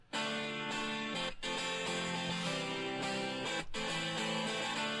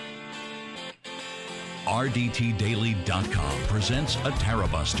RDTDaily.com presents a Tara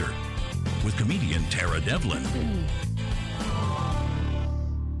Buster with comedian Tara Devlin.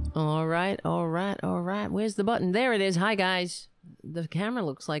 All right. Where's the button? There it is. Hi, guys. The camera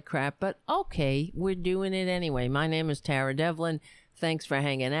looks like crap, but okay, we're doing it anyway. My name is Tara Devlin. Thanks for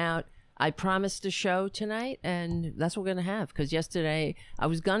hanging out. I promised a show tonight, and that's what we're going to have, because yesterday I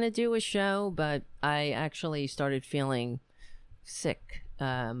was going to do a show, but I actually started feeling sick.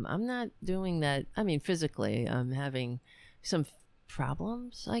 I'm not doing that. I mean, physically, I'm having some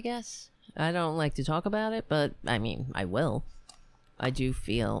problems, I guess. I don't like to talk about it, but I mean, I will. I do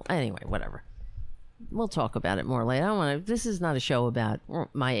feel, anyway, whatever. We'll talk about it more later. I don't want to, this is not a show about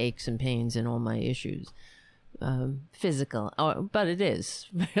my aches and pains and all my issues. Physical, but it is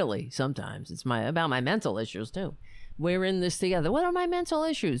really sometimes. It's about my mental issues too. We're in this together. What are my mental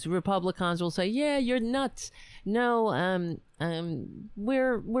issues? Republicans will say, "Yeah, you're nuts." No,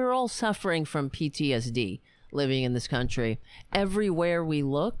 we're all suffering from PTSD living in this country. Everywhere we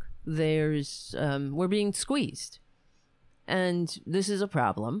look, there's we're being squeezed, and this is a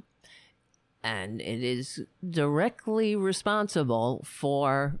problem. And it is directly responsible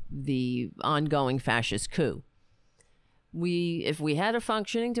for the ongoing fascist coup. If we had a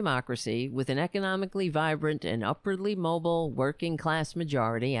functioning democracy with an economically vibrant and upwardly mobile working class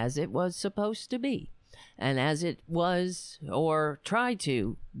majority, as it was supposed to be, and as it was or tried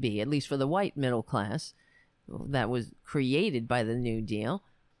to be, at least for the white middle class that was created by the New Deal,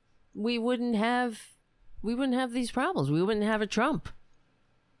 we wouldn't have these problems. We wouldn't have a Trump.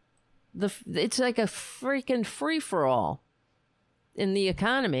 It's like a freaking free-for-all in the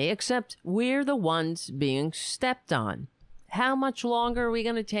economy, except we're the ones being stepped on. How much longer are we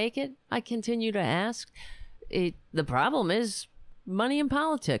going to take it? I continue to ask. The problem is money in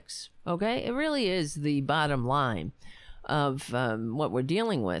politics, okay? It really is the bottom line of what we're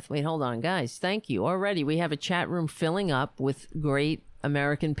dealing with. Wait, hold on, guys. Thank you. Already we have a chat room filling up with great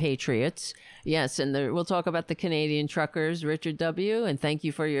American patriots. Yes, and we'll talk about the Canadian truckers, Richard W., and thank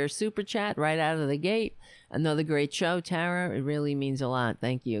you for your super chat right out of the gate. Another great show, Tara. It really means a lot.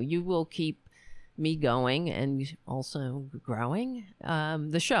 Thank you. You will keep me going and also growing.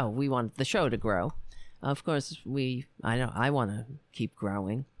 We want the show to grow. Of course, I want to keep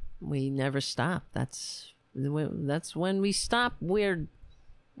growing. We never stop. That's when we stop, we're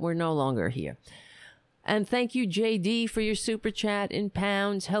no longer here. And thank you, JD, for your super chat in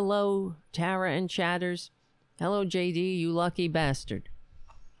pounds. Hello, Tara and chatters. Hello, JD, you lucky bastard.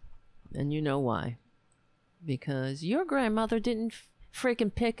 And you know why. Because your grandmother didn't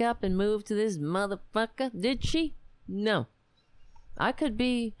freaking pick up and move to this motherfucker, did she? No. I could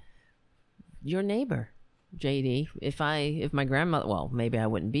be your neighbor, JD. If my grandmother, well, maybe I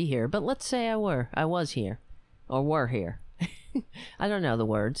wouldn't be here, but let's say I was here. Or were here. I don't know the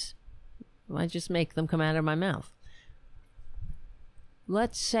words. I just make them come out of my mouth.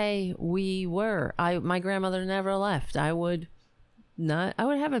 Let's say we were. My grandmother never left. I would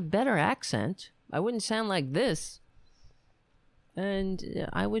have a better accent. I wouldn't sound like this. And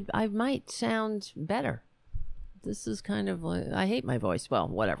I might sound better. This is kind of like, I hate my voice. Well,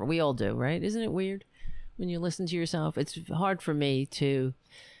 whatever. We all do, right? Isn't it weird when you listen to yourself? It's hard for me to,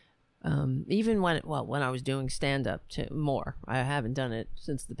 even when I was doing stand-up more. I haven't done it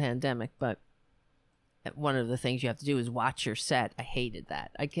since the pandemic, but one of the things you have to do is watch your set. I hated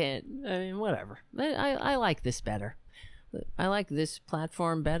that. Whatever. I like this better. I like this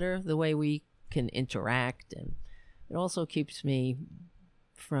platform better, the way we can interact, and it also keeps me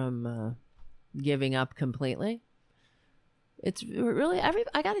from giving up completely. It's really,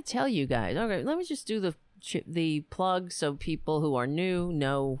 I got to tell you guys. Okay, let me just do the plug so people who are new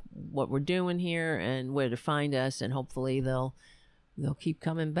know what we're doing here and where to find us, and hopefully they'll keep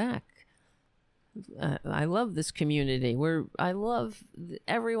coming back. I love this community. I love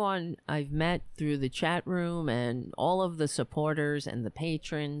everyone I've met through the chat room and all of the supporters and the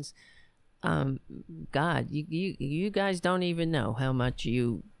patrons. God, you guys don't even know how much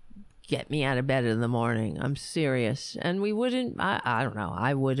you get me out of bed in the morning. I'm serious. And we wouldn't, I don't know,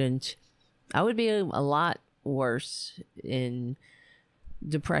 I would be a lot worse in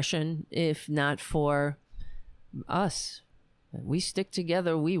depression if not for us. We stick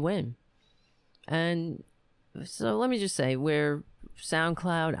together, we win. And so let me just say, we're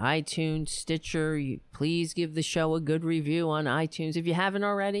SoundCloud, iTunes, Stitcher. Please give the show a good review on iTunes. If you haven't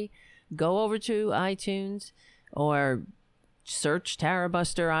already, go over to iTunes or search Tara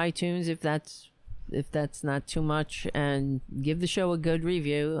Buster iTunes if that's not too much, and give the show a good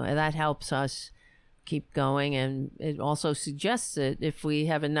review. That helps us keep going, and it also suggests that if we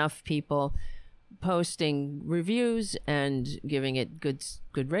have enough people posting reviews and giving it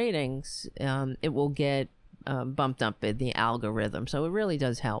good ratings, it will get bumped up in the algorithm. So it really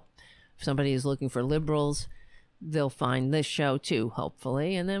does help. If somebody is looking for liberals, they'll find this show too,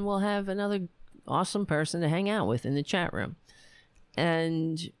 hopefully, and then we'll have another awesome person to hang out with in the chat room.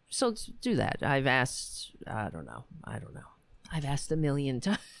 And so do that. I've asked, I don't know. I've asked a million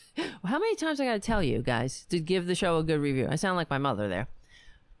times. How many times I got to tell you guys to give the show a good review? I sound like my mother there.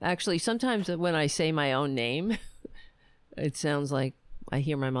 Actually, sometimes when I say my own name, it sounds like I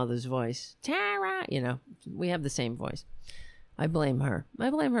hear my mother's voice. Tara, we have the same voice. I blame her. I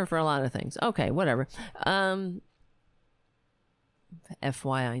blame her for a lot of things. Okay, whatever.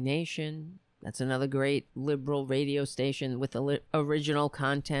 FYI Nation. That's another great liberal radio station with original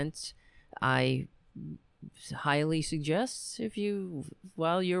content. I highly suggest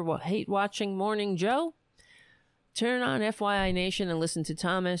while you're hate watching Morning Joe, turn on FYI Nation and listen to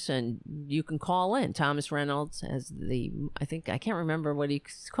Thomas, and you can call in. Thomas Reynolds as I can't remember what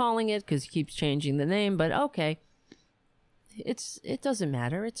he's calling it because he keeps changing the name, but okay. It doesn't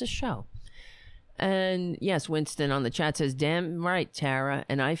matter. It's a show. And yes, Winston on the chat says, damn right, Tara.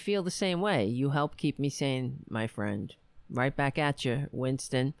 And I feel the same way. You help keep me sane, my friend. Right back at you,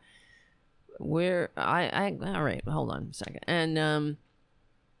 Winston. All right, hold on a second. And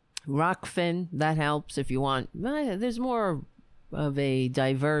Rockfin, that helps if you want. There's more of a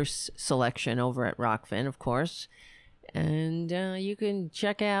diverse selection over at Rockfin, of course. And you can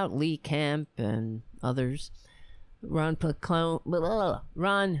check out Lee Camp and others. Ron Placone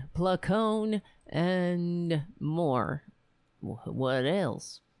and more. What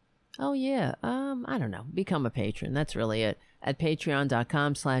else? Oh yeah, I don't know. Become a patron. That's really it. At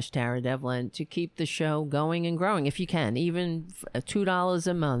patreon.com/Tara Devlin to keep the show going and growing if you can. Even $2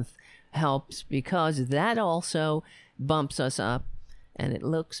 a month helps because that also bumps us up and it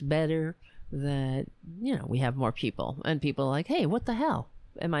looks better that, we have more people. And people are like, hey, what the hell?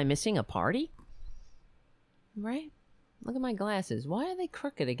 Am I missing a party? Right? Look at my glasses. Why are they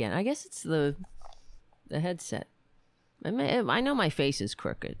crooked again? I guess it's the headset. I know my face is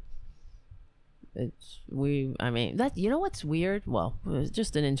crooked. That, what's weird? Well, it's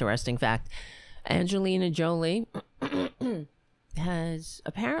just an interesting fact. Angelina Jolie has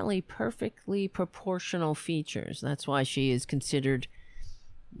apparently perfectly proportional features. That's why she is considered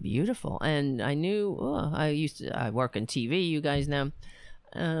beautiful. And I knew, I work in TV, you guys know.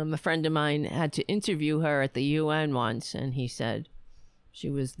 A friend of mine had to interview her at the UN once, and he said she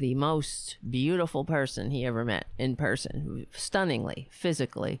was the most beautiful person he ever met in person, stunningly,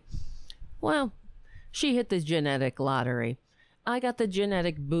 physically. Well, she hit the genetic lottery. I got the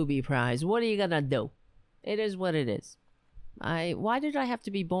genetic booby prize. What are you gonna do? It is what it is. Why did I have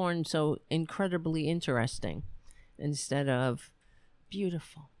to be born so incredibly interesting instead of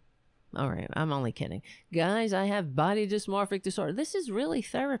beautiful? All right, I'm only kidding. Guys, I have body dysmorphic disorder. This is really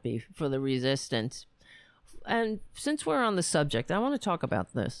therapy for the resistance. And since we're on the subject, I want to talk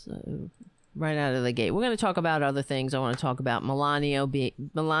about this right out of the gate. We're going to talk about other things. I want to talk about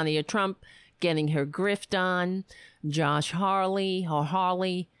Melania Trump getting her grift on, Josh Hawley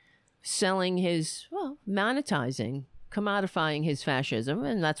selling monetizing, commodifying his fascism,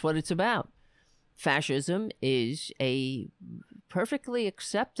 and that's what it's about. Fascism is a perfectly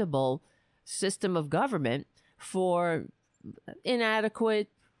acceptable system of government for inadequate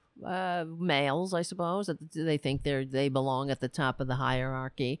males, I suppose, that they think they belong at the top of the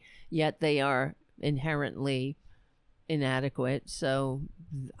hierarchy, yet they are inherently inadequate. So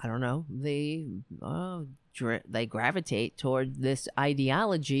I don't know, they gravitate toward this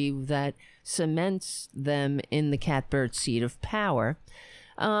ideology that cements them in the catbird seat of power.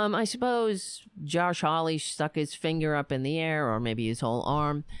 I suppose Josh Hawley stuck his finger up in the air, or maybe his whole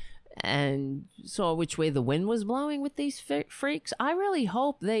arm, and saw which way the wind was blowing with these freaks. I really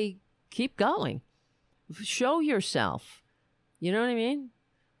hope they keep going. Show yourself. You know what I mean?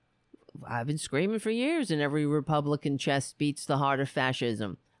 I've been screaming for years, and every Republican chest beats the heart of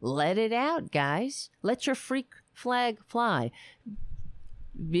fascism. Let it out, guys. Let your freak flag fly.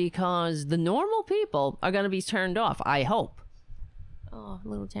 Because the normal people are going to be turned off, I hope. Oh,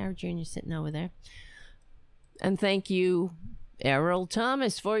 little Tara Jr. sitting over there. And thank you, Errol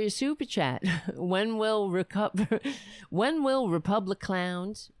Thomas, for your super chat. When will Republic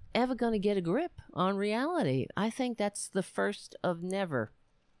clowns ever going to get a grip on reality? I think that's the first of never.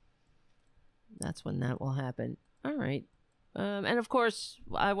 That's when that will happen. All right. And of course,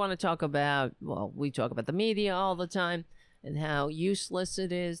 I want to talk about, we talk about the media all the time and how useless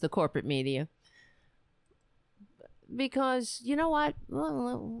it is, the corporate media. Because, you know what?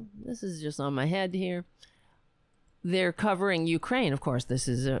 Well, this is just on my head here. they're covering Ukraine. Of course, this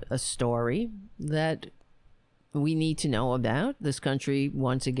is a story that we need to know about. This country,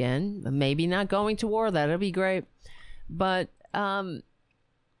 once again, maybe not going to war. That'll be great. But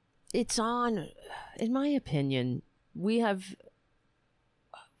it's on, in my opinion,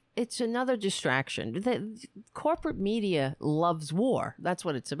 it's another distraction. The corporate media loves war. That's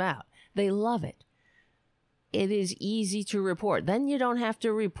what it's about. They love it. It is easy to report. Then you don't have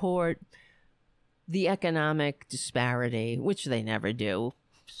to report the economic disparity, which they never do.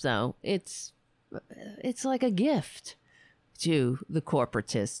 So it's like a gift to the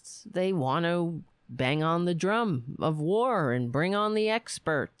corporatists. They want to bang on the drum of war and bring on the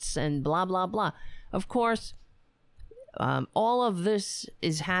experts and blah, blah, blah. Of course, all of this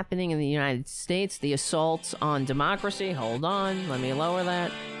is happening in the United States. The assaults on democracy. Hold on. Let me lower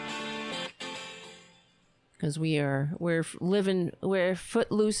that. Because we're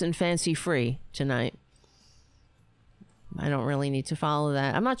footloose and fancy free tonight. I don't really need to follow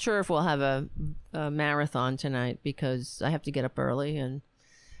that. I'm not sure if we'll have a marathon tonight because I have to get up early and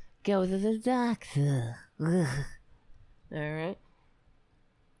go to the doctor. All right.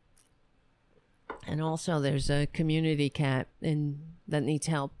 And also there's a community cat that needs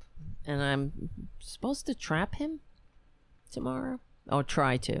help. And I'm supposed to trap him tomorrow. Or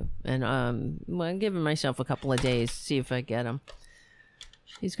try to. And I'm giving myself a couple of days to see if I get him.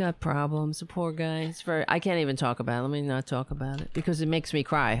 He's got problems, the poor guy. I can't even talk about it. Let me not talk about it. Because it makes me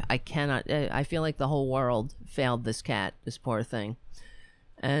cry. I cannot. I feel like the whole world failed this cat, this poor thing.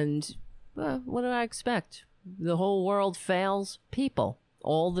 And what do I expect? The whole world fails people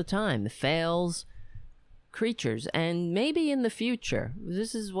all the time. It fails creatures. And maybe in the future,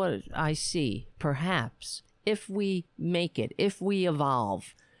 this is what I see, perhaps, if we make it, if we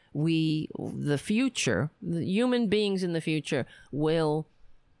evolve, the future, the human beings in the future will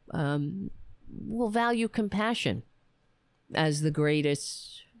value compassion as the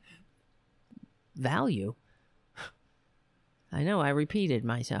greatest value. I know I repeated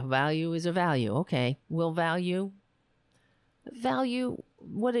myself. Value is a value. Okay, we'll value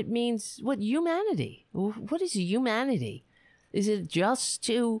what it means, what humanity. What is humanity? Is it just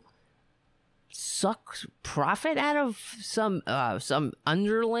to suck profit out of some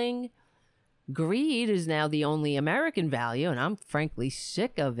underling? Greed is now the only American value, and I'm frankly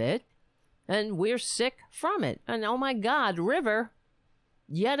sick of it, and we're sick from it. And oh my God, River,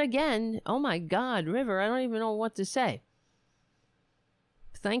 yet again, oh my God, River, I don't even know what to say.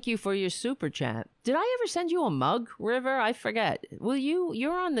 Thank you for your super chat. Did I ever send you a mug, River? I forget.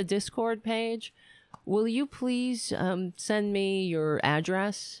 You're on the Discord page. Will you please send me your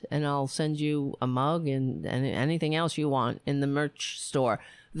address, and I'll send you a mug and anything else you want in the merch store.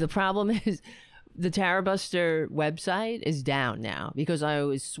 The problem is the Tarabuster website is down now because I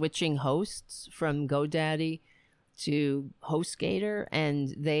was switching hosts from GoDaddy to HostGator, and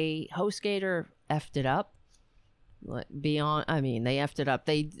HostGator effed it up. They effed it up.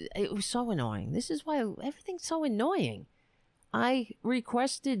 It was so annoying. This is why everything's so annoying. I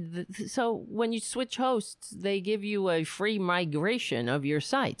requested, so when you switch hosts, they give you a free migration of your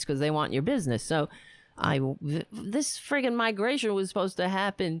sites because they want your business. So this friggin' migration was supposed to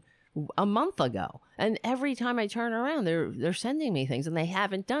happen a month ago. And every time I turn around, they're sending me things and they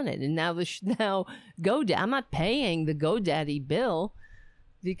haven't done it. And now GoDaddy, I'm not paying the GoDaddy bill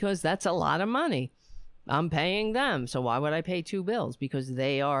because that's a lot of money. I'm paying them. So why would I pay two bills? Because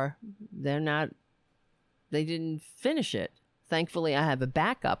they didn't finish it. Thankfully, I have a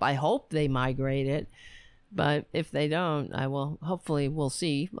backup. I hope they migrate it, but if they don't, hopefully we'll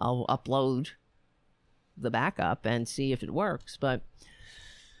see. I'll upload the backup and see if it works. But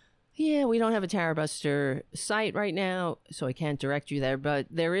yeah, we don't have a Tarabuster site right now, so I can't direct you there, but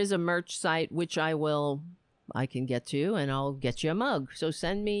there is a merch site, which I can get to, and I'll get you a mug. So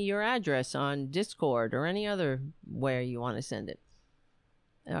send me your address on Discord or any other where you want to send it.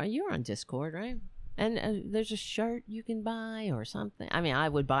 You're on Discord, right? And there's a shirt you can buy or something. I mean,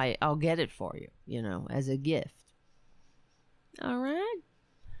 I'll get it for you, as a gift. All right.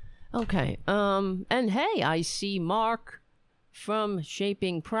 Okay. And hey, I see Mark from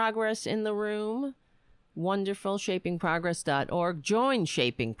Shaping Progress in the room. Wonderful. ShapingProgress.org. Join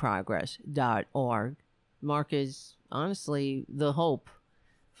ShapingProgress.org. Mark is honestly the hope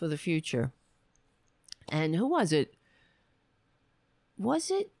for the future. And who was it?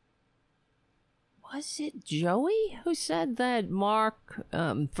 Was it Joey who said that Mark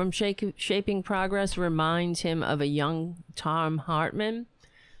from Shaping Progress reminds him of a young Tom Hartman?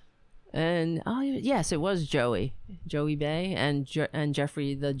 And yes, it was Joey Bay and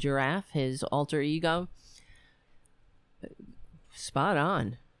Jeffrey the Giraffe, his alter ego. Spot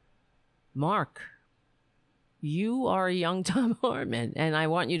on. Mark you are a young Tom Hartman, and I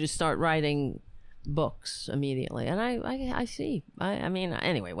want you to start writing books immediately. And I see. I mean,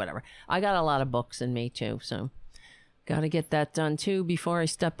 anyway, whatever. I got a lot of books in me too, so got to get that done too before I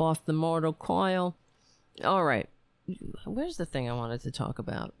step off the mortal coil. All right. Where's the thing I wanted to talk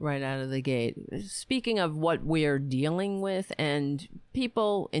about right out of the gate? Speaking of what we're dealing with and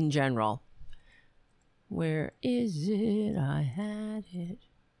people in general. Where is it? I had it.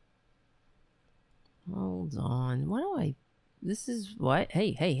 Hold on. This is what?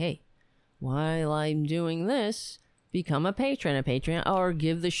 Hey. While I'm doing this, become a patron at Patreon or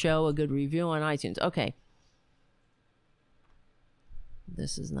give the show a good review on iTunes. Okay.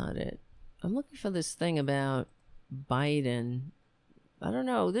 This is not it. I'm looking for this thing about Biden. I don't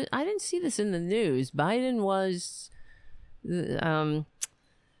know. I didn't see this in the news. Biden was... there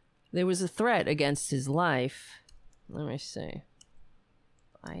was a threat against his life. Let me see.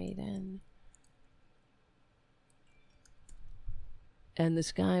 Biden... And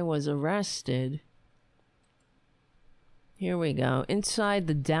this guy was arrested. Here we go. Inside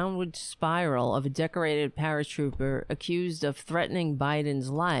the downward spiral of a decorated paratrooper accused of threatening Biden's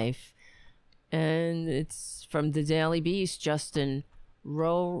life. And it's from the Daily Beast, Justin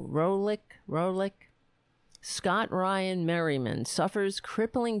Rohrlich. Scott Ryan Merriman suffers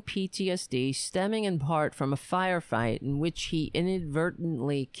crippling PTSD stemming in part from a firefight in which he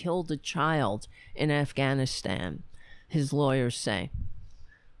inadvertently killed a child in Afghanistan, his lawyers say.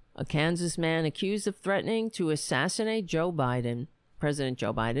 A Kansas man accused of threatening to assassinate President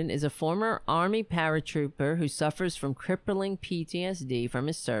Joe Biden, is a former Army paratrooper who suffers from crippling PTSD from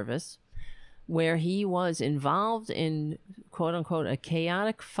his service, where he was involved in, quote-unquote, a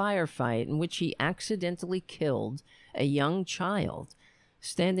chaotic firefight in which he accidentally killed a young child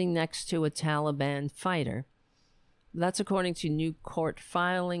standing next to a Taliban fighter. That's according to new court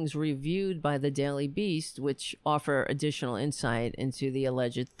filings reviewed by the Daily Beast, which offer additional insight into the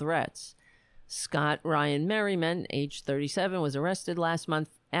alleged threats. Scott Ryan Merriman, age 37, was arrested last month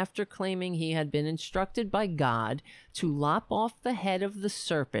after claiming he had been instructed by God to lop off the head of the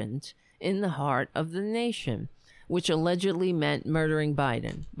serpent in the heart of the nation, which allegedly meant murdering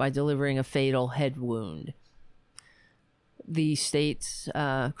Biden by delivering a fatal head wound. The state's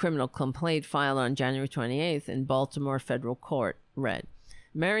criminal complaint filed on January 28th in Baltimore federal court read,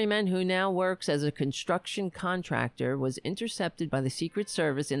 Merriman, who now works as a construction contractor, was intercepted by the Secret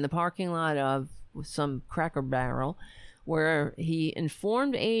Service in the parking lot of some Cracker Barrel, where he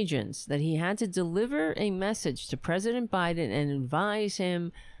informed agents that he had to deliver a message to President Biden and advise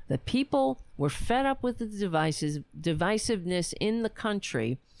him that people were fed up with the divisiveness in the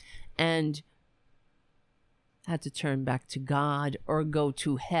country and had to turn back to God or go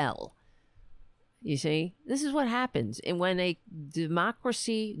to hell. You see, this is what happens when a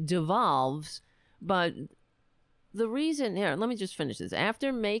democracy devolves. But the reason here, let me just finish this.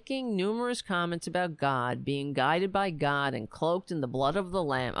 After making numerous comments about God, being guided by God and cloaked in the blood of the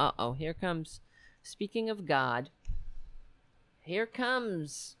Lamb. Here comes, speaking of God, here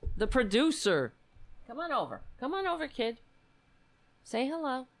comes the producer. Come on over, kid. Say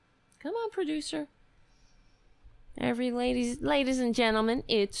hello. Come on, producer. Ladies and gentlemen,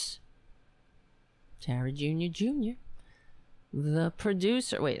 it's Tara Jr., the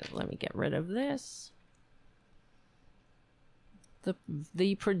producer. Wait, let me get rid of this.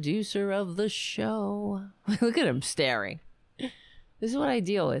 The producer of the show. Look at him staring. This is what I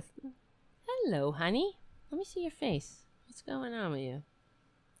deal with. Hello, honey. Let me see your face. What's going on with you?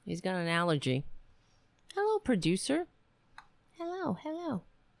 He's got an allergy. Hello, producer. Hello.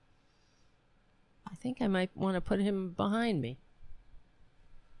 I think I might want to put him behind me.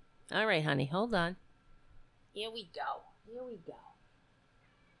 All right, honey, hold on. Here we go.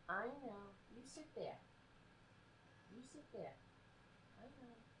 I know. You sit there. I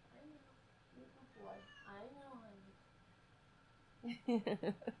know. You're a boy. I know,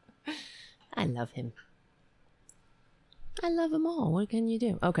 honey. I love him. I love them all. What can you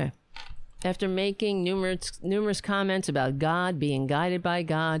do? Okay. After making numerous comments about God, being guided by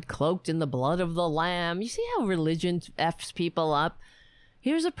God, cloaked in the blood of the Lamb. You see how religion F's people up?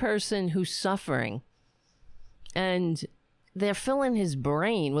 Here's a person who's suffering, and they're filling his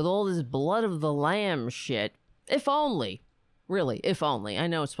brain with all this blood of the Lamb shit. If only. Really, if only. I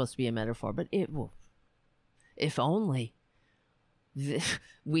know it's supposed to be a metaphor, but if only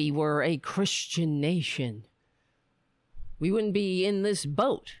we were a Christian nation, we wouldn't be in this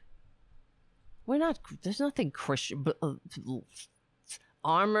boat. We're not, there's nothing Christian, but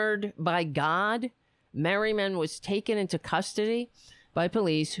armored by God. Merriman was taken into custody by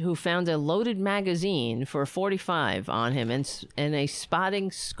police who found a loaded magazine for a .45 on him and a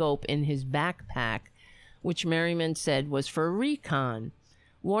spotting scope in his backpack which Merriman said was for recon,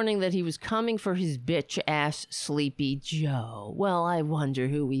 warning that he was coming for his bitch-ass Sleepy Joe. Well, I wonder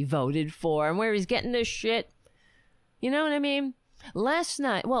who he voted for and where he's getting this shit. You know what I mean? Last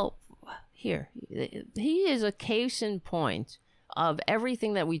night, well, here, he is a case in point of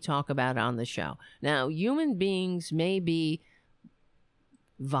everything that we talk about on the show. Now, human beings may be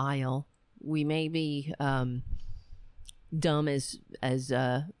vile. We may be dumb as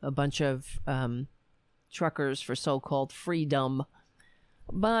a bunch of truckers for so-called freedom.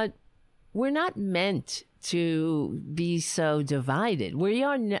 But we're not meant to be so divided. We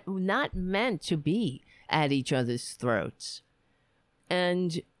are not meant to be at each other's throats.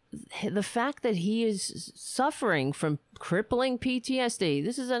 And the fact that he is suffering from crippling PTSD,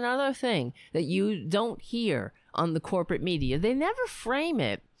 this is another thing that you don't hear on the corporate media. They never frame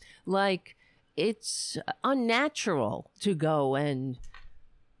it like it's unnatural to go and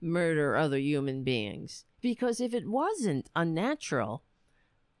murder other human beings. Because if it wasn't unnatural,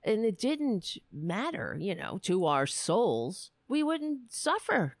 and it didn't matter, you know, to our souls, we wouldn't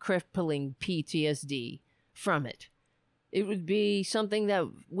suffer crippling PTSD from it. It would be something that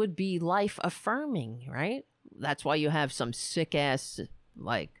would be life-affirming, right? That's why you have some sick-ass,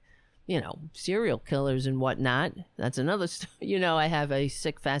 like, you know, serial killers and whatnot. That's another, you know, I have a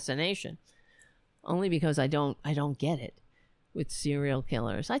sick fascination. Only because I don't get it with serial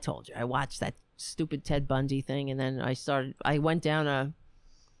killers. I told you, I watched that stupid Ted Bundy thing, and then I went down a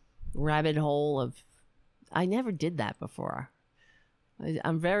rabbit hole of, I never did that before.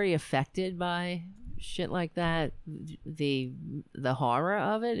 I'm very affected by shit like that. The horror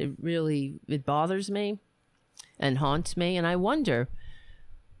of it, it bothers me and haunts me. And I wonder,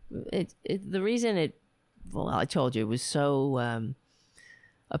 the reason well, I told you it was so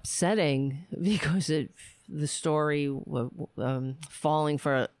upsetting because the story falling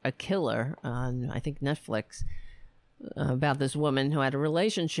for a killer on, I think, Netflix, about this woman who had a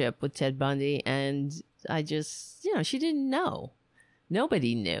relationship with Ted Bundy, and I just, you know, she didn't know.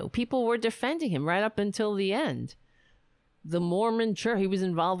 Nobody knew. People were defending him right up until the end. The Mormon church, he was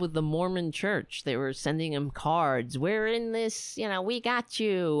involved with the Mormon church. They were sending him cards. We're in this, you know, we got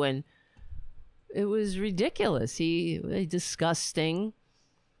you. And it was ridiculous. A disgusting,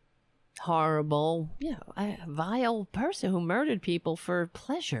 horrible, you know, a vile person who murdered people for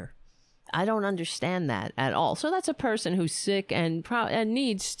pleasure. I don't understand that at all. So that's a person who's sick and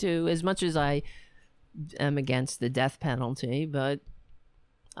needs to, as much as I am against the death penalty, but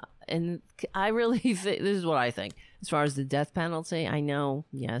and I really think, this is what I think. As far as the death penalty, I know,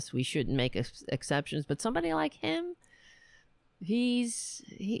 yes, we shouldn't make exceptions, but somebody like him,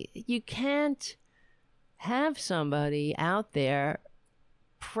 you can't have somebody out there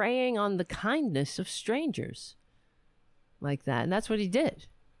preying on the kindness of strangers like that. And that's what he did.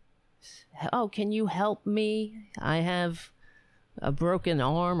 Oh, can you help me? I have a broken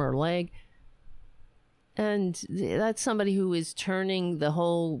arm or leg. And that's somebody who is turning the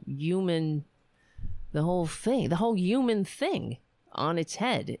whole human thing on its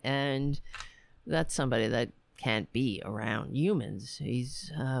head. And that's somebody that can't be around humans. He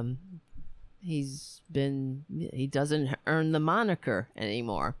doesn't earn the moniker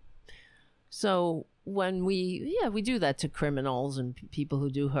anymore. So when we do that to criminals and people who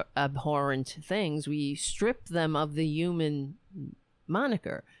do abhorrent things, we strip them of the human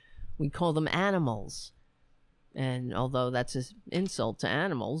moniker. We call them animals. And although that's an insult to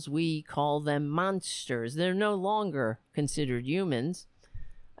animals, we call them monsters. They're no longer considered humans.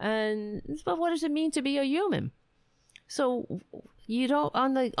 But what does it mean to be a human? So you don't,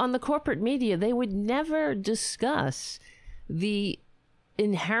 on the corporate media, they would never discuss the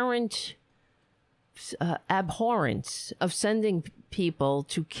inherent abhorrence of sending people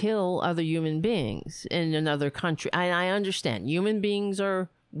to kill other human beings in another country. I understand human beings are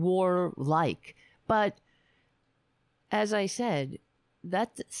warlike, but as I said,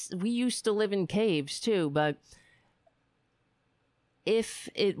 we used to live in caves too. But if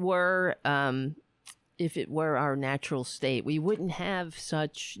it were our natural state, we wouldn't have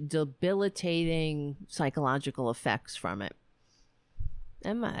such debilitating psychological effects from it.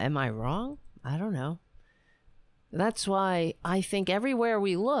 Am I wrong? I don't know. That's why I think everywhere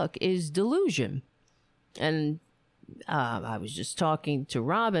we look is delusion. And I was just talking to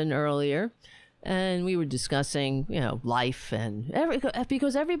Robin earlier, and we were discussing, you know, life and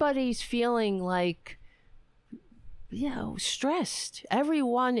because everybody's feeling like, you know, stressed.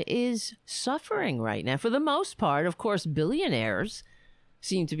 Everyone is suffering right now. For the most part, of course, billionaires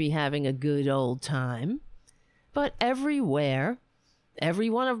seem to be having a good old time. But everywhere, every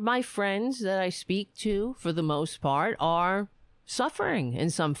one of my friends that I speak to, for the most part, are suffering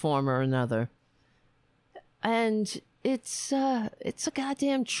in some form or another. And it's a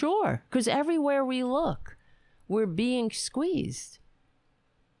goddamn chore, because everywhere we look, we're being squeezed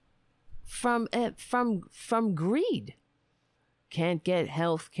from greed. Can't get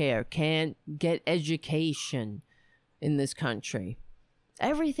health care, can't get education in this country.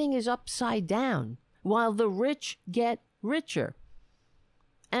 Everything is upside down, while the rich get richer.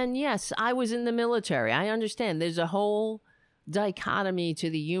 And yes, I was in the military. I understand there's a whole dichotomy to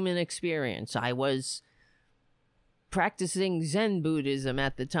the human experience. I was practicing Zen Buddhism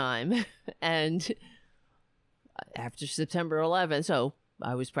at the time, and after September 11th, so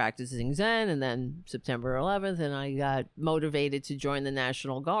I was practicing Zen, and then September 11th, and I got motivated to join the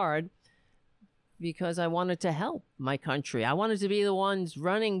National Guard because I wanted to help my country. I wanted to be the ones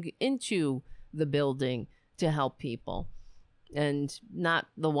running into the building to help people, and not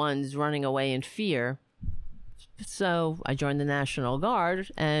the ones running away in fear. So I joined the National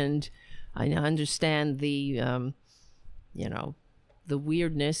Guard, and I now understand the the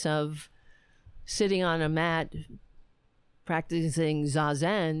weirdness of sitting on a mat, practicing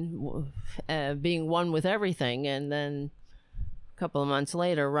Zazen, being one with everything, and then a couple of months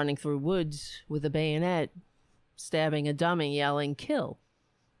later running through woods with a bayonet, stabbing a dummy, yelling, "Kill."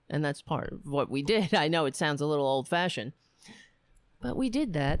 And that's part of what we did. I know it sounds a little old-fashioned, but we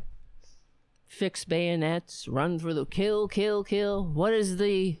did that. Fix bayonets, run through the kill, kill, kill. What is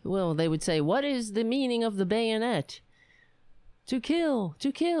the, well, they would say, what is the meaning of the bayonet? To kill,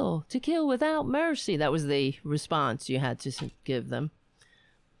 to kill, to kill without mercy. That was the response you had to give them.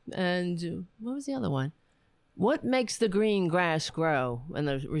 And what was the other one? What makes the green grass grow? And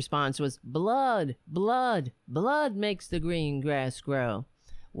the response was, blood, blood, blood makes the green grass grow.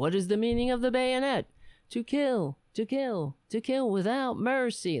 What is the meaning of the bayonet? To kill, to kill, to kill without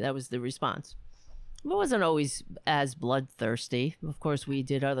mercy. That was the response. It wasn't always as bloodthirsty. Of course, we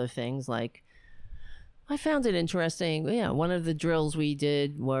did other things like, I found it interesting. Yeah, one of the drills we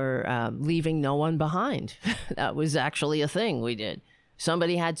did were leaving no one behind. That was actually a thing we did.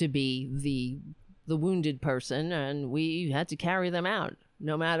 Somebody had to be the wounded person, and we had to carry them out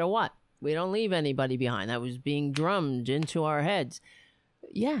no matter what. We don't leave anybody behind. That was being drummed into our heads.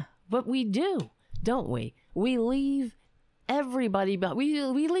 Yeah, but we do, don't we? We leave everybody, but we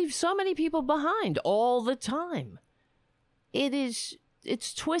leave so many people behind all the time. It's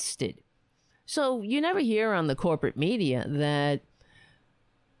twisted. So you never hear on the corporate media that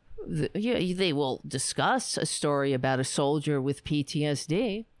they will discuss a story about a soldier with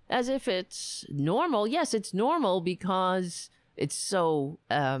PTSD as if it's normal. Yes, it's normal because it's so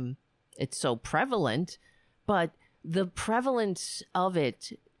prevalent, but the prevalence of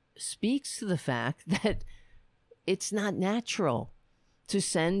it speaks to the fact that it's not natural to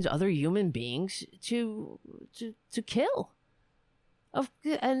send other human beings to kill.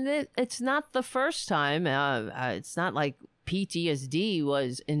 And it's not the first time. It's not like PTSD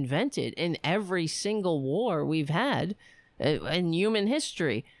was invented. In every single war we've had in human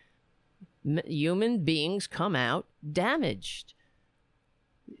history, human beings come out damaged.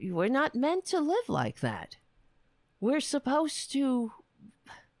 We're not meant to live like that. We're supposed to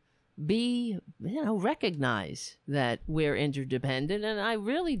be, recognize that we're interdependent. And I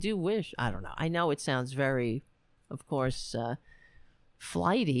really do wish, I don't know, I know it sounds very, of course,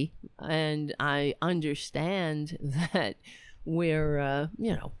 flighty, and I understand that we have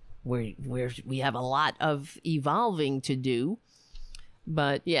a lot of evolving to do.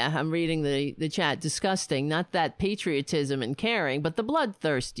 But yeah, I'm reading the chat. Disgusting. Not that patriotism and caring, but the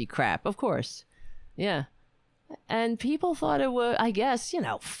bloodthirsty crap, of course. Yeah. And people thought it was, I guess,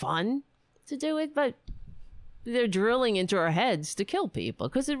 fun to do it, but they're drilling into our heads to kill people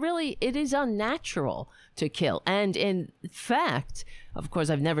because it is unnatural to kill. And in fact, of course,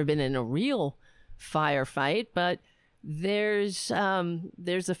 I've never been in a real firefight, but there's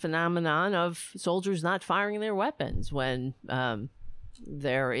a phenomenon of soldiers not firing their weapons when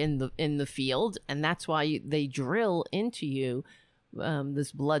they're in the field, and that's why they drill into you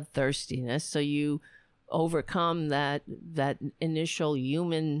this bloodthirstiness, so you overcome that initial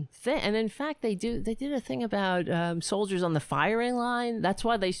human thing. And in fact, they did a thing about soldiers on the firing line. That's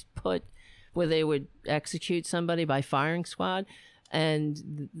why they put where they would execute somebody by firing squad,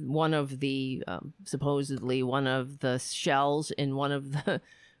 and one of the supposedly one of the shells in one of the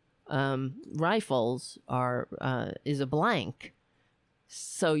rifles is a blank.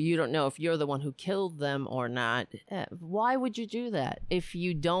 So you don't know if you're the one who killed them or not. Why would you do that if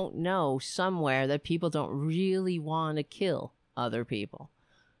you don't know somewhere that people don't really want to kill other people?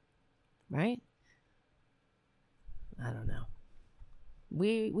 Right? I don't know.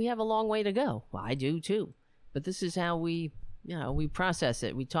 We have a long way to go. Well, I do too. But this is how we process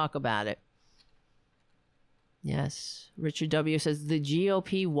it. We talk about it. Yes. Richard W. says the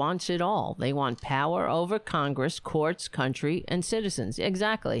GOP wants it all. They want power over Congress, courts, country, and citizens.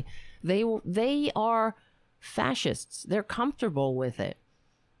 Exactly. They are fascists. They're comfortable with it.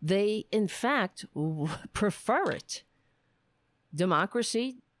 They, in fact, prefer it.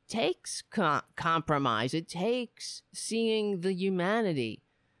 Democracy takes compromise. It takes seeing the humanity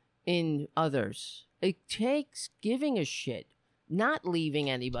in others. It takes giving a shit, not leaving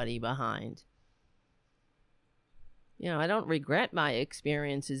anybody behind. You know, I don't regret my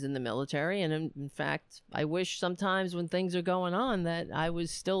experiences in the military. And in fact, I wish sometimes when things are going on that I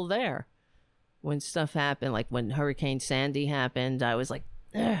was still there. When stuff happened, like when Hurricane Sandy happened, I was like,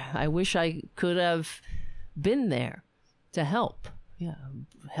 I wish I could have been there to help. Yeah,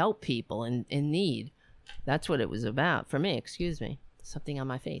 help people in need. That's what it was about for me. Excuse me. Something on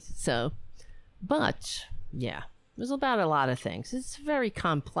my face. So, but, yeah, it was about a lot of things. It's very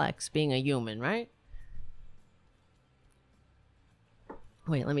complex being a human, right?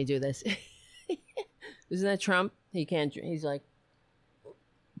 Wait, let me do this. Isn't that Trump? He can't drink. He's like,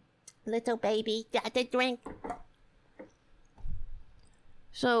 little baby, got the drink.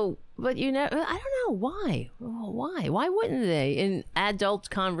 So, but you know, I don't know why. Why wouldn't they, in adult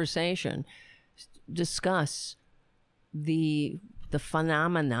conversation, discuss the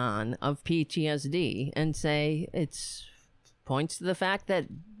phenomenon of PTSD and say it's points to the fact that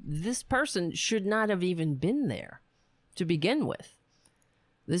this person should not have even been there to begin with.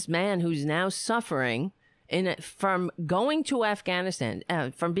 This man who's now suffering from going to Afghanistan,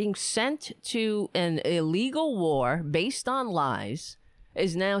 from being sent to an illegal war based on lies,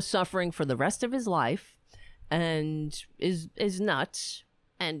 is now suffering for the rest of his life and is nuts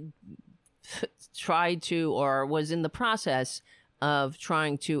and tried to, or was in the process of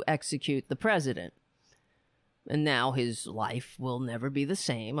trying to execute the president. And now his life will never be the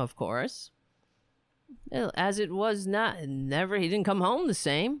same, of course. As it was never, he didn't come home the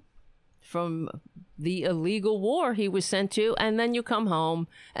same from the illegal war he was sent to, and then you come home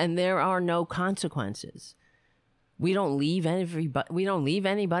and there are no consequences. We don't leave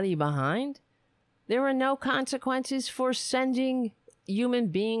anybody behind. There are no consequences for sending human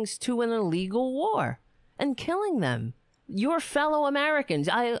beings to an illegal war and killing them. Your fellow Americans.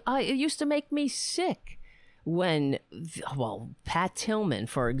 It used to make me sick when, well, Pat Tillman,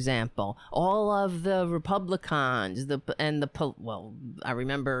 for example, all of the Republicans, I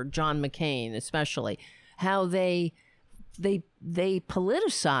remember John McCain especially, how they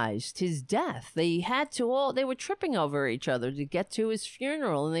politicized his death. They were tripping over each other to get to his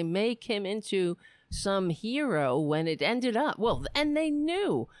funeral, and they make him into some hero when it ended up, well, and they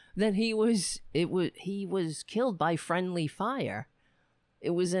knew that he was killed by friendly fire.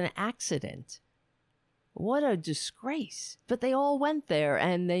 It was an accident. What a disgrace. But they all went there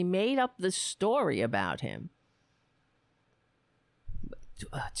and they made up the story about him.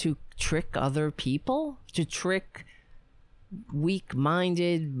 To trick other people? To trick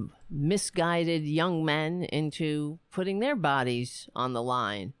weak-minded, misguided young men into putting their bodies on the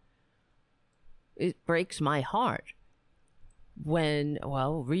line. It breaks my heart. When,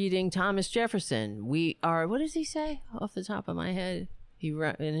 reading Thomas Jefferson, what does he say off the top of my head? He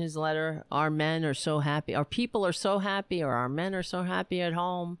wrote in his letter, our men are so happy, our people are so happy, or our men are so happy at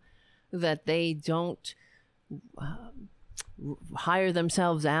home that they don't hire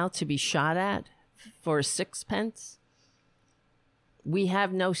themselves out to be shot at for a sixpence. We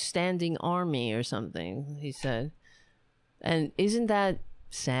have no standing army or something, he said. And isn't that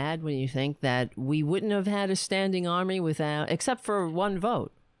sad when you think that we wouldn't have had a standing army except for one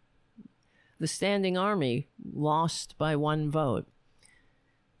vote? The standing army lost by one vote.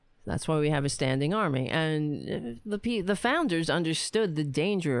 That's why we have a standing army. And the founders understood the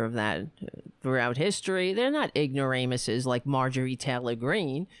danger of that throughout history. They're not ignoramuses like Marjorie Taylor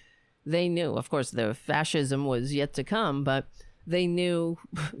Greene. They knew, of course, the fascism was yet to come, but they knew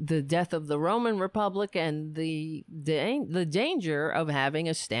the death of the Roman Republic and the danger of having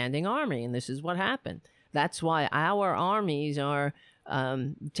a standing army. And this is what happened. That's why our armies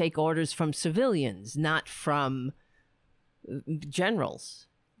take orders from civilians, not from generals.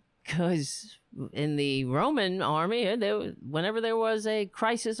 Because in the Roman army, whenever there was a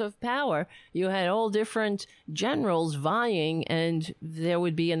crisis of power, you had all different generals vying, and there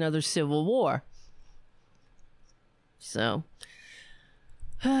would be another civil war. So,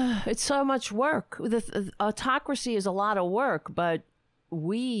 it's so much work. The autocracy is a lot of work, but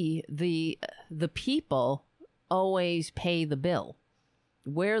we, the people, always pay the bill.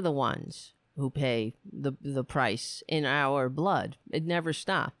 We're the ones who pay the price in our blood. It never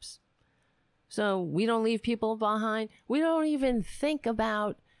stops. So we don't leave people behind. We don't even think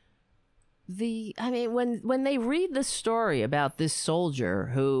about I mean, when they read the story about this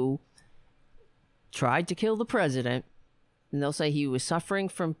soldier who tried to kill the president, and they'll say he was suffering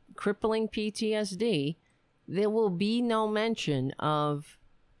from crippling PTSD, there will be no mention of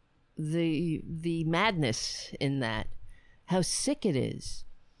the madness in that. How sick it is.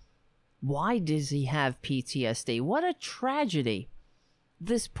 Why does he have PTSD? What a tragedy.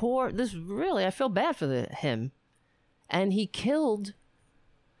 This really, I feel bad for him. And he killed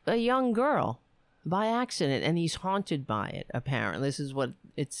a young girl by accident, and he's haunted by it, apparently. This is what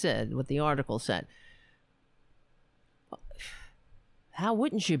it said, what the article said. How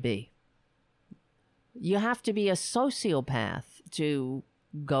wouldn't you be? You have to be a sociopath to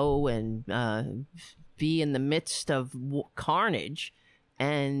go and be in the midst of carnage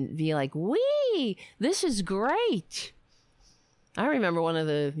and be like, wee, this is great. I remember one of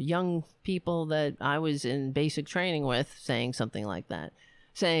the young people that I was in basic training with saying something like that,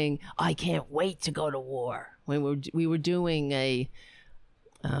 saying, I can't wait to go to war. We were doing an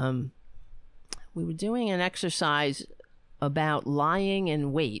exercise about lying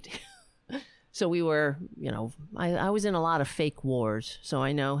in wait. So we were, I was in a lot of fake wars, so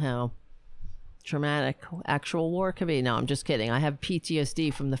I know how traumatic actual war can be. No, I'm just kidding. I have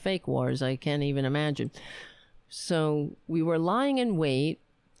PTSD from the fake wars. I can't even imagine. So we were lying in wait,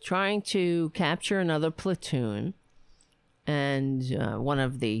 trying to capture another platoon, and one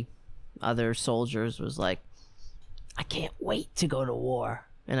of the other soldiers was like, I can't wait to go to war.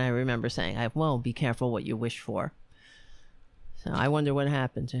 And I remember saying, well, be careful what you wish for. So I wonder what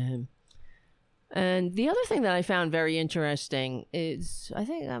happened to him. And the other thing that I found very interesting is, I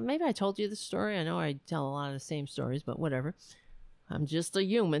think maybe I told you the story. I know I tell a lot of the same stories, but whatever. I'm just a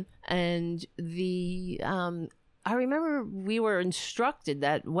human. And I remember we were instructed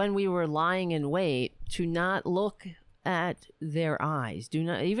that when we were lying in wait to not look at their eyes. Do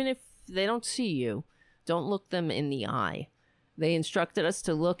not, even if they don't see you, don't look them in the eye. They instructed us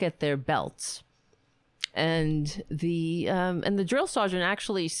to look at their belts. And the drill sergeant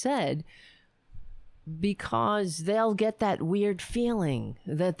actually said, because they'll get that weird feeling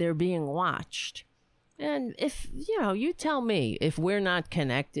that they're being watched. And if, you tell me, if we're not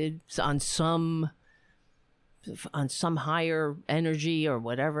connected on some higher energy or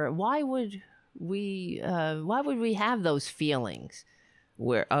whatever, why would we have those feelings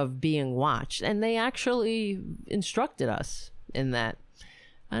of being watched? And they actually instructed us in that.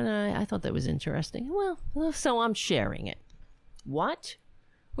 And I thought that was interesting. Well, so I'm sharing it. What?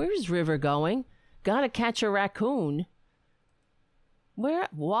 Where's River going? Gotta catch a raccoon. Where?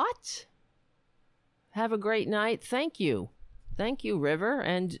 What? Have a great night. Thank you. Thank you, River.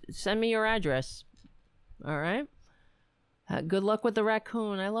 And send me your address. All right? Good luck with the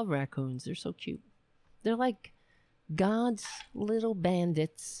raccoon. I love raccoons. They're so cute. They're like God's little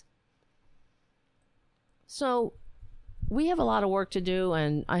bandits. So we have a lot of work to do,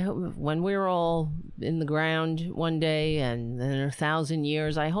 and I hope when we're all in the ground one day and in 1,000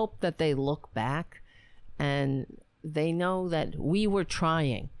 years, I hope that they look back and they know that we were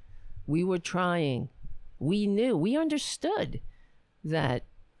trying. We were trying. We knew. We understood that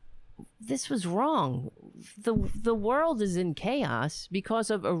this was wrong. The world is in chaos because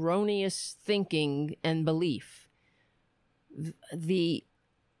of erroneous thinking and belief. The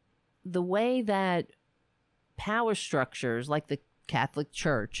way that power structures, like the Catholic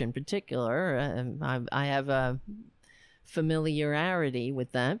Church in particular, I have a familiarity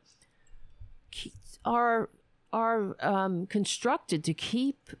with that, are constructed to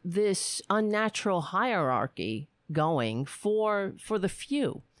keep this unnatural hierarchy going for the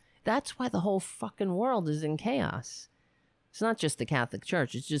few. That's why the whole fucking world is in chaos. It's not just the Catholic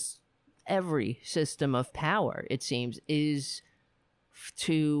Church. It's just every system of power, it seems, is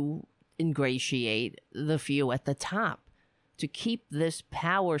to ingratiate the few at the top, to keep this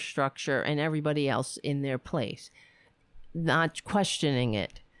power structure and everybody else in their place, not questioning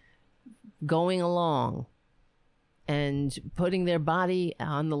it, going along and putting their body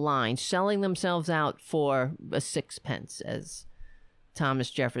on the line, selling themselves out for a sixpence, as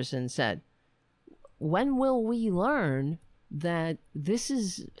Thomas Jefferson said. When will we learn that this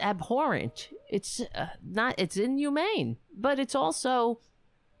is abhorrent? It's it's inhumane, but it's also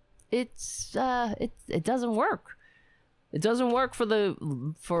it doesn't work. It doesn't work for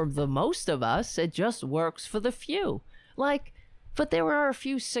the most of us. It just works for the few. But there are a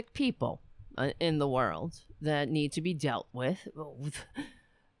few sick people in the world that need to be dealt with.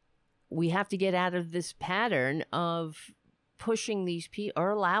 We have to get out of this pattern of pushing these people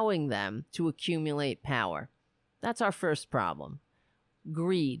or allowing them to accumulate power. That's our first problem.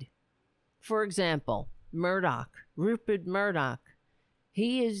 Greed. For example, Rupert Murdoch.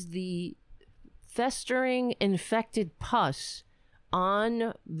 He is the festering infected pus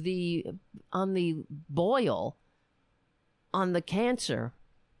on the boil, on the cancer,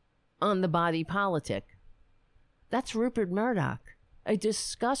 on the body politic. That's Rupert Murdoch, a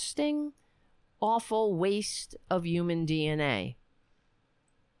disgusting, awful waste of human DNA.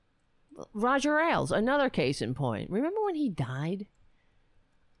 Roger Ailes, another case in point. Remember when he died?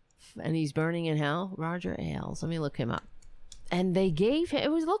 And he's burning in hell? Roger Ailes. Let me look him up. And they gave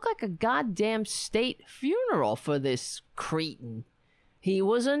him, looked like a goddamn state funeral for this cretin. He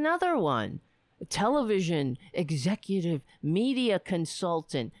was another one. A television executive, media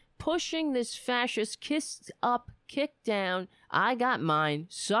consultant, pushing this fascist kiss up, kick down, I got mine,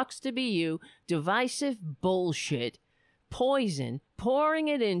 sucks to be you, divisive bullshit, poison, pouring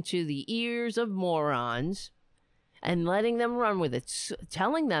it into the ears of morons and letting them run with it,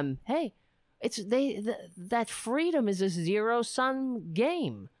 telling them, hey, that freedom is a zero-sum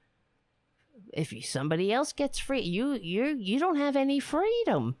game. If somebody else gets free, you don't have any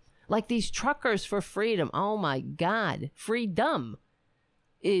freedom. Like these truckers for freedom. Oh my God, freedom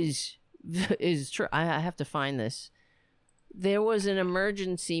is true. I have to find this. There was an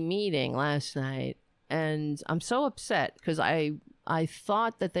emergency meeting last night, and I'm so upset because I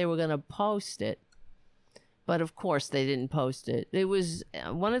thought that they were going to post it, but of course they didn't post it. It was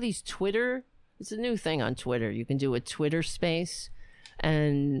one of these Twitter. It's a new thing on Twitter. You can do a Twitter space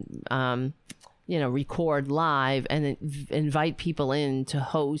and record live and then invite people in to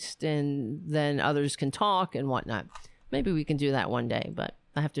host, and then others can talk and whatnot. Maybe we can do that one day, but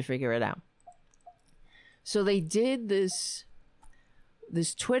I have to figure it out. So they did this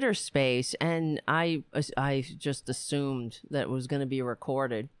Twitter space, and I just assumed that it was going to be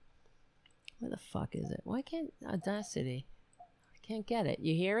recorded. Where the fuck is it? Why can't Audacity? I can't get it.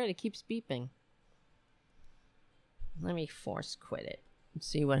 You hear it? It keeps beeping. Let me force quit it and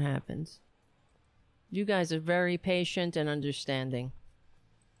see what happens. You guys are very patient and understanding.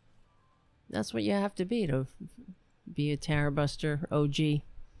 That's what you have to be a Tarabuster OG.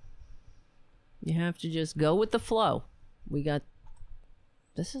 You have to just go with the flow.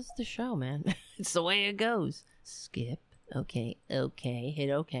 This is the show, man. It's the way it goes. Skip. Okay. Hit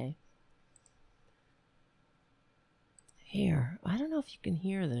okay. Here. I don't know if you can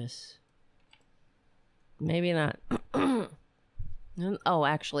hear this. Maybe not. Oh,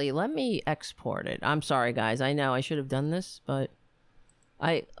 actually, let me export it. I'm sorry, guys. I know I should have done this, but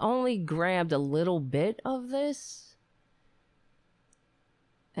I only grabbed a little bit of this,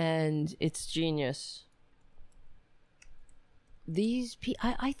 and it's genius.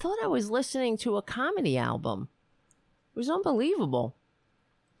 I thought I was listening to a comedy album. It was unbelievable.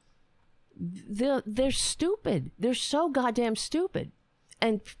 They're stupid. They're so goddamn stupid.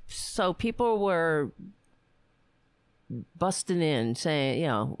 And so people were busting in saying,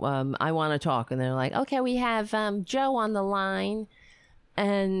 I want to talk. And they're like, okay, we have Joe on the line.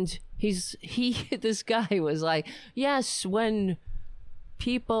 And this guy was like, yes, when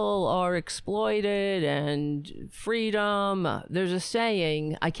people are exploited and freedom, there's a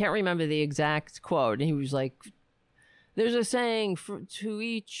saying, I can't remember the exact quote. And he was like, there's a saying from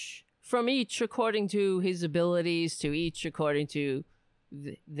each according to his abilities, to each according to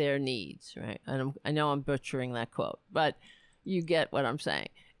their needs, right? And I know I'm butchering that quote, but you get what I'm saying.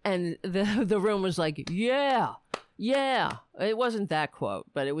 And the room was like, yeah. It wasn't that quote,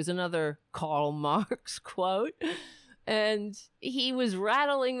 but it was another Karl Marx quote. And he was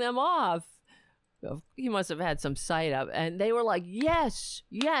rattling them off. He must have had some sight up. And they were like, yes.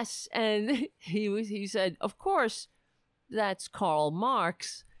 And he said, of course, that's Karl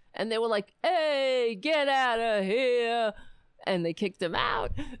Marx. And they were like, hey, get out of here. And they kicked him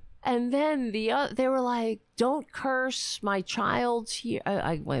out. And then they were like, don't curse my child's here.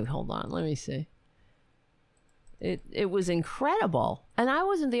 Wait, hold on. Let me see. It was incredible. And I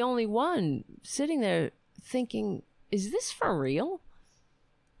wasn't the only one sitting there thinking, is this for real?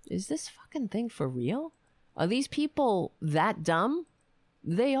 Is this fucking thing for real? Are these people that dumb?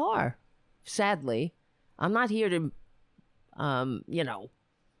 They are. Sadly. I'm not here to,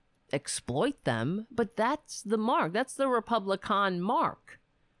 exploit them, but that's the mark. That's the Republican mark.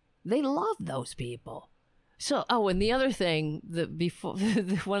 They love those people. So, and the other thing that before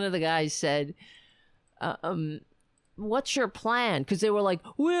one of the guys said, what's your plan? Because they were like,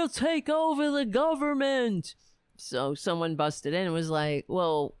 we'll take over the government. So someone busted in and was like,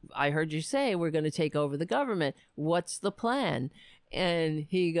 well, I heard you say we're going to take over the government. What's the plan? And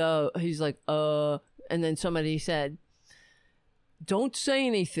he's like, and then somebody said, don't say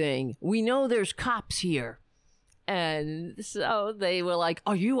anything. We know there's cops here. And so they were like,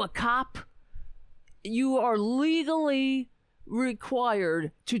 are you a cop? You are legally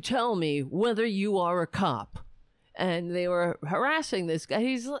required to tell me whether you are a cop. And they were harassing this guy.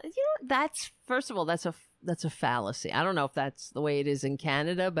 He's like, that's, first of all, that's a fallacy. I don't know if that's the way it is in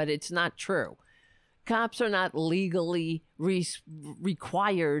Canada, but it's not true. Cops are not legally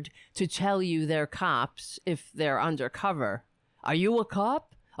required to tell you they're cops if they're undercover. Are you a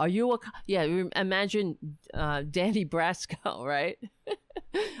cop? Are you a cop? Yeah, imagine Danny Brasco, right?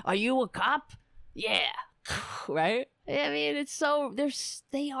 Are you a cop? Yeah. Right? I mean, it's so,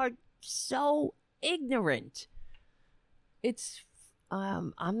 they are so ignorant. It's,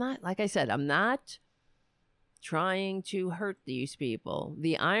 I'm not, like I said, I'm not trying to hurt these people.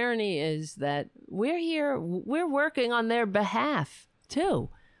 The irony is that we're working on their behalf too.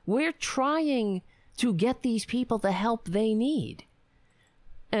 We're trying to get these people the help they need.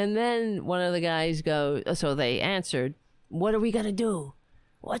 And then one of the guys so they answered, what are we going to do?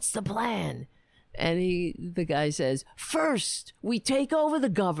 What's the plan? And the guy says, first, we take over the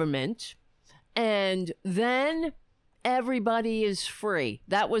government, and then everybody is free.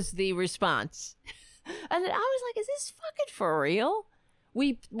 That was the response. And I was like, is this fucking for real?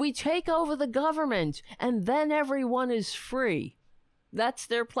 We take over the government, and then everyone is free. That's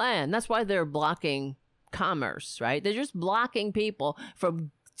their plan. That's why they're blocking commerce, right? They're just blocking people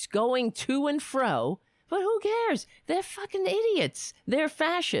from going to and fro. But who cares? They're fucking idiots. They're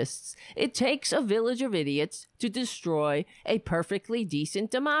fascists. It takes a village of idiots to destroy a perfectly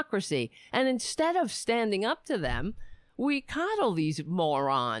decent democracy. And instead of standing up to them, we coddle these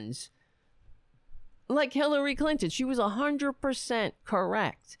morons. Like Hillary Clinton, she was 100%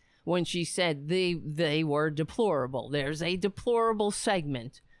 correct when she said they were deplorable. There's a deplorable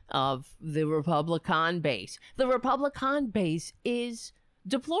segment of the Republican base. The Republican base is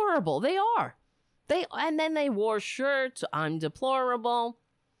deplorable. They are. And then they wore shirts, I'm deplorable.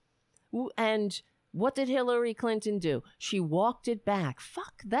 And what did Hillary Clinton do? She walked it back.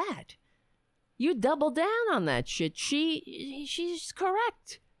 Fuck that. You double down on that shit. She's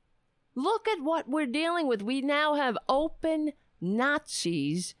correct. Look at what we're dealing with. We now have open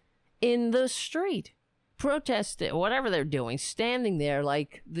Nazis in the street, protesting, whatever they're doing, standing there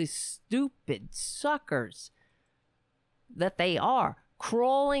like the stupid suckers that they are,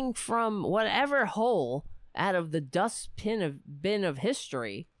 crawling from whatever hole out of the bin of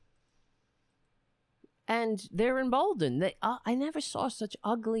history. And they're emboldened. I never saw such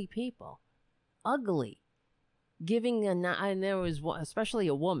ugly people. Ugly. And there was especially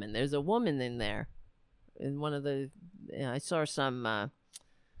a woman. There's a woman in there. In one of the, I saw some,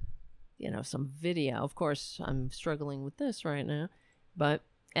 some video. Of course, I'm struggling with this right now.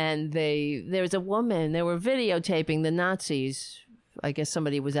 And there was a woman, they were videotaping the Nazis. I guess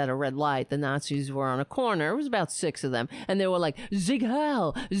somebody was at a red light. The Nazis were on a corner. It was about 6 of them. And they were like, Sieg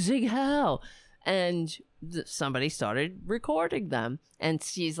Heil, Sieg Heil. And somebody started recording them. And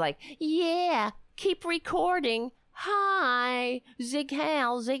she's like, yeah, keep recording. Hi, Sieg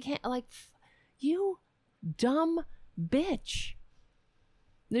Heil, Sieg Heil. Like, you dumb bitch.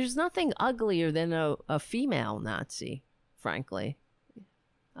 There's nothing uglier than a female Nazi, frankly.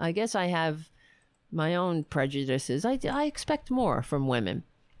 I guess I have my own prejudices. I expect more from women.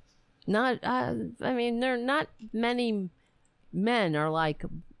 There are not many men are like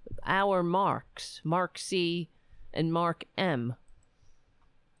our Marks, Mark C and Mark M,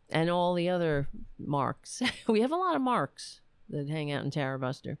 and all the other Marks. We have a lot of Marks that hang out in Tara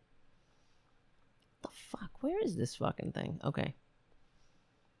Buster. The fuck? Where is this fucking thing? Okay.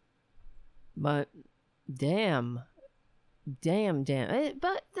 But damn.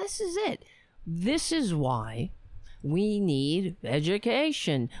 But this is it. This is why we need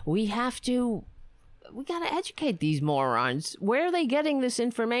education. We got to educate these morons. Where are they getting this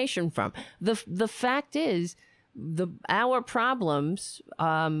information from? The fact is, our problems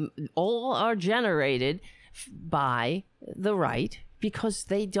all are generated by the right because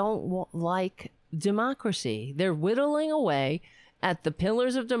they don't like democracy. They're whittling away at the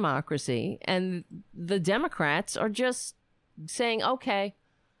pillars of democracy, and the Democrats are just saying, okay,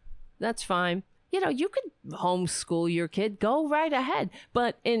 that's fine. You could homeschool your kid. Go right ahead.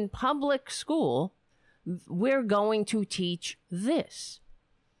 But in public school, we're going to teach this.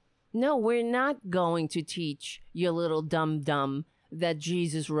 No, we're not going to teach you little dum-dum that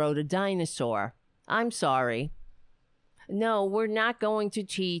Jesus rode a dinosaur. I'm sorry. No, we're not going to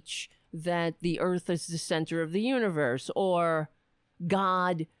teach that the earth is the center of the universe or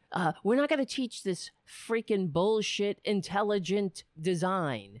God. We're not going to teach this freaking bullshit intelligent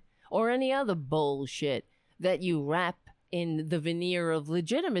design or any other bullshit that you wrap in the veneer of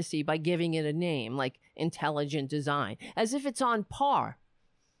legitimacy by giving it a name like intelligent design, as if it's on par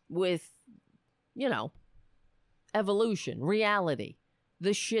with, evolution, reality,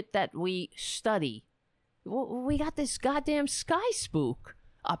 the shit that we study. We got this goddamn sky spook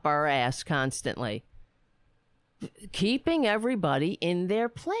up our ass constantly, keeping everybody in their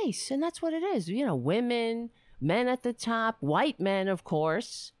place. And that's what it is. You know, women, men at the top, white men, of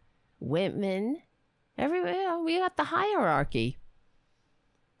course, women, everywhere. We got the hierarchy.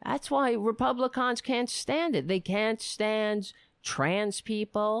 That's why Republicans can't stand it. They can't stand trans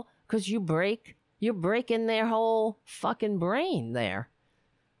people because you're breaking their whole fucking brain there.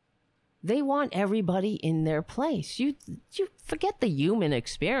 They want everybody in their place. You forget the human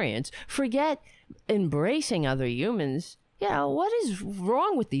experience. Forget embracing other humans. You know, what is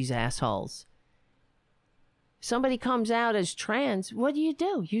wrong with these assholes? Somebody comes out as trans, what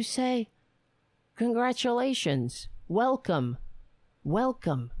do? You say, congratulations, welcome.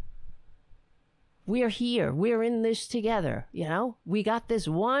 Welcome. We're here. We're in this together. You know, we got this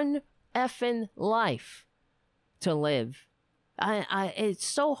one effing life to live. It's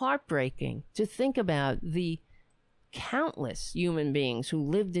so heartbreaking to think about the countless human beings who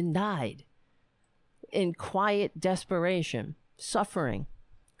lived and died in quiet desperation, suffering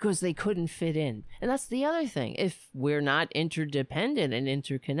because they couldn't fit in. And that's the other thing. If we're not interdependent and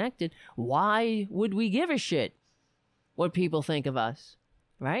interconnected, why would we give a shit what people think of us,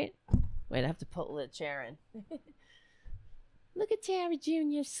 right? Wait, I have to pull the chair in. Look at Tara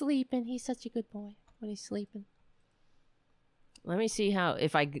Jr. sleeping. He's such a good boy when he's sleeping. Let me see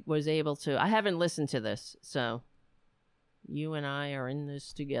if I was able to. I haven't listened to this, so you and I are in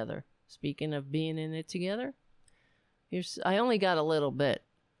this together. Speaking of being in it together, I only got a little bit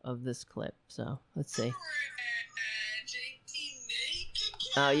of this clip, so let's see.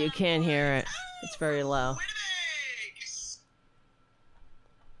 Oh, you can't hear it. It's very low.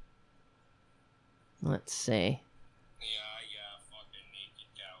 Let's see. Fucking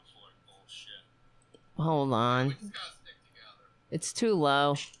naked cow for bullshit. Hold on. It's too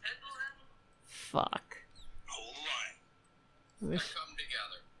low. Fuck. Hold the line. Come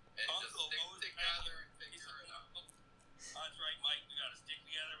together. And just stick together and figure it out. That's right, Mike. We gotta stick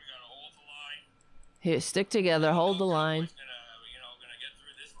together. We gotta hold the line. Here, stick together. Hold the line. Gonna get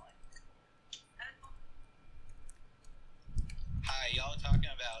through this line. Hi, y'all talking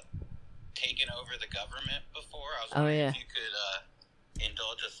about taking over the government before? I was wondering if you could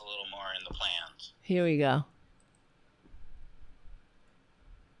indulge us a little more in the plans. Here we go.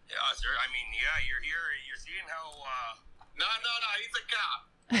 Yeah, sir. I mean, yeah, you're here. You're seeing how. No, he's a cop.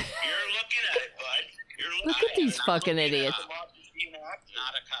 You're looking at it, bud. Look at these fucking idiots. Not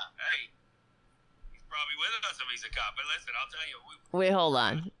a cop. Hey, he's probably with us if he's a cop. But listen, I'll tell you. Wait, hold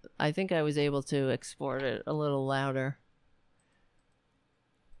on. I think I was able to export it a little louder.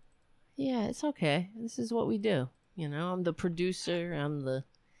 Yeah, it's okay. This is what we do. You know, I'm the producer. I'm the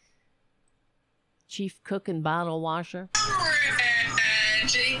chief cook and bottle washer.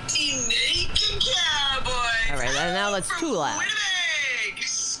 All right, now that's too loud.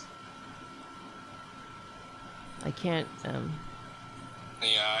 I can't.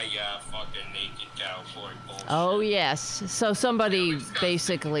 Yeah, fucking naked cow for bullshit. Oh yes. So somebody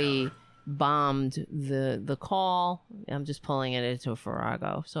basically bombed the call. I'm just pulling it into a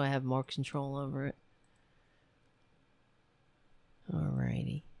Farrago, so I have more control over it.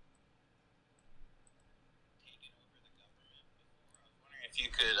 Alrighty. If you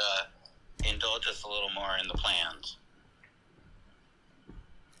could indulge us a little more in the plans.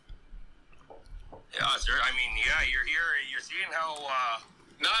 Yeah, sir. I mean, yeah, you're here. You're seeing how.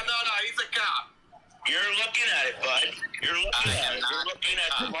 No, he's a cop. You're looking at it, bud. You're looking at it. You're looking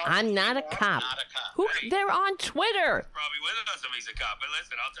at it. I'm not a cop. Not a cop. Who? They're on Twitter. Probably with us if he's a cop. But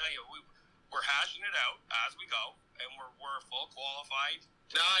listen, I'll tell you, we're hashing it out as we go, and we're full qualified.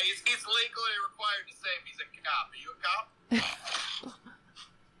 No, he's legally required to say if he's a cop. Are you a cop?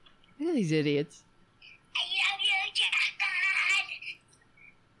 Look at these idiots. I love you, Jackson.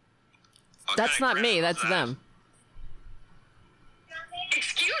 That's not me. That's them.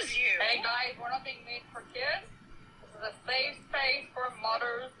 Excuse you. Hey guys, we're not being made for kids. This is a safe space for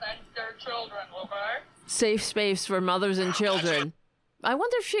mothers and their children, okay? Safe space for mothers and children. I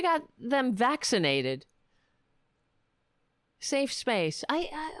wonder if she got them vaccinated. Safe space.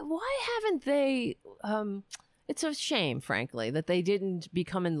 Why haven't they? It's a shame, frankly, that they didn't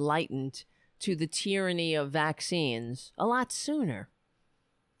become enlightened to the tyranny of vaccines a lot sooner.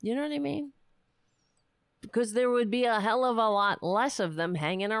 You know what I mean? Because there would be a hell of a lot less of them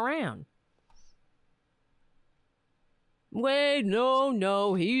hanging around. Wait,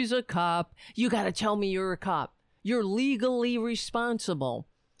 no, he's a cop. You gotta tell me you're a cop. You're legally responsible.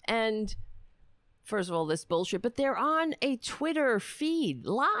 And, first of all, this bullshit, but they're on a Twitter feed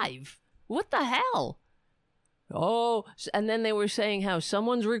live. What the hell? Oh, and then they were saying how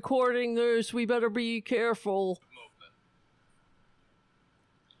someone's recording this. We better be careful.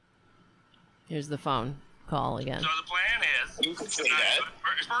 Here's the phone call again. So the plan is, You could say that.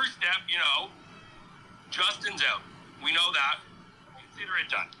 first step, Justin's out. We know that. Consider it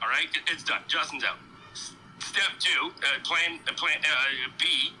done. All right, it's done. Justin's out. Step two, plan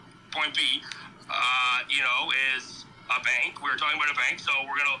B, point B, is a bank. We were talking about a bank, so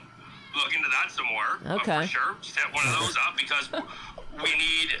we're gonna look into that some more. Okay. For sure. Step one of those up because we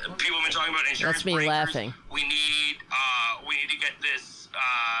need. People have been talking about insurance. That's me breakers. laughing. We need to get this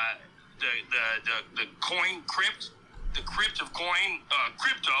the coin crypt, the crypt of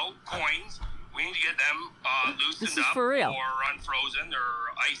crypto coins. We need to get them loosened This is up for real. or unfrozen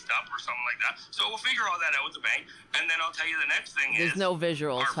or iced up or something like that. So we'll figure all that out with the bank. And then I'll tell you the next thing There's is no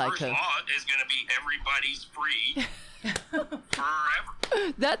visuals, our first Haiku. law is going to be everybody's free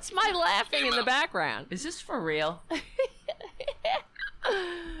forever. That's my laughing in the background. Is this for real?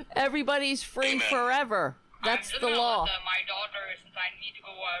 Everybody's free Amen. forever. That's I'm just the gonna law. let my daughter, since I need to go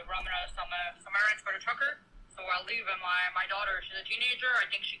run some errands for the trucker, so I'll leave my daughter. She's a teenager. I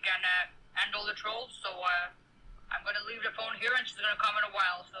think she can handle the trolls. So I'm gonna leave the phone here, and she's gonna come in a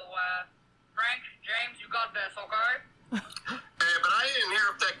while. So Frank, James, you got this, okay? Hey, but I didn't hear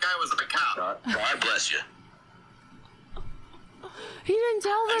if that guy was a cop. God bless you. He didn't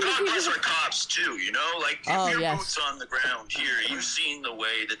tell them And if God he bless was. our cops too, Like Oh, if your yes. boots on the ground here, you've seen the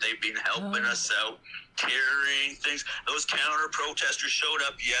way that they've been helping us out, carrying things. Those counter protesters showed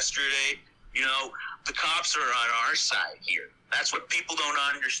up yesterday. The cops are on our side here. That's what people don't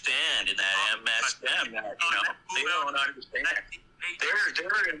understand in that MSM. They don't understand.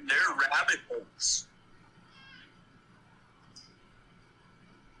 They're in their rabbit holes.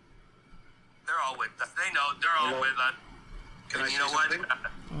 They're all with us. They know they're all with us. Can I And say you know what?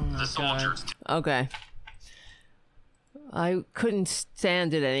 something? The soldiers. Okay. I couldn't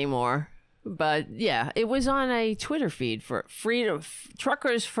stand it anymore. But yeah, it was on a Twitter feed for freedom,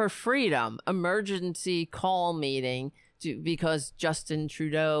 Truckers for Freedom emergency call meeting because Justin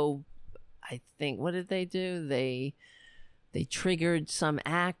Trudeau, I think, what did they do? They triggered some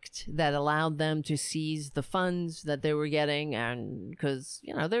act that allowed them to seize the funds that they were getting, and because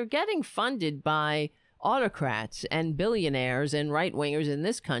they're getting funded by autocrats and billionaires and right-wingers in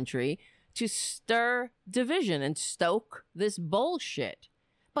this country to stir division and stoke this bullshit.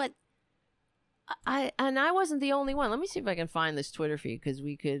 But I wasn't the only one. Let me see if I can find this Twitter feed because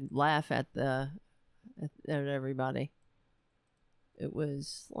we could laugh at everybody. It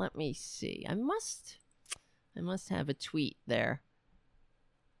was, let me see. I must have a tweet there.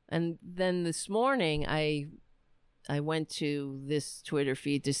 And then this morning I went to this Twitter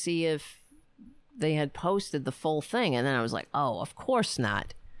feed to see if they had posted the full thing, and then I was like, oh, of course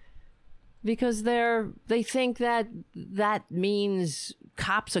not. Because they think that means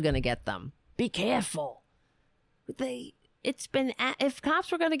cops are going to get them. Be careful. If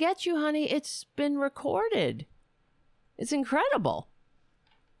cops were going to get you, honey, it's been recorded. It's incredible.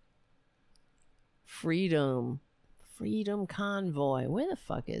 Freedom Convoy. Where the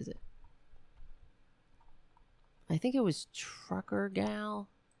fuck is it? I think it was Trucker Gal.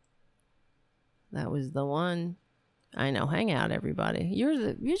 That was the one. I know. Hang out, everybody.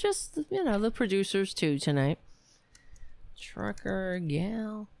 You're just the producers too tonight. Trucker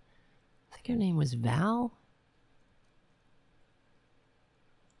Gal. I think her name was Val.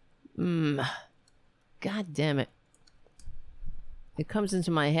 God damn it. It comes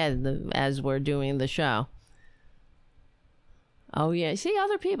into my head as we're doing the show. Oh, yeah. See,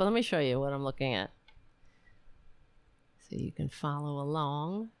 other people. Let me show you what I'm looking at. So you can follow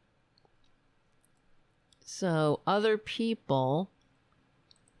along. So, other people.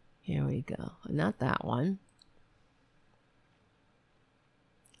 Here we go. Not that one.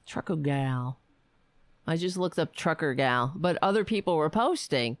 Trucker Gal. I just looked up Trucker Gal, but other people were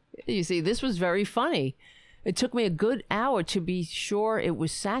posting. You see, this was very funny. It took me a good hour to be sure it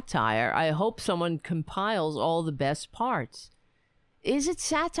was satire. I hope someone compiles all the best parts. Is it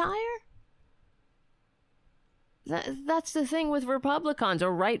satire? That's the thing with Republicans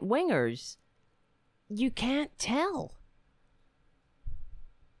or right-wingers. You can't tell.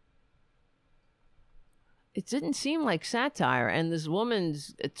 It didn't seem like satire, and this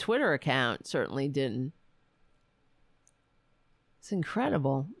woman's Twitter account certainly didn't. It's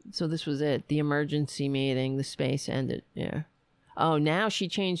incredible. So this was it. The emergency meeting, the space ended. Yeah. Oh, now she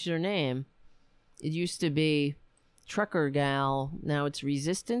changed her name. It used to be Trucker Gal. Now it's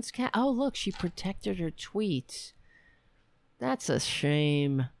Resistance Cat. Oh, look, she protected her tweets. That's a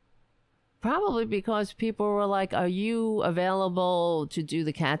shame. Probably because people were like, are you available to do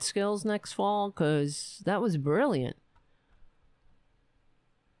the Catskills next fall? Because that was brilliant.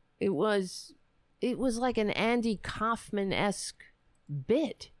 It was like an Andy Kaufman-esque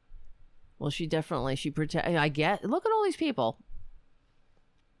bit. Well, she I get, look at all these people.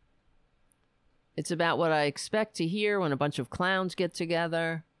 It's about what I expect to hear when a bunch of clowns get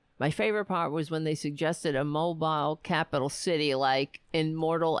together. My favorite part was when they suggested a mobile capital city like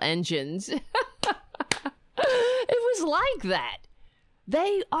Immortal Engines. It was like that.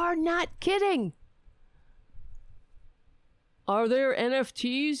 They are not kidding. Are there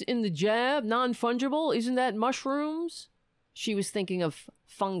NFTs in the jab? Non-fungible? Isn't that mushrooms? She was thinking of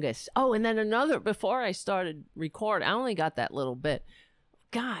fungus. Oh, and then another, before I started recording, I only got that little bit.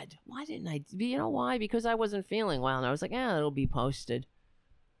 God, why didn't I? You know why? Because I wasn't feeling well. And I was like, it'll be posted.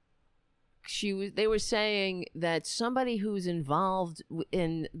 They were saying that somebody who's involved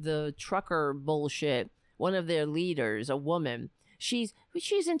in the trucker bullshit, one of their leaders, a woman, she's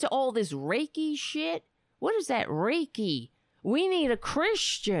into all this Reiki shit. What is that Reiki? We need a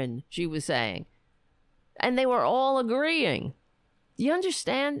Christian, she was saying. And they were all agreeing. You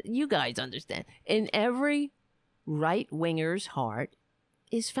understand? You guys understand. In every right-winger's heart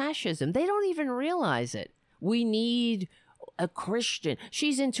is fascism. They don't even realize it. We need a Christian.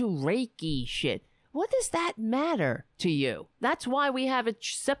 She's into Reiki shit. What does that matter to you? That's why we have a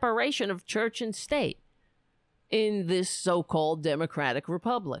separation of church and state in this so-called democratic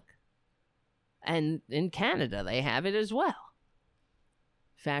republic. And in Canada, they have it as well.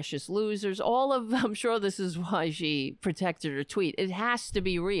 Fascist losers, I'm sure this is why she protected her tweet. It has to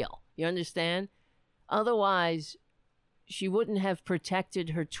be real. You understand? Otherwise, she wouldn't have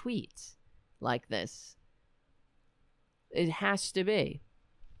protected her tweets like this. It has to be.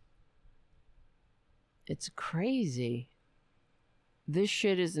 It's crazy. This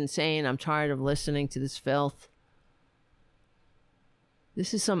shit is insane. I'm tired of listening to this filth.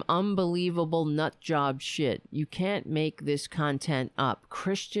 This is some unbelievable nut job shit. You can't make this content up.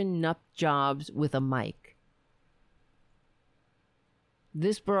 Christian nut jobs with a mic.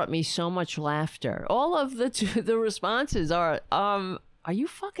 This brought me so much laughter. All of the responses are you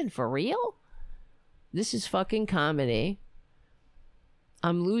fucking for real? This is fucking comedy.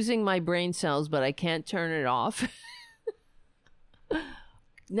 I'm losing my brain cells, but I can't turn it off.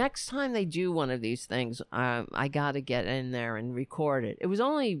 Next time they do one of these things, I gotta get in there and record it. It was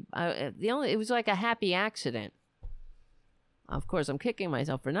it was like a happy accident. Of course, I'm kicking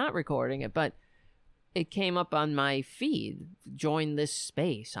myself for not recording it, but it came up on my feed. Join this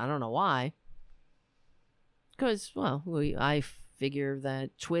space. I don't know why. Because, well, I figure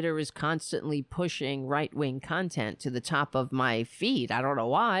that Twitter is constantly pushing right-wing content to the top of my feed. I don't know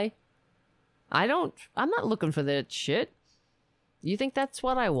why. I'm not looking for that shit. You think that's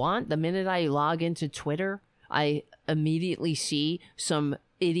what I want? The minute I log into Twitter, I immediately see some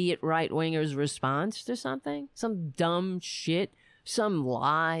idiot right-winger's response to something? Some dumb shit? Some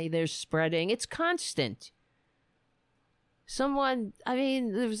lie they're spreading? It's constant. There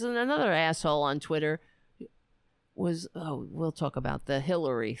was another asshole on Twitter we'll talk about the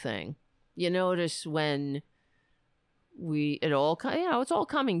Hillary thing. You notice when it's all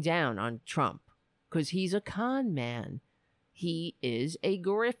coming down on Trump because he's a con man. He is a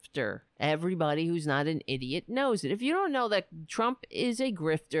grifter. Everybody who's not an idiot knows it. If you don't know that Trump is a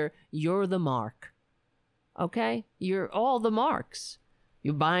grifter, you're the mark. Okay? You're all the marks.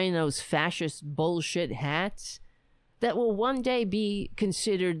 You're buying those fascist bullshit hats that will one day be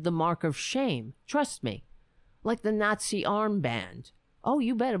considered the mark of shame. Trust me. Like the Nazi armband. Oh,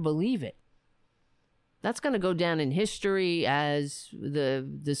 you better believe it. That's going to go down in history as the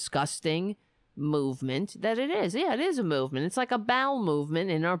disgusting movement that it is. Yeah, it is a movement. It's like a bowel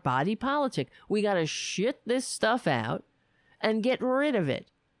movement in our body politic. We got to shit this stuff out and get rid of it.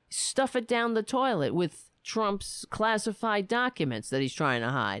 Stuff it down the toilet with Trump's classified documents that he's trying to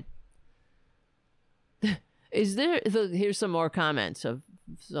hide. Here's some more comments of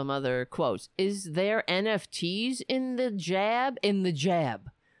some other quotes. Is there NFTs in the jab? In the jab.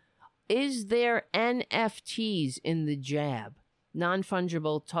 Is there NFTs in the jab?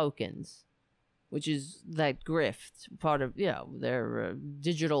 Non-fungible tokens, which is that grift part of, their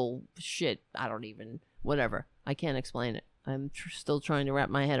digital shit. Whatever. I can't explain it. I'm still trying to wrap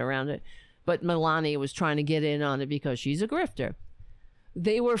my head around it. But Melania was trying to get in on it because she's a grifter.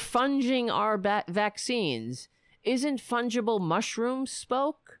 They were funging our vaccines. Isn't fungible mushroom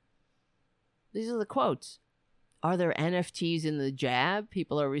spoke? These are the quotes. Are there NFTs in the jab?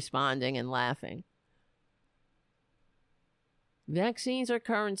 People are responding and laughing. Vaccines are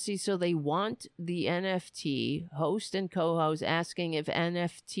currency, so they want the NFT host and co-host asking if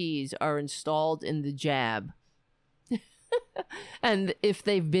NFTs are installed in the jab and if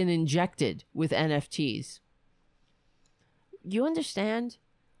they've been injected with NFTs. You understand?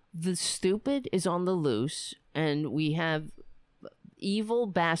 The stupid is on the loose, and we have evil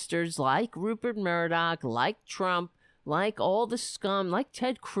bastards like Rupert Murdoch, like Trump, like all the scum, like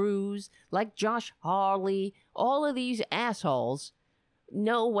Ted Cruz, like Josh Hawley. All of these assholes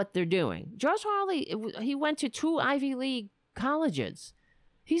know what they're doing. Josh Hawley, he went to 2 Ivy League colleges.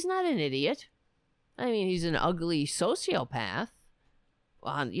 He's not an idiot. I mean, he's an ugly sociopath.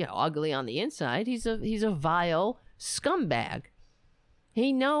 Ugly on the inside. He's a vile scumbag.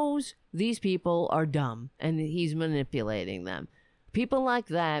 He knows these people are dumb, and he's manipulating them. People like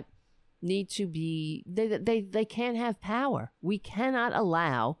that need to be, they can't have power. We cannot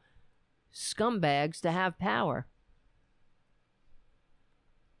allow scumbags to have power.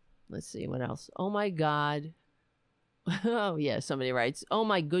 Let's see what else. Oh my God. Oh yeah, somebody writes, oh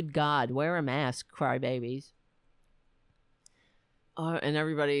my good God, wear a mask, crybabies. And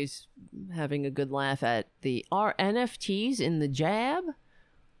everybody's having a good laugh at are NFTs in the jab?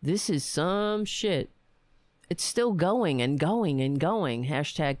 This is some shit. It's still going and going and going.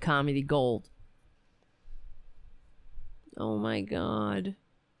 Hashtag comedy gold. Oh my God.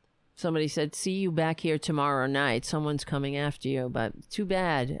 Somebody said, see you back here tomorrow night. Someone's coming after you, but too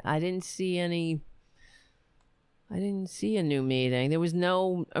bad. I didn't see a new meeting. There was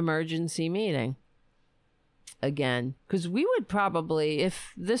no emergency meeting. Again, because we would probably,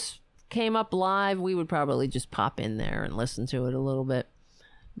 if this came up live, we would probably just pop in there and listen to it a little bit.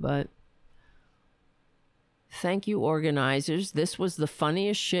 But thank you, organizers. This was the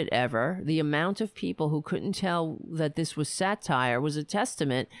funniest shit ever. The amount of people who couldn't tell that this was satire was a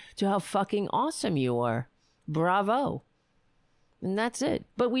testament to how fucking awesome you are. Bravo. And that's it.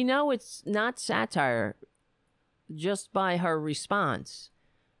 But we know it's not satire just by her response.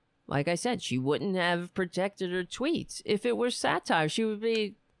 Like I said, she wouldn't have protected her tweets. If it were satire, she would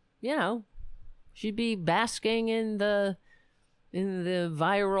be, she'd be basking in the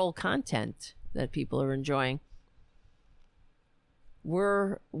viral content that people are enjoying.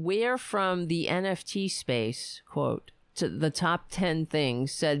 We're from the NFT space, quote, to the top 10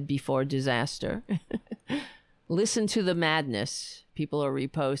 things said before disaster. Listen to the madness. People are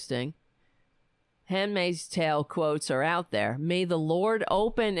reposting. Handmaid's Tale quotes are out there. May the Lord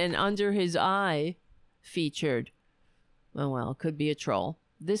open and under his eye featured. Oh, well, could be a troll.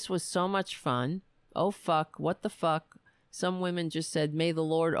 This was so much fun. Oh, fuck. What the fuck? Some women just said, may the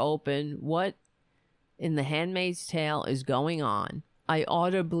Lord open. What in the Handmaid's Tale is going on? I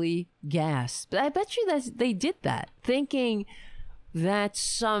audibly gasped. I bet you that they did that, thinking that's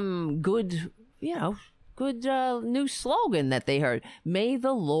some good, new slogan that they heard. May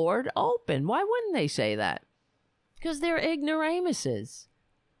the Lord open. Why wouldn't they say that? Because they're ignoramuses.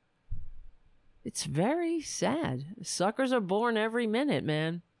 It's very sad. Suckers are born every minute,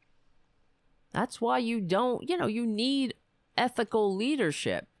 man. That's why you don't, you need ethical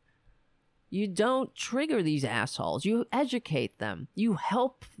leadership. You don't trigger these assholes. You educate them. You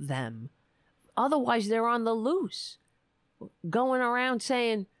help them. Otherwise, they're on the loose. Going around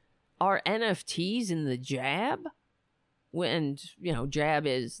saying, are NFTs in the jab? When, jab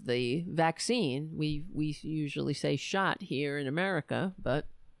is the vaccine. We usually say shot here in America, but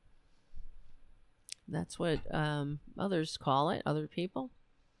that's what others call it, other people.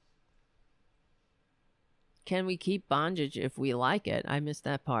 Can we keep bondage if we like it? I missed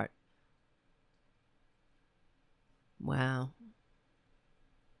that part. Wow.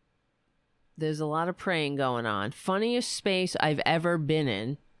 There's a lot of praying going on. Funniest space I've ever been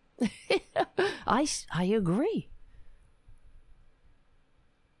in. I agree.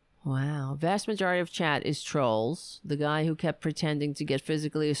 Wow. Vast majority of chat is trolls. The guy who kept pretending to get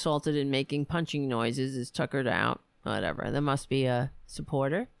physically assaulted and making punching noises is tuckered out. Whatever. There must be a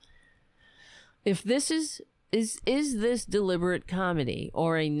supporter. If this is this deliberate comedy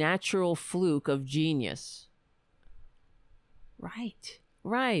or a natural fluke of genius? Right.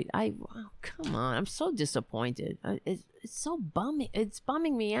 Come on. I'm so disappointed. It's so bumming. It's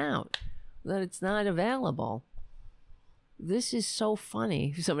bumming me out that it's not available. This is so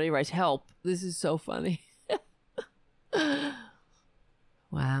funny. Somebody writes, help. This is so funny.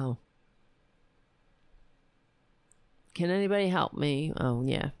 Wow. Can anybody help me? Oh,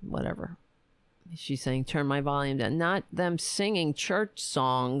 yeah, whatever. She's saying, turn my volume down. Not them singing church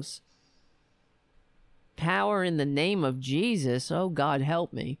songs. Power in the name of Jesus. Oh, God,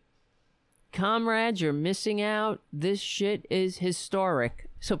 help me. Comrades, you're missing out. This shit is historic.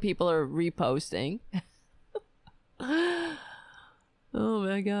 So people are reposting. Oh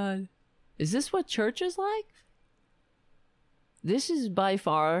my God. Is this what church is like? This is by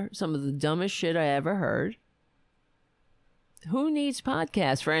far some of the dumbest shit I ever heard. Who needs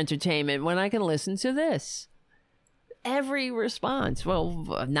podcasts for entertainment when I can listen to this? Every response, well,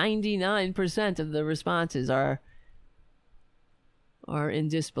 99% of the responses are in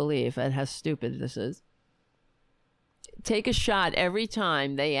disbelief at how stupid this is. Take a shot every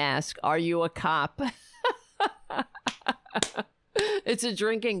time they ask, "Are you a cop?" It's a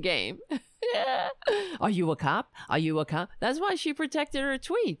drinking game. Yeah. Are you a cop? Are you a cop? That's why she protected her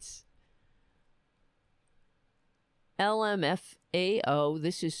tweets. LMFAO,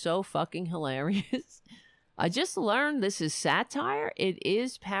 this is so fucking hilarious. I just learned this is satire. It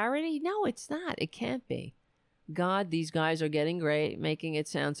is parody. No, it's not. It can't be. God, these guys are getting great, making it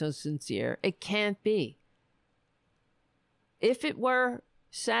sound so sincere. It can't be. If it were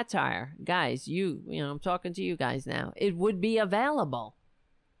satire, guys, you know, I'm talking to you guys now, it would be available.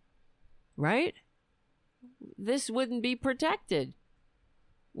 Right? This wouldn't be protected.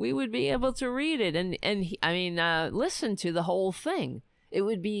 We would be able to read it and listen to the whole thing. It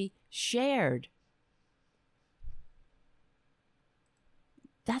would be shared.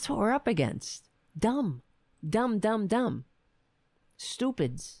 That's what we're up against. Dumb. Dumb, dumb, dumb.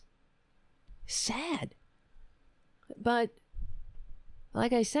 Stupids. Sad. But,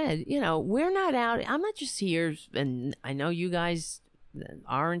 like I said, you know, we're not out. I'm not just here, and I know you guys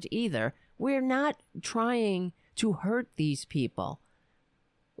aren't either. We're not trying to hurt these people.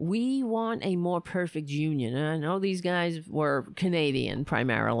 We want a more perfect union. And I know these guys were Canadian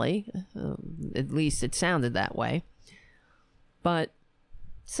primarily. At least it sounded that way. But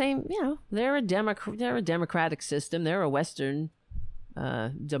same, you know, they're a democratic system. They're a Western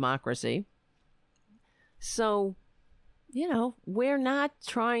democracy. So, you know, we're not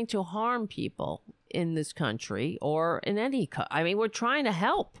trying to harm people in this country or in any we're trying to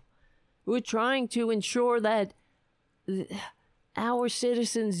help. We're trying to ensure that our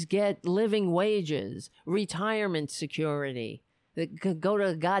citizens get living wages, retirement security, that could go to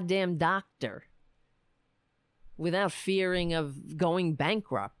a goddamn doctor without fearing of going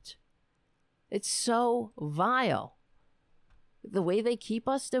bankrupt. It's so vile. The way they keep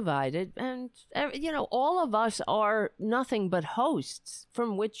us divided, and, you know, all of us are nothing but hosts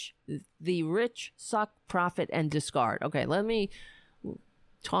from which the rich suck, profit, and discard. Okay, let me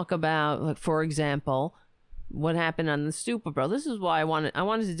talk about, for example, what happened on the Super Bowl. This is why I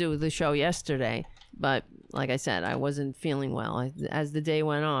wanted to do the show yesterday, but like I said, I wasn't feeling well as the day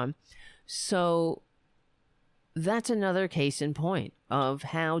went on. So that's another case in point of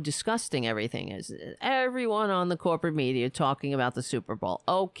how disgusting everything is. Everyone on the corporate media talking about the Super Bowl.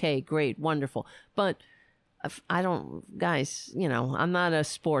 Okay, great, wonderful. But I don't, guys, you know, I'm not a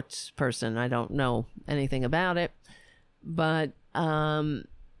sports person. I don't know anything about it. But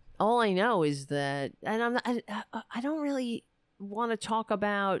all I know is that, and I don't really want to talk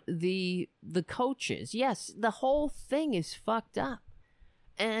about the coaches. Yes, the whole thing is fucked up.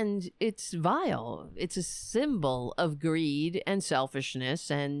 And it's vile. It's a symbol of greed and selfishness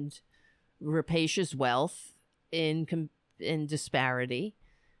and rapacious wealth in disparity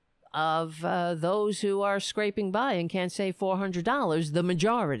of those who are scraping by and can't save $400, the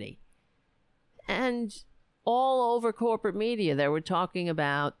majority. And all over corporate media, they were talking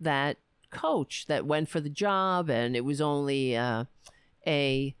about that coach that went for the job, and it was only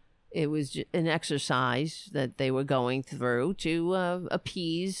it was an exercise that they were going through to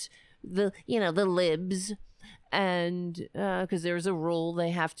appease the libs, and because there's a rule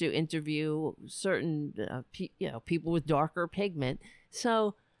they have to interview certain people with darker pigment.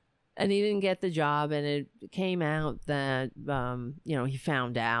 So, and he didn't get the job, and it came out that he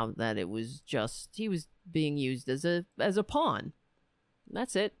found out that it was just he was being used as a pawn.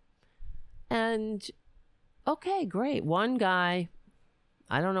 That's it. And okay, great. One guy,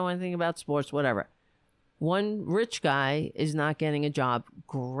 I don't know anything about sports, whatever. One rich guy is not getting a job.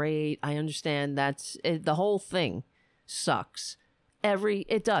 Great. I understand that's it, the whole thing sucks.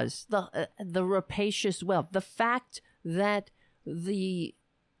 It does. The rapacious wealth. The fact that the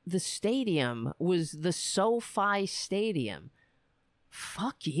stadium was the SoFi Stadium.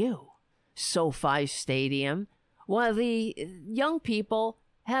 Fuck you, SoFi Stadium. While the young people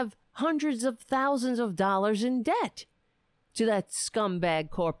have hundreds of thousands of dollars in debt to that scumbag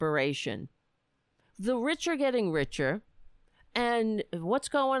corporation. The rich are getting richer. And what's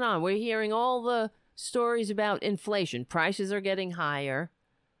going on? We're hearing all the stories about inflation. Prices are getting higher.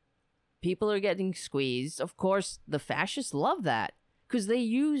 People are getting squeezed. Of course, the fascists love that because they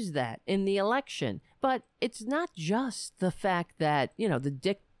use that in the election. But it's not just the fact that, the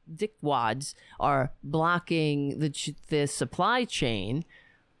dickwads are blocking the supply chain,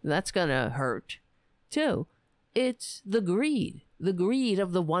 that's going to hurt too. It's the greed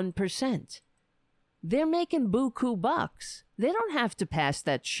of the 1%. They're making buku bucks. They don't have to pass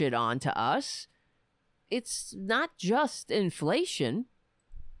that shit on to us. It's not just inflation.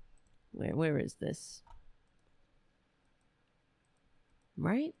 Where is this?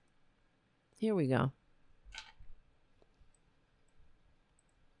 Right? Here we go.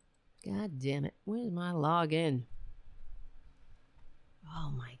 God damn it. Where's my login?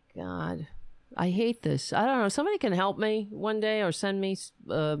 Oh my God. I hate this. I don't know. Somebody can help me one day or send me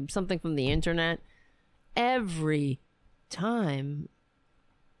something from the internet. Every time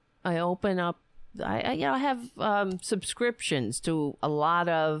I open up, I have subscriptions to a lot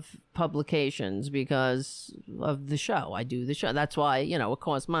of publications because of the show. I do the show. That's why, it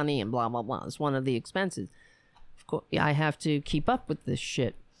costs money and blah, blah, blah. It's one of the expenses. Of course, I have to keep up with this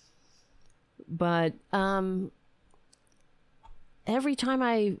shit. But every time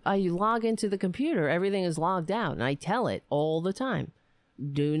I log into the computer, everything is logged out. And I tell it all the time,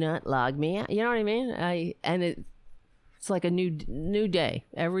 do not log me out. You know what I mean? It's like a new day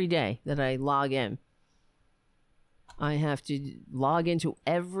every day that I log in. I have to log into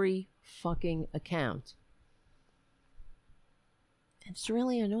every fucking account. It's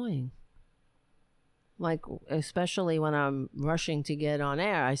really annoying. Like, especially when I'm rushing to get on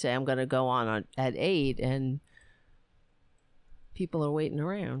air, I say I'm going to go on at 8 and people are waiting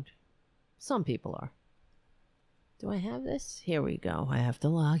around. Some people are. Do I have this? Here we go. I have to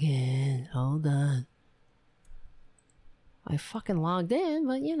log in. Hold on. I fucking logged in,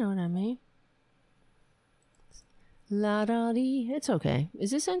 but you know what I mean. La-da-dee. It's okay.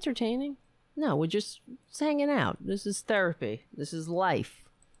 Is this entertaining? No, we're just hanging out. This is therapy. This is life.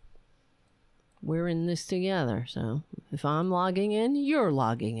 We're in this together, so if I'm logging in, you're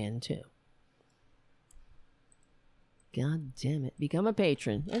logging in too. God damn it. Become a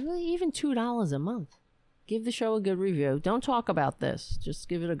patron. Even $2 a month. Give the show a good review. Don't talk about this. Just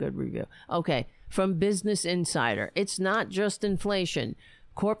give it a good review. Okay, from Business Insider. It's not just inflation.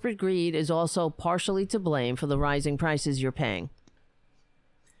 Corporate greed is also partially to blame for the rising prices you're paying.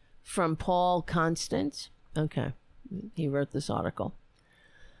 From Paul Constant. Okay, he wrote this article.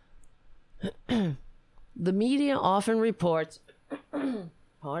 The media often reports,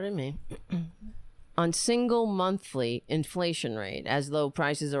 pardon me, on single monthly inflation rate as though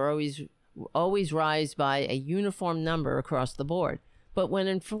prices are always rise by a uniform number across the board. But when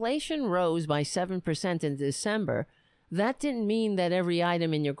inflation rose by 7% in December, that didn't mean that every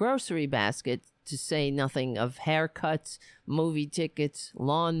item in your grocery basket, to say nothing of haircuts, movie tickets,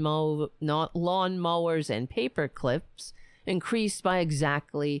 lawn mowers, and paper clips, increased by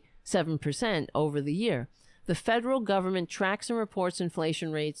exactly 7% over the year. The federal government tracks and reports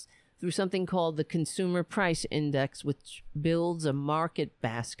inflation rates through something called the Consumer Price Index, which builds a market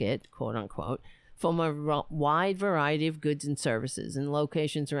basket, quote unquote, from a wide variety of goods and services in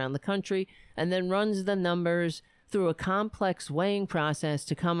locations around the country, and then runs the numbers through a complex weighing process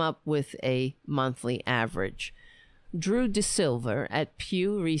to come up with a monthly average. Drew DeSilva at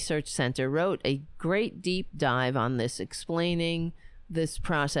Pew Research Center wrote a great deep dive on this, explaining this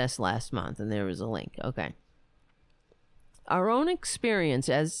process last month, and there is a link. Okay. Our own experience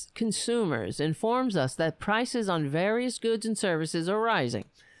as consumers informs us that prices on various goods and services are rising,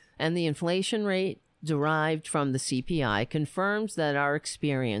 and the inflation rate derived from the CPI confirms that our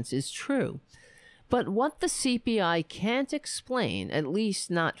experience is true. But what the CPI can't explain, at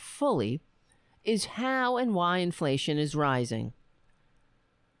least not fully, is how and why inflation is rising.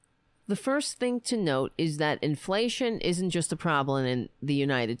 The first thing to note is that inflation isn't just a problem in the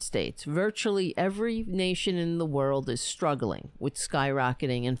United States. Virtually every nation in the world is struggling with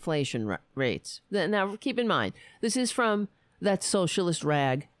skyrocketing inflation rates. Now, keep in mind, this is from that socialist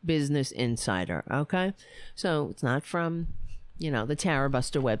rag, Business Insider, okay? So it's not from, the Tara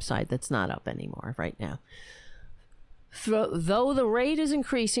Buster website that's not up anymore right now. Though the rate is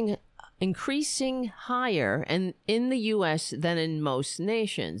increasing higher and in the U.S. than in most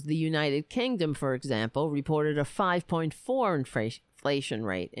nations. The United Kingdom, for example, reported a 5.4 inflation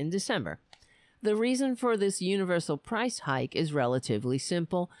rate in December. The reason for this universal price hike is relatively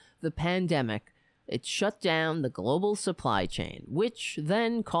simple. The pandemic. It shut down the global supply chain, which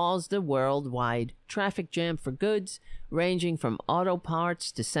then caused a worldwide traffic jam for goods, ranging from auto parts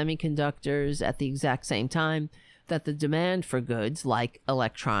to semiconductors at the exact same time that the demand for goods like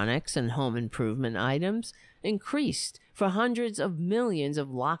electronics and home improvement items increased for hundreds of millions of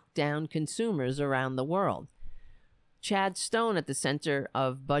locked-down consumers around the world. Chad Stone at the Center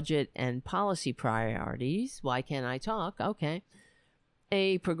of Budget and Policy Priorities, why can't I talk? Okay.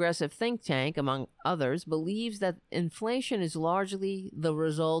 A progressive think tank, among others, believes that inflation is largely the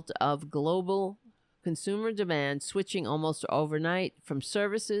result of global consumer demand switching almost overnight from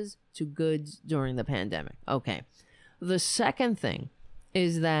services to goods during the pandemic. Okay. The second thing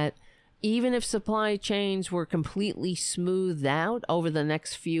is that even if supply chains were completely smoothed out over the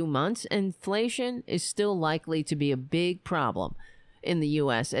next few months, inflation is still likely to be a big problem in the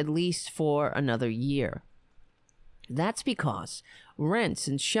U.S., at least for another year. That's because rents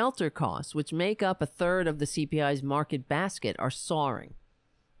and shelter costs, which make up a third of the CPI's market basket, are soaring.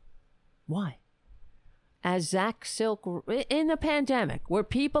 Why? As Zach Silk, in a pandemic where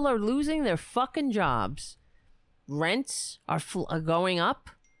people are losing their fucking jobs, rents are going up,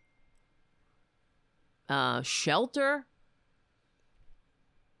 shelter.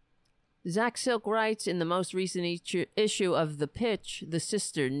 Zach Silk writes in the most recent issue of The Pitch, the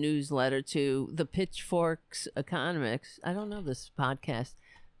sister newsletter to the Pitchfork's Economics. I don't know this podcast.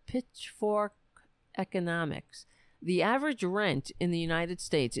 Pitchfork Economics. The average rent in the United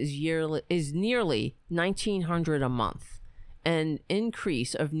States is nearly $1,900 a month, an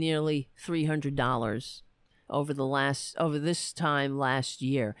increase of nearly $300 over this time last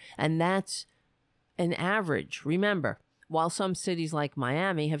year, and that's an average. Remember, while some cities like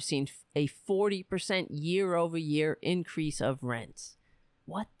Miami have seen a 40% year-over-year increase of rents.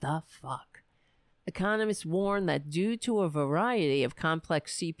 What the fuck? Economists warn that due to a variety of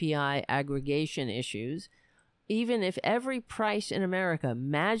complex CPI aggregation issues, even if every price in America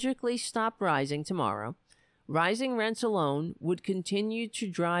magically stopped rising tomorrow, rising rents alone would continue to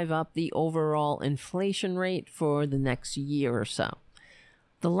drive up the overall inflation rate for the next year or so.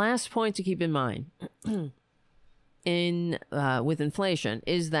 The last point to keep in mind with inflation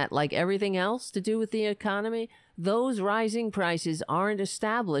is that, like everything else to do with the economy, those rising prices aren't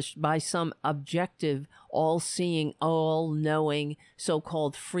established by some objective, all-seeing, all-knowing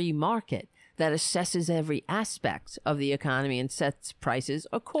so-called free market that assesses every aspect of the economy and sets prices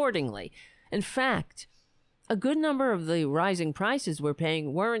accordingly. In fact, a good number of the rising prices we're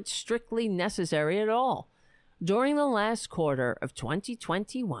paying weren't strictly necessary at all. During the last quarter of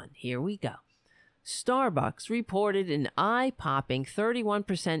 2021, here we go, Starbucks reported an eye-popping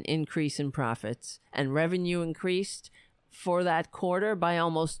 31% increase in profits, and revenue increased for that quarter by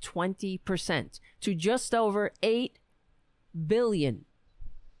almost 20% to just over $8 billion.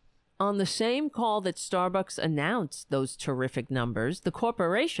 On the same call that Starbucks announced those terrific numbers, the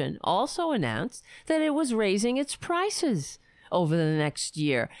corporation also announced that it was raising its prices over the next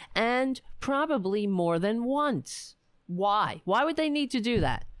year, and probably more than once. Why? Why would they need to do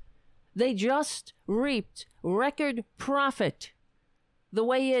that? They just reaped record profit the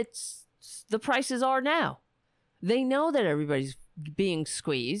way the prices are now. They know that everybody's being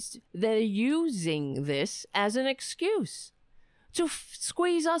squeezed. They're using this as an excuse to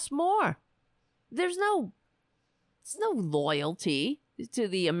squeeze us more. There's no loyalty to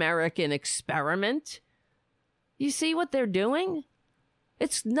the American experiment. You see what they're doing?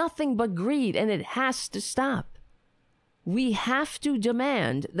 It's nothing but greed, and it has to stop. We have to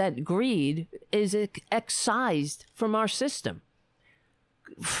demand that greed is excised from our system.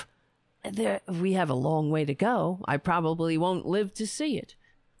 We have a long way to go. I probably won't live to see it.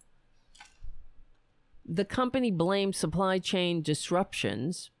 The company blamed supply chain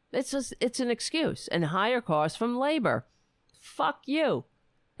disruptions. It's an excuse, and higher costs from labor. Fuck you.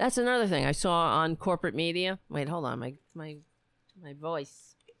 That's another thing I saw on corporate media. Wait, hold on. My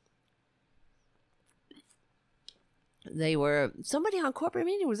voice. Somebody on corporate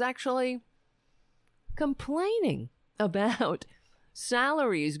media was actually complaining about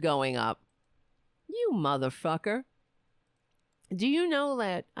salaries going up. You motherfucker. Do you know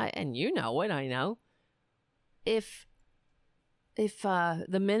that, and you know it, I know, if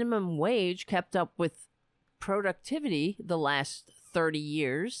the minimum wage kept up with productivity the last 30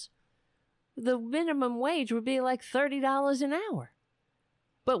 years, the minimum wage would be like $30 an hour.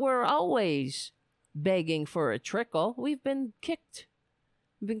 But we're always begging for a trickle. We've been kicked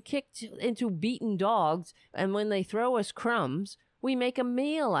into beaten dogs, and when they throw us crumbs, we make a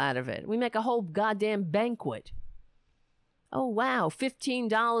meal out of it. We make a whole goddamn banquet. Oh, wow,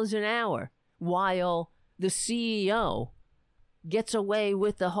 $15 an hour, while the CEO gets away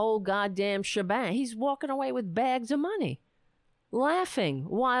with the whole goddamn shebang. He's walking away with bags of money, laughing,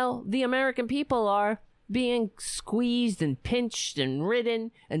 while the American people are being squeezed and pinched and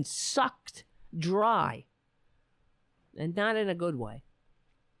ridden and sucked dry. And not in a good way.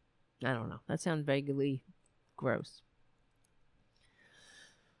 I don't know. That sounds vaguely gross.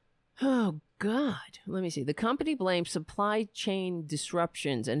 Oh, God. Let me see. The company blames supply chain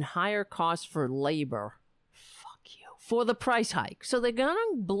disruptions and higher costs for labor. for the price hike. So they're going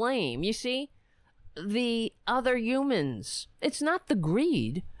to blame, you see, the other humans. It's not the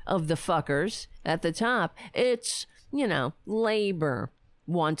greed of the fuckers at the top. It's, labor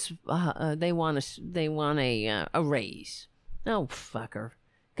wants, they want a raise. Oh, fucker.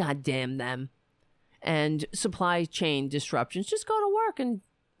 God damn them. And supply chain disruptions. Just go to work and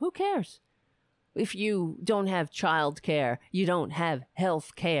who cares? If you don't have child care, you don't have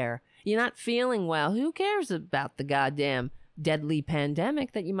health care, you're not feeling well, who cares about the goddamn deadly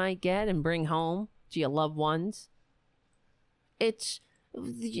pandemic that you might get and bring home to your loved ones? It's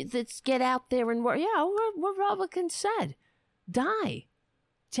get out there and work. Yeah, what Republicans said. Die.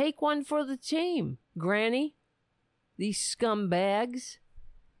 Take one for the team, Granny. These scumbags.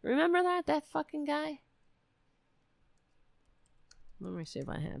 Remember that fucking guy? Let me see if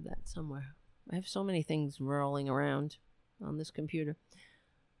I have that somewhere. I have so many things rolling around on this computer.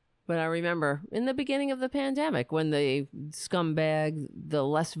 But I remember in the beginning of the pandemic when the scumbag, the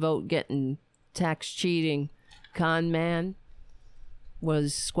less vote getting, tax cheating con man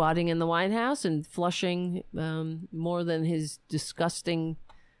was squatting in the White House and flushing more than his disgusting,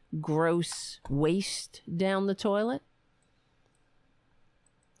 gross waste down the toilet.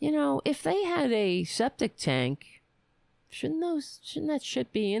 If they had a septic tank, shouldn't that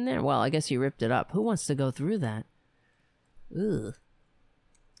shit be in there? Well, I guess he ripped it up. Who wants to go through that? Ugh.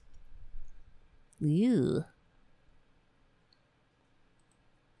 Ew.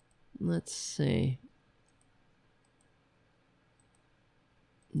 Let's see.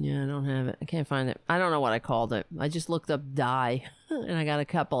 Yeah, I don't have it. I can't find it. I don't know what I called it. I just looked up die and I got a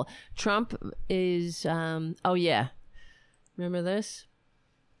couple. Trump is, oh yeah. Remember this?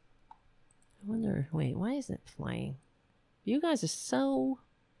 I wonder, wait, why isn't it playing? You guys are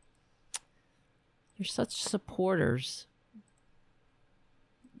you're such supporters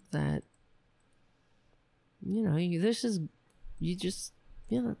that, you're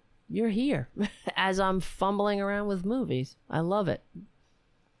here as I'm fumbling around with movies. I love it.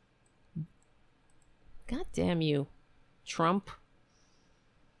 God damn you, Trump.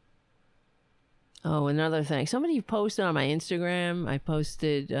 Oh, another thing. Somebody posted on my Instagram. I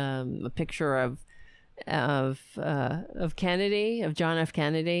posted a picture of Kennedy, of John F.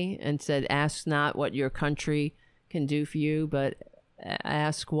 Kennedy, and said, "Ask not what your country can do for you, but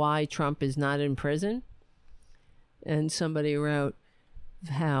ask why Trump is not in prison." And somebody wrote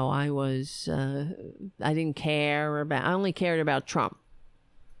how I didn't care about. I only cared about Trump.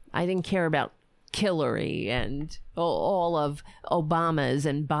 I didn't care about Hillary and all of Obama's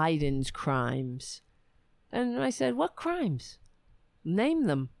and Biden's crimes. And I said, what crimes? Name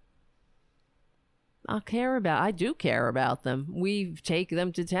them. I do care about them. We take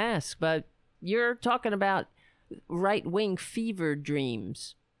them to task, but you're talking about right-wing fever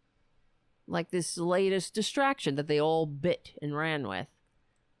dreams. Like this latest distraction that they all bit and ran with.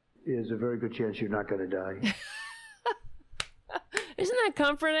 There's a very good chance you're not going to die. Isn't that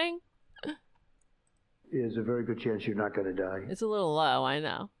comforting? There's a very good chance you're not going to die. It's a little low, I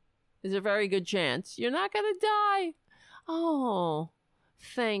know. There's a very good chance you're not going to die. Oh,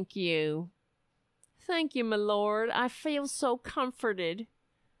 thank you. Thank you, my lord. I feel so comforted.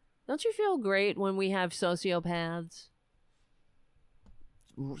 Don't you feel great when we have sociopaths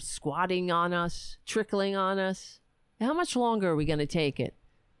squatting on us, trickling on us? How much longer are we going to take it?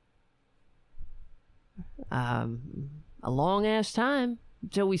 A long-ass time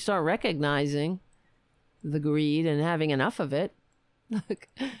until we start recognizing the greed and having enough of it.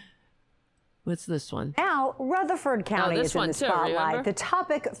 What's this one? Now, Rutherford County is in the spotlight. The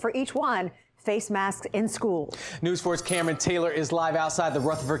topic for each one, face masks in schools. News 4's Cameron Taylor is live outside the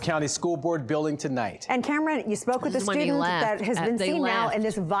Rutherford County School Board building tonight. And Cameron, you spoke with the student that has been seen now in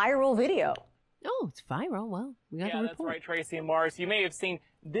this viral video. Oh, it's viral. Well, we got a report. That's right, Tracy and Morris. You may have seen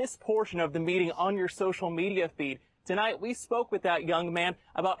this portion of the meeting on your social media feed. Tonight, we spoke with that young man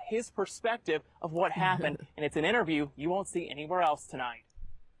about his perspective of what happened, and it's an interview you won't see anywhere else tonight.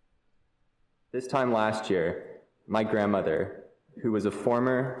 This time last year, my grandmother, who was a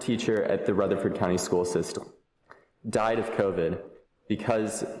former teacher at the Rutherford County school system, died of COVID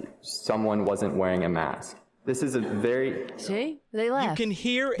because someone wasn't wearing a mask. This is a very... See? They laugh. You can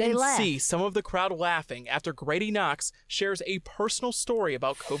hear and see some of the crowd laughing after Grady Knox shares a personal story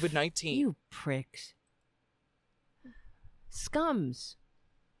about COVID-19. You pricks. Scums.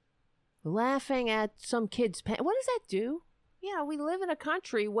 Laughing at some kid's what does that do? We live in a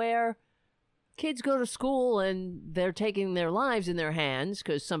country where kids go to school and they're taking their lives in their hands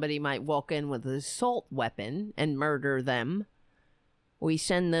because somebody might walk in with an assault weapon and murder them. We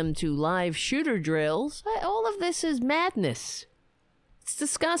send them to live shooter drills. All of this is madness. It's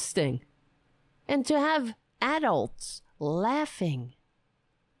disgusting. And to have adults laughing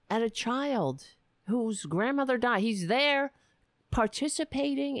at a child whose grandmother died. He's there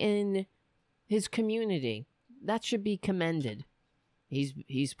participating in his community. That should be commended.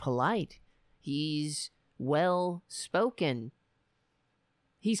 He's polite. He's well spoken.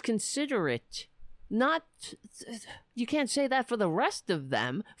 He's considerate. Not, you can't say that for the rest of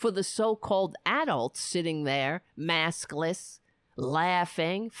them, for the so-called adults sitting there, maskless,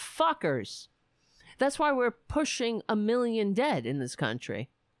 laughing, fuckers. That's why we're pushing 1 million dead in this country.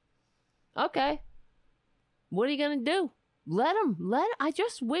 Okay. What are you going to do? Let them. I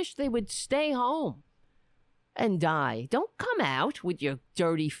just wish they would stay home and die. Don't come out with your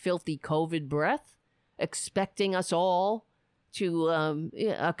dirty, filthy COVID breath, expecting us all to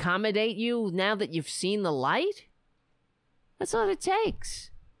accommodate you now that you've seen the light. That's all it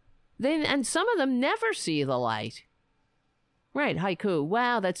takes. And some of them never see the light. Right, Haiku.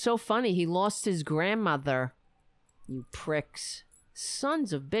 Wow, that's so funny. He lost his grandmother. You pricks.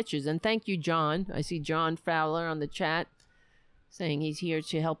 Sons of bitches. And thank you, John. I see John Fowler on the chat saying he's here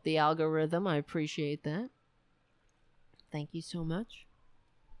to help the algorithm. I appreciate that. Thank you so much.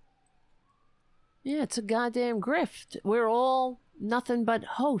 Yeah, it's a goddamn grift. We're all nothing but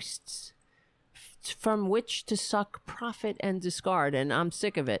hosts from which to suck profit and discard, and I'm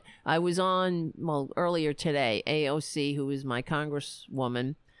sick of it. I was on, earlier today, AOC, who is my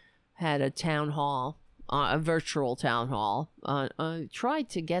congresswoman, had a town hall, a virtual town hall. Tried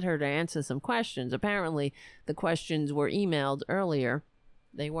to get her to answer some questions. Apparently, the questions were emailed earlier.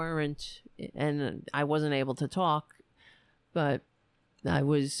 They weren't, and I wasn't able to talk, but I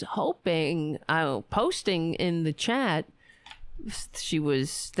was hoping, posting in the chat,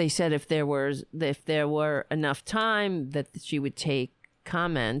 they said if there were enough time that she would take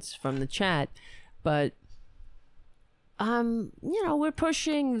comments from the chat, but we're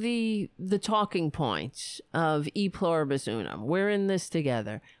pushing the talking points of e pluribus unum. We're in this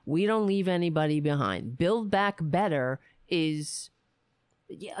together. We don't leave anybody behind. Build Back Better is,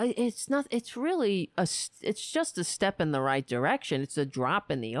 it's just a step in the right direction. It's a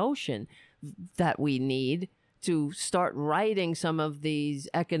drop in the ocean that we need to start righting some of these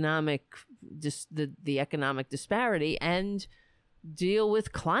the economic disparity and deal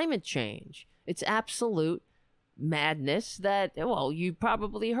with climate change. It's absolute madness that, you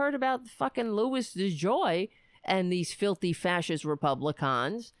probably heard about fucking Louis DeJoy and these filthy fascist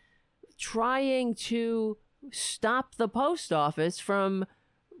Republicans trying to stop the post office from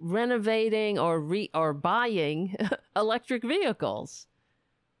renovating or buying electric vehicles.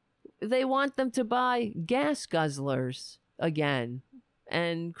 They want them to buy gas guzzlers again.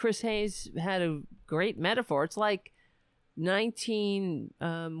 And Chris Hayes had a great metaphor. It's like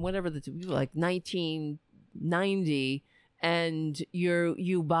 1990, and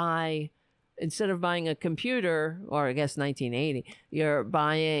you buy, instead of buying a computer, or I guess 1980, you're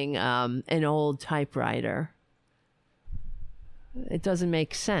buying an old typewriter. It doesn't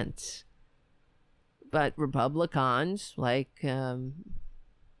make sense. But Republicans, like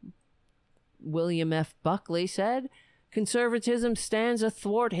William F. Buckley said, conservatism stands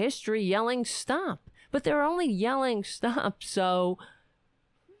athwart history yelling stop. But they're only yelling stop so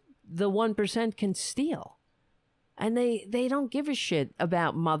the 1% can steal. And they don't give a shit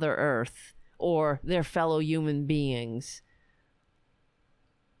about Mother Earth or their fellow human beings.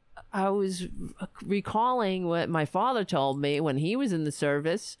 I was recalling what my father told me when he was in the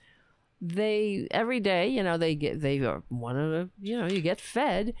service. Every day, you get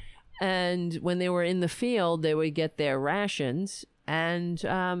fed. And when they were in the field, they would get their rations, and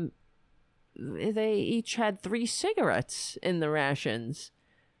they each had 3 cigarettes in the rations.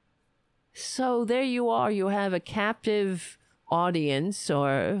 So there you are. You have a captive audience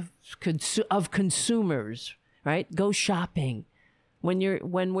of consumers, right? Go shopping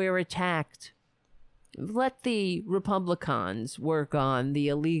when we're attacked. Let the Republicans work on the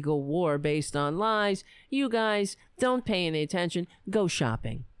illegal war based on lies. You guys don't pay any attention. Go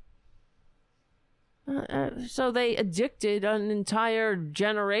shopping. So they addicted an entire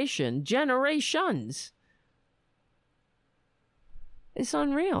generations. It's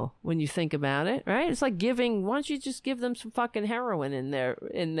unreal when you think about it, right? It's like why don't you just give them some fucking heroin in their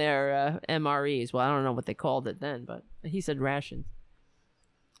MREs? Well, I don't know what they called it then, but he said rations.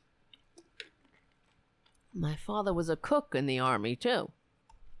 My father was a cook in the Army too,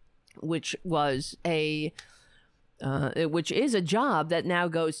 which is a job that now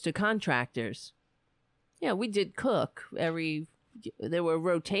goes to contractors. Yeah, we did cook there were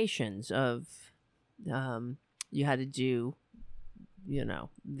rotations of, you had to do,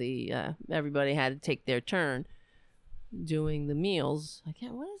 everybody had to take their turn. doing the meals.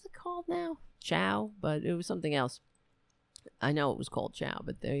 What is it called now? Chow, but it was something else. I know it was called Chow,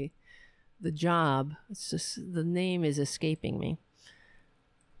 but the job, it's just, the name is escaping me.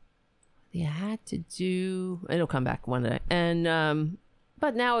 You had to do, it'll come back one day. And,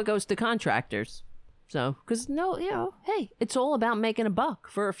 but now it goes to contractors. So, because hey, it's all about making a buck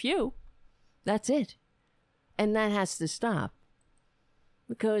for a few. That's it. And that has to stop.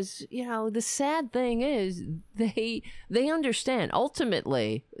 Because, the sad thing is they understand.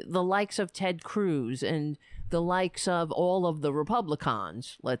 Ultimately, the likes of Ted Cruz and the likes of all of the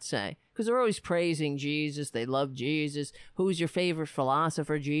Republicans, let's say, because they're always praising Jesus. They love Jesus. Who's your favorite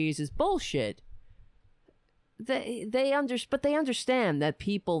philosopher? Jesus. Bullshit. But they understand that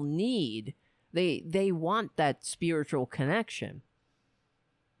people need, they want that spiritual connection.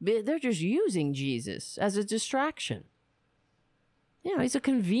 They're just using Jesus as a distraction. He's a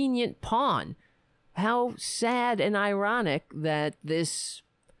convenient pawn. How sad and ironic that this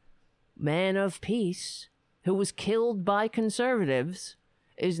man of peace, who was killed by conservatives,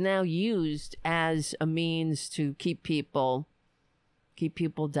 is now used as a means to keep people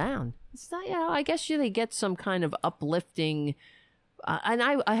down. It's not, I guess they get some kind of uplifting. And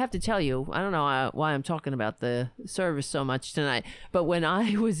I have to tell you, I don't know why I'm talking about the service so much tonight, but when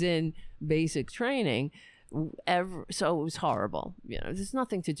I was in basic training, so it was horrible. There's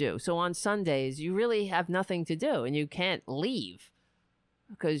nothing to do. So on Sundays, you really have nothing to do, and you can't leave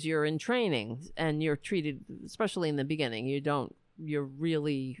because you're in training and you're treated, especially in the beginning, you're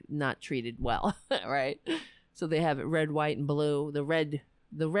really not treated well, right? So they have it red, white, and blue. The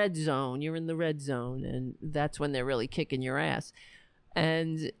red zone, you're in the red zone, and that's when they're really kicking your ass.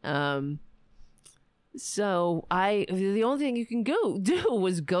 And so the only thing you can do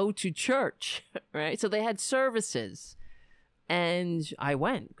was go to church, right? So they had services, and I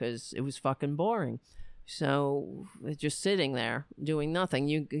went because it was fucking boring. So just sitting there doing nothing.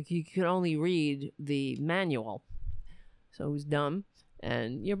 You could only read the manual, so it was dumb,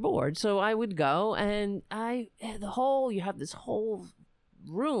 and you're bored. So I would go, and you have this whole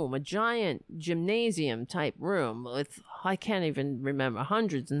room, a giant gymnasium type room with, I can't even remember,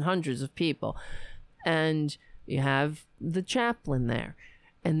 hundreds and hundreds of people. And you have the chaplain there,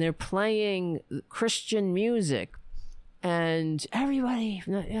 and they're playing Christian music, and everybody,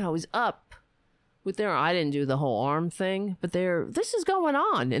 is up with their, I didn't do the whole arm thing, but this is going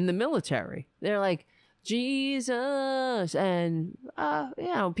on in the military. They're like, Jesus, and,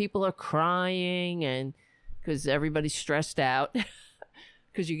 people are crying, and because everybody's stressed out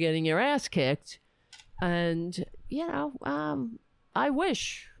because you're getting your ass kicked. And, I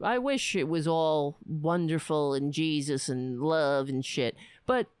wish it was all wonderful and Jesus and love and shit.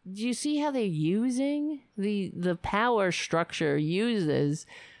 But do you see how they're using the power structure uses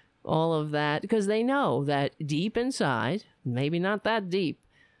all of that? Because they know that deep inside, maybe not that deep,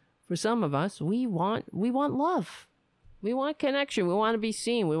 for some of us, we want love. We want connection. We want to be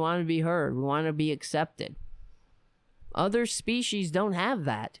seen. We want to be heard. We want to be accepted. Other species don't have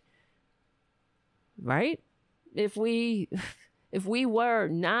that. Right? If we were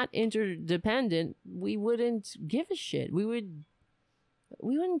not interdependent, we wouldn't give a shit. We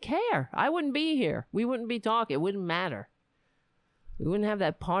wouldn't care. I wouldn't be here. We wouldn't be talking. It wouldn't matter. We wouldn't have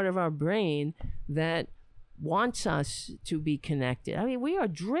that part of our brain that wants us to be connected. I mean, we are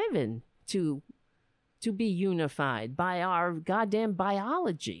driven to be unified by our goddamn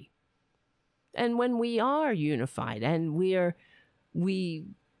biology. And when we are unified and we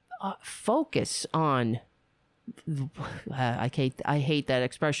focus on, I hate that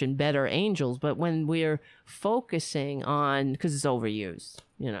expression, better angels, but when we're focusing on, because it's overused,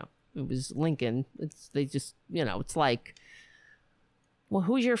 it was Lincoln, it's like, well,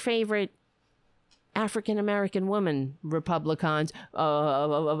 who's your favorite African-American woman, Republicans?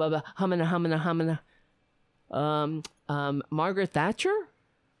 Margaret Thatcher?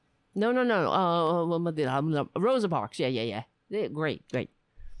 No. Rosa Parks. Yeah. Great.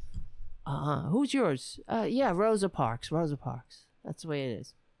 Who's yours? Rosa Parks. That's the way it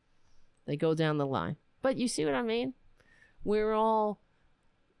is. They go down the line. But you see what I mean? We're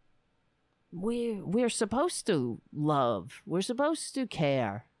supposed to love. We're supposed to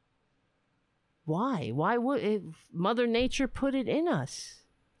care. Why? Why would Mother Nature put it in us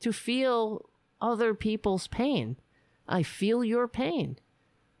to feel other people's pain? I feel your pain.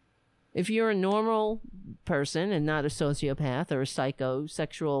 If you're a normal person and not a sociopath or a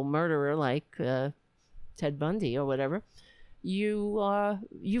psychosexual murderer like Ted Bundy or whatever,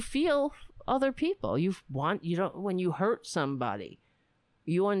 you feel other people. When you hurt somebody,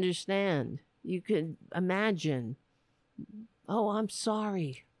 you understand. You could imagine, oh, I'm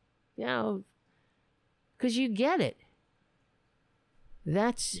sorry, because you get it.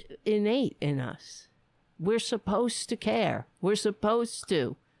 That's innate in us. We're supposed to care. We're supposed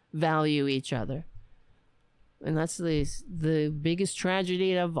to value each other. And that's the biggest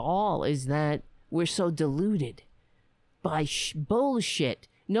tragedy of all, is that we're so deluded by bullshit.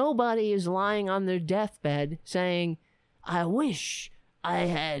 Nobody is lying on their deathbed saying, I wish I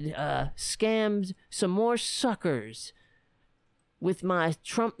had scammed some more suckers with my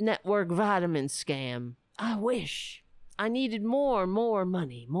Trump Network vitamin scam. I wish I needed more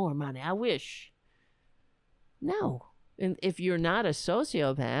money. I wish. No. And if you're not a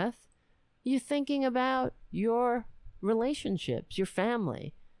sociopath, you're thinking about your relationships, your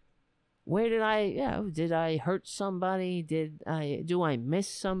family. Where did I hurt somebody? Do I miss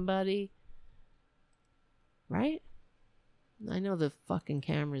somebody? Right? I know the fucking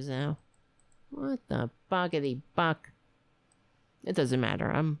cameras now. What the buggity buck? It doesn't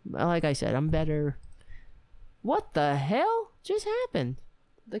matter. Like I said, I'm better. What the hell just happened?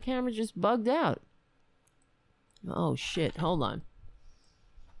 The camera just bugged out. Oh shit, hold on.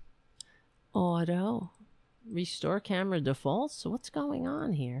 Auto. Restore camera defaults? So what's going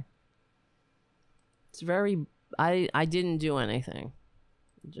on here? It's very... I didn't do anything.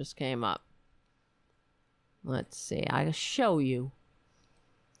 It just came up. Let's see. I'll show you.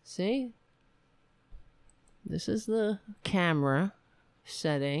 See? This is the camera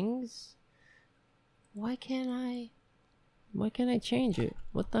settings. Why can't I change it?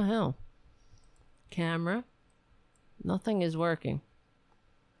 What the hell? Camera. Nothing is working.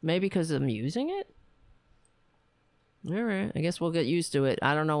 Maybe because I'm using it? Alright, I guess we'll get used to it.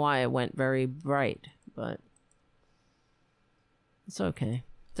 I don't know why it went very bright, but it's okay.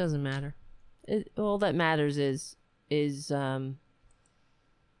 Doesn't matter. All that matters is the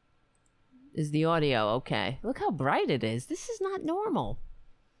audio okay. Look how bright it is. This is not normal.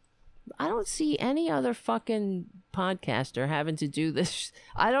 I don't see any other fucking podcaster having to do this.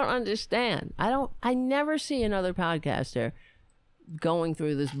 I don't understand. I never see another podcaster going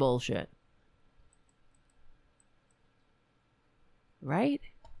through this bullshit. Right?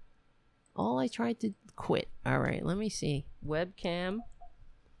 All I tried to quit. All right, let me see. Webcam.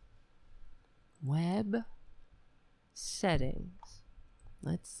 Web settings.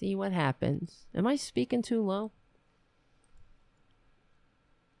 Let's see what happens. Am I speaking too low?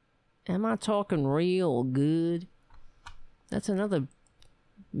 Am I talking real good? That's another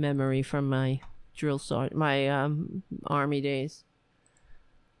memory from my drill sergeant, my army days.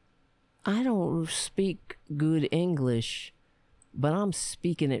 I don't speak good English, but I'm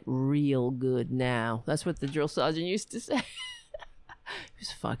speaking it real good now. That's what the drill sergeant used to say. It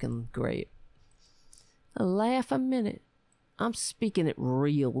was fucking great. A laugh a minute. I'm speaking it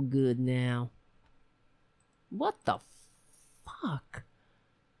real good now. What the fuck?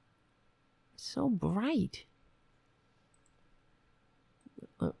 So bright.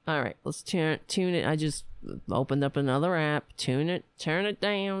 All right, let's tune it. I just opened up another app. Tune it. Turn it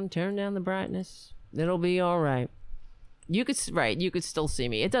down. Turn down the brightness. It'll be all right. You could still see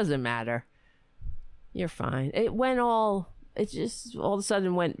me. It doesn't matter. You're fine. It just all of a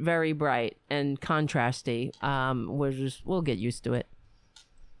sudden went very bright and contrasty. We'll get used to it.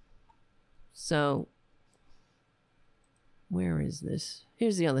 So, where is this?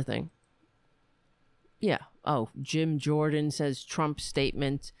 Here's the other thing. Yeah. Oh, Jim Jordan says Trump's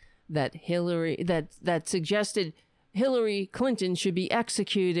statement that that suggested Hillary Clinton should be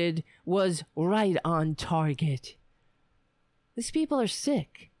executed was right on target. These people are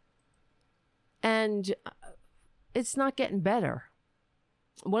sick. And it's not getting better.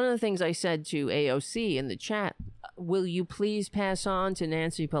 One of the things I said to AOC in the chat, will you please pass on to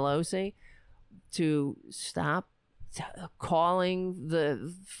Nancy Pelosi to stop calling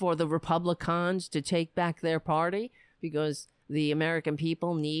for the Republicans to take back their party, because the American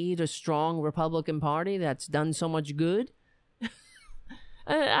people need a strong Republican Party that's done so much good?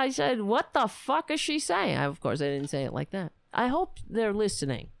 And I said, what the fuck is she saying? Of course, I didn't say it like that. I hope they're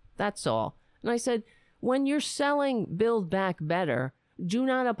listening. That's all. And I said, when you're selling Build Back Better, do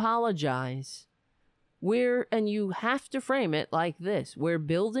not apologize. And you have to frame it like this. We're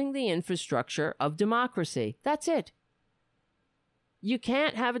building the infrastructure of democracy. That's it. You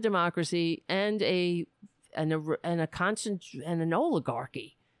can't have a democracy and an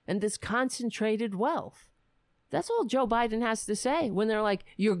oligarchy and this concentrated wealth. That's all Joe Biden has to say when they're like,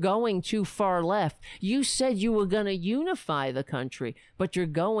 you're going too far left. You said you were going to unify the country, but you're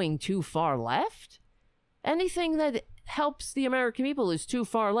going too far left? Anything that helps the American people is too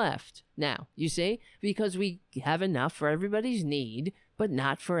far left now, you see? Because we have enough for everybody's need, but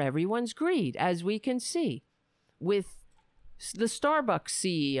not for everyone's greed, as we can see with the Starbucks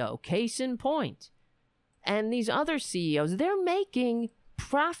CEO, case in point. and these other CEOs, they're making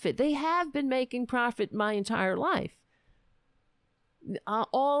profit. They have been making profit my entire life.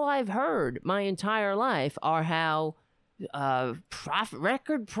 All I've heard my entire life are how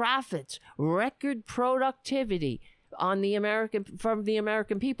record profits, record productivity from the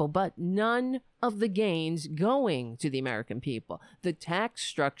American people, but none of the gains going to the American people. The tax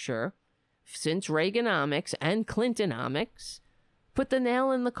structure since Reaganomics and Clintonomics put the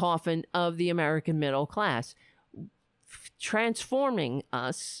nail in the coffin of the American middle class, transforming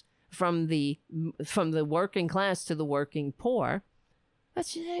us from the working class to the working poor.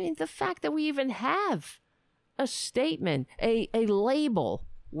 That's the fact that we even have a statement, a label,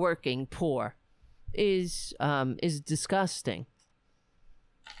 working poor, is disgusting,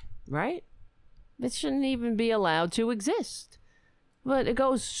 right? It shouldn't even be allowed to exist. But it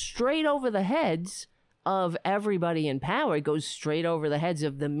goes straight over the heads of everybody in power. It goes straight over the heads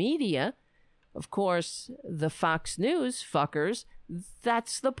of the media. Of course, the Fox News fuckers,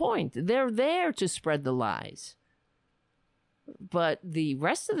 that's the point. They're there to spread the lies. But the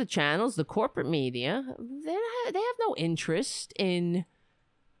rest of the channels, the corporate media, they have no interest in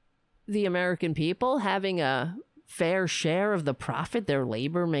the American people having a fair share of the profit their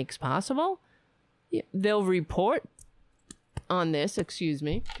labor makes possible. They'll report on this,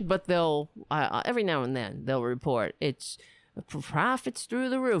 but they'll, every now and then, they'll report it's profits through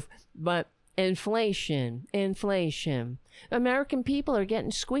the roof. But inflation. American people are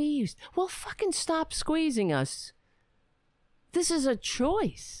getting squeezed. Well, fucking stop squeezing us. This is a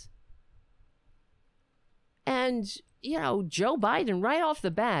choice. And, Joe Biden, right off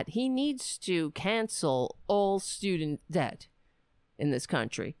the bat, he needs to cancel all student debt in this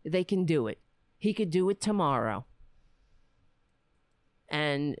country. They can do it. He could do it tomorrow.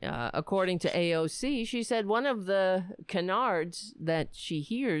 And according to AOC, she said one of the canards that she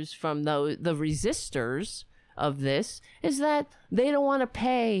hears from the resistors of this is that they don't want to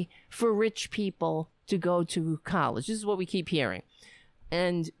pay for rich people to go to college. This is what we keep hearing.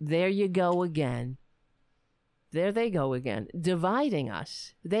 And there you go again. There they go again, dividing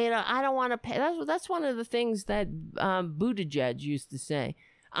us. I don't want to pay. That's one of the things that Buttigieg used to say.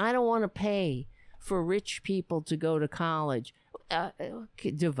 I don't want to pay for rich people to go to college.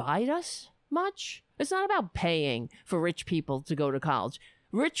 Divide us much? It's not about paying for rich people to go to college.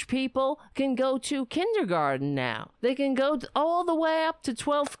 Rich people can go to kindergarten now. They can go all the way up to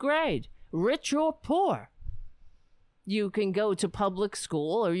 12th grade, rich or poor. You can go to public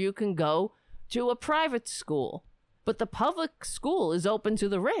school or you can go to a private school. But the public school is open to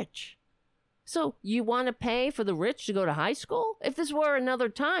the rich. So you want to pay for the rich to go to high school? If this were another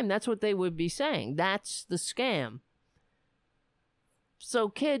time, that's what they would be saying. That's the scam. So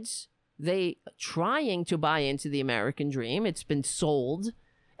kids, they trying to buy into the American dream. It's been sold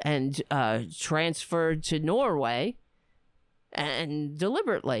and transferred to Norway, and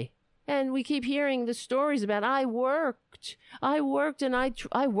deliberately. And we keep hearing the stories about I worked and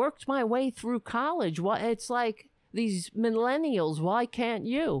I worked my way through college. It's like these millennials, why can't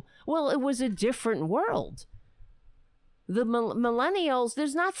you? Well, it was a different world. The millennials,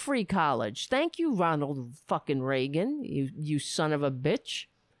 there's not free college. Thank you, Ronald fucking Reagan, you son of a bitch.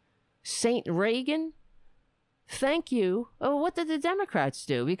 Saint Reagan. Thank you. Oh, what did the Democrats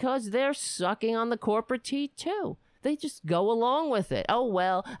do? Because they're sucking on the corporate teat too. They just go along with it. Oh,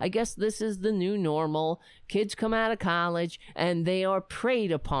 well, I guess this is the new normal. Kids come out of college and they are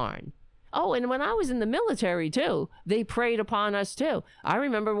preyed upon. Oh, and when I was in the military, too, they preyed upon us, too. I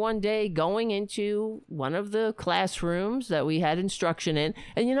remember one day going into one of the classrooms that we had instruction in,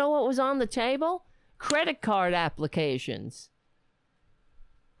 and you know what was on the table? Credit card applications.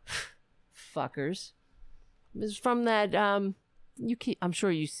 Fuckers. It was from that, I'm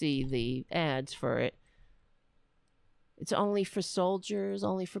sure you see the ads for it. It's only for soldiers,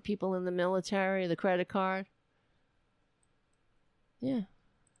 only for people in the military, the credit card. Yeah.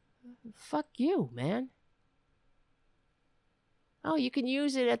 Fuck you, man. Oh, you can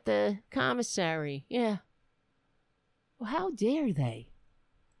use it at the commissary. Yeah. Well, how dare they?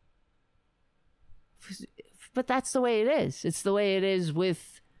 But that's the way it is. It's the way it is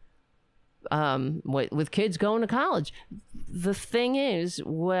with kids going to college. The thing is,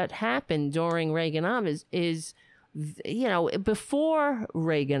 what happened during Reaganomics is before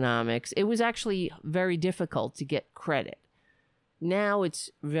Reaganomics, it was actually very difficult to get credit. Now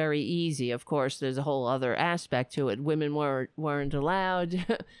it's very easy. Of course, there's a whole other aspect to it. Women weren't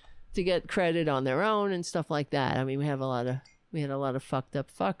allowed to get credit on their own and stuff like that. I mean, we had a lot of fucked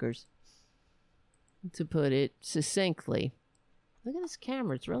up fuckers, to put it succinctly. Look at this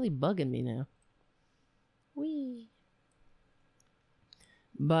camera. It's really bugging me now. Whee.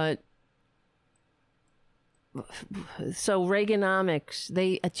 But So Reaganomics,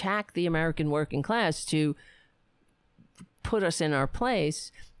 they attack the American working class to put us in our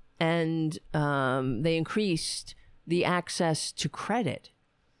place, and they increased the access to credit.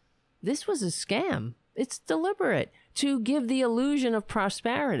 This was a scam. It's deliberate to give the illusion of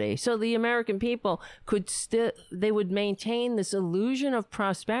prosperity. So the American people they would maintain this illusion of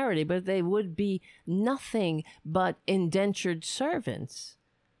prosperity, but they would be nothing but indentured servants.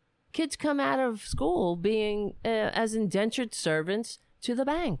 Kids come out of school being as indentured servants to the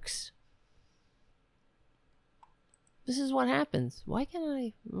banks. This is what happens. Why can't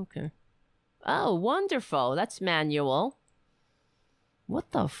I? Okay. Oh, wonderful. That's manual.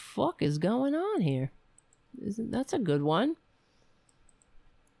 What the fuck is going on here? That's a good one.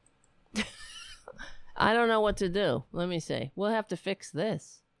 I don't know what to do. Let me see. We'll have to fix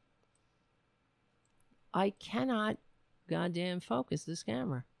this. I cannot goddamn focus this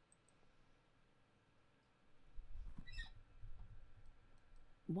camera.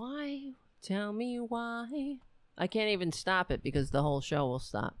 Why? Tell me why. I can't even stop it because the whole show will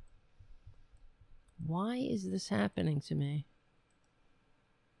stop. Why is this happening to me?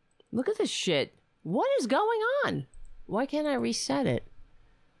 Look at this shit. What is going on? Why can't I reset it?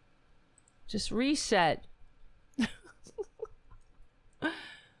 Just reset.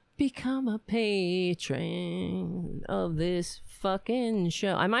 Become a patron of this fucking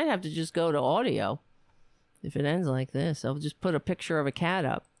show. I might have to just go to audio. If it ends like this, I'll just put a picture of a cat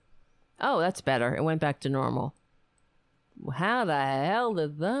up. Oh, that's better. It went back to normal. How the hell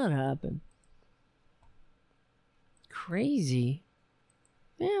did that happen? Crazy.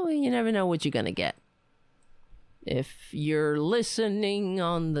 Yeah, well, you never know what you're gonna get. If you're listening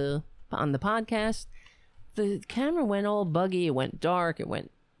on the podcast, the camera went all buggy. It went dark. It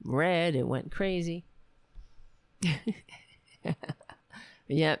went red. It went crazy.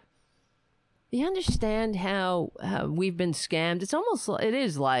 Yep. You understand how we've been scammed? It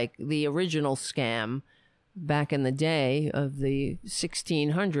is like the original scam back in the day of the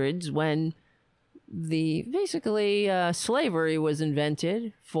 1600s when basically slavery was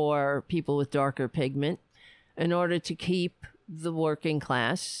invented for people with darker pigment in order to keep the working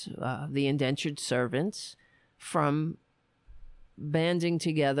class, the indentured servants, from banding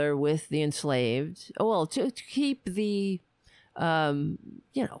together with the enslaved. Well, to keep the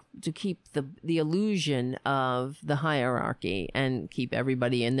to keep the illusion of the hierarchy and keep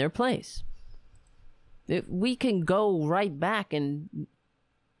everybody in their place. We can go right back and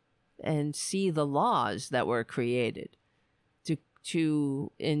see the laws that were created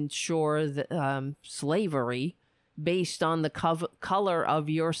to ensure the, slavery based on the color of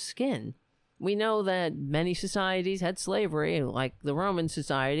your skin. We know that many societies had slavery, like the Roman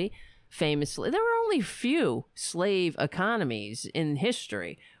society. Famously, there were only few slave economies in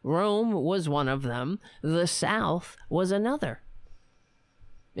history. Rome was one of them. The South was another.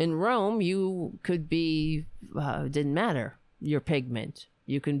 In Rome, you could be, didn't matter your pigment.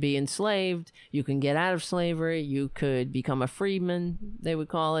 You can be enslaved. You can get out of slavery. You could become a freedman, they would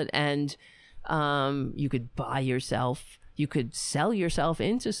call it. And you could buy yourself. You could sell yourself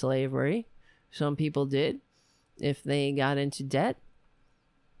into slavery. Some people did if they got into debt.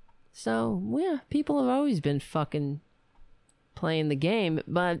 So, yeah, people have always been fucking playing the game,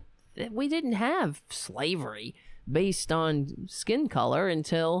 but we didn't have slavery based on skin color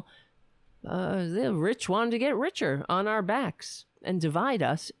until the rich wanted to get richer on our backs and divide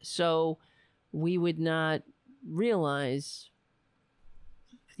us so we would not realize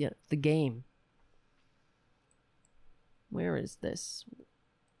the game. Where is this?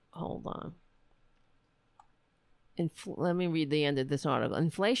 Hold on. Let me read the end of this article.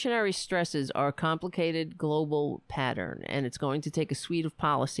 Inflationary stresses are a complicated global pattern, and it's going to take a suite of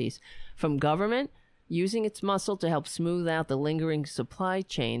policies from government using its muscle to help smooth out the lingering supply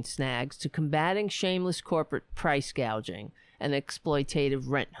chain snags to combating shameless corporate price gouging and exploitative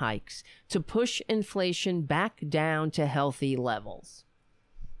rent hikes to push inflation back down to healthy levels.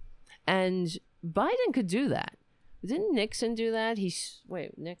 And Biden could do that. Didn't Nixon do that?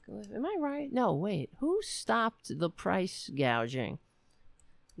 Am I right? No, wait. Who stopped the price gouging?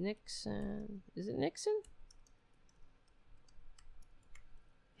 Nixon. Is it Nixon?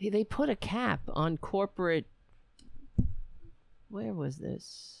 They put a cap on corporate. Where was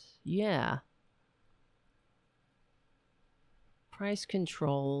this? Yeah. Price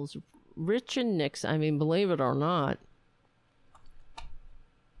controls. Richard Nixon. I mean, believe it or not.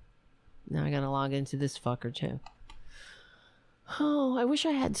 Now I gotta log into this fucker too. Oh, I wish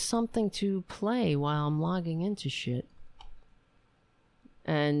I had something to play while I'm logging into shit.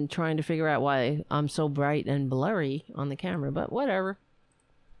 And trying to figure out why I'm so bright and blurry on the camera, but whatever.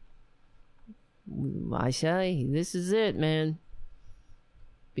 I say, this is it, man.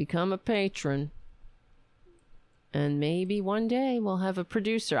 Become a patron. And maybe one day we'll have a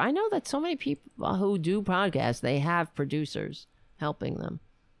producer. I know that so many people who do podcasts, they have producers helping them.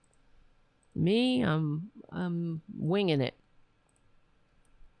 Me, I'm winging it.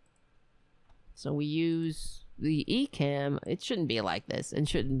 So we use the Ecamm. It shouldn't be like this. It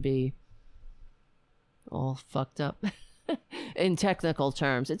shouldn't be all fucked up. In technical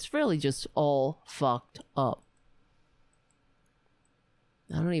terms, it's really just all fucked up.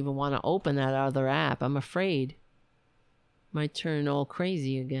 I don't even want to open that other app. I'm afraid. Might turn all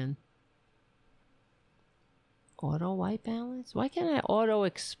crazy again. Auto white balance? Why can't I auto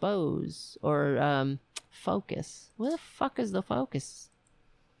expose or focus? Where the fuck is the focus?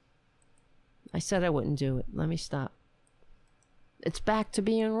 I said I wouldn't do it. Let me stop. It's back to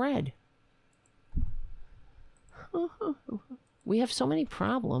being red. We have so many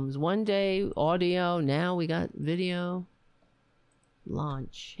problems. One day, audio. Now we got video.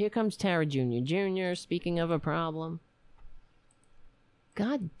 Launch. Here comes Tara Jr. Jr. Speaking of a problem.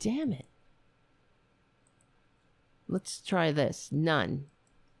 God damn it. Let's try this. None.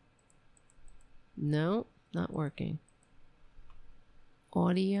 No, not working.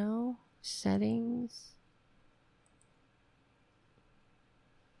 Audio. Settings.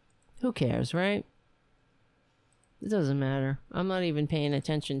 Who cares, right? It doesn't matter. I'm not even paying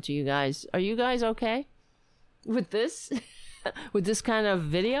attention to you guys. Are you guys okay with this? With this kind of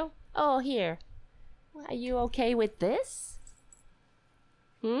video? Oh, here. Are you okay with this?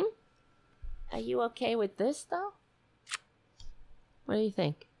 Are you okay with this, though? What do you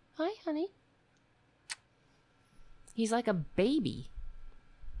think? Hi, honey. He's like a baby.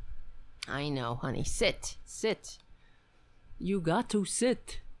 I know, honey. Sit. Sit. You got to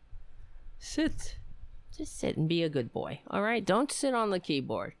sit. Sit. Just sit and be a good boy. All right? Don't sit on the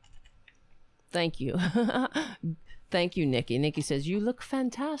keyboard. Thank you. Thank you, Nikki. Nikki says, you look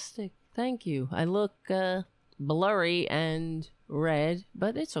fantastic. Thank you. I look blurry and red,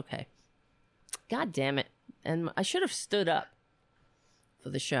 but it's okay. God damn it. And I should have stood up for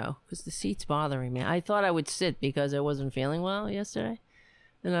the show because the seat's bothering me. I thought I would sit because I wasn't feeling well yesterday.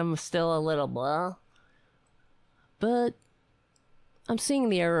 And I'm still a little blah. But I'm seeing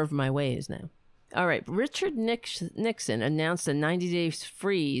the error of my ways now. All right. Richard Nixon announced a 90-day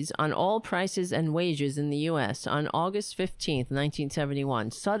freeze on all prices and wages in the U.S. on August 15th,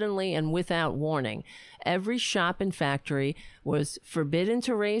 1971. Suddenly and without warning, every shop and factory was forbidden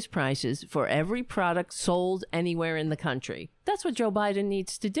to raise prices for every product sold anywhere in the country. That's what Joe Biden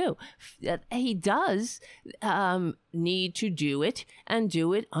needs to do. He does need to do it and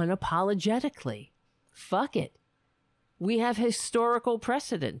do it unapologetically. Fuck it. We have historical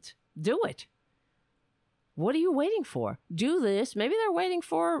precedent. Do it. What are you waiting for? Do this. Maybe they're waiting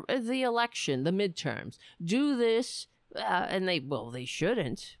for the election, the midterms. Do this, and they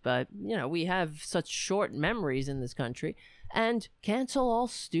shouldn't, but, you know, we have such short memories in this country, and cancel all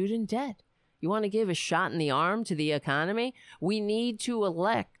student debt. You want to give a shot in the arm to the economy? We need to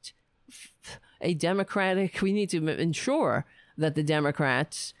elect a Democratic, we need to ensure that the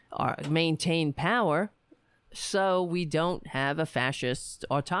Democrats maintain power so we don't have a fascist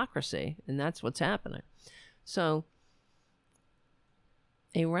autocracy, and that's what's happening. So,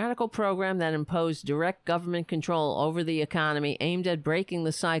 a radical program that imposed direct government control over the economy aimed at breaking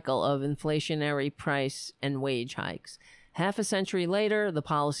the cycle of inflationary price and wage hikes. Half a century later, the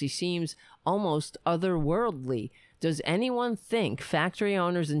policy seems almost otherworldly. Does anyone think factory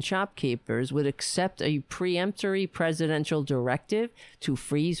owners and shopkeepers would accept a peremptory presidential directive to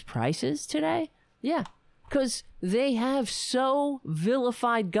freeze prices today? Yeah, because they have so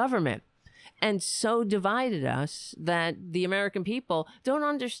vilified government and so divided us that the American people don't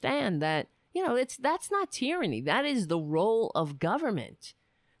understand that, you know, that's not tyranny. That is the role of government,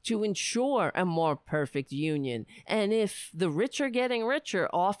 to ensure a more perfect union. And if the rich are getting richer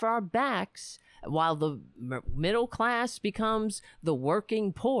off our backs, while the middle class becomes the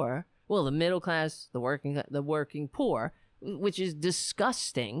working poor, well, the middle class, the working poor, which is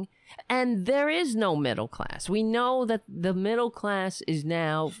disgusting. And there is no middle class. We know that the middle class is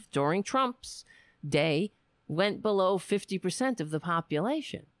now, during Trump's day, went below 50% of the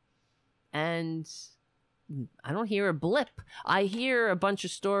population. And I don't hear a blip. I hear a bunch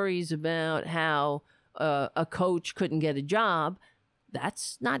of stories about how a coach couldn't get a job.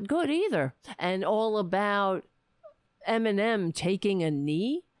 That's not good either. And all about Eminem taking a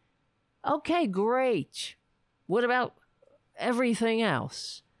knee. Okay, great. What about everything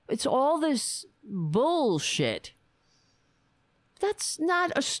else? It's all this bullshit. That's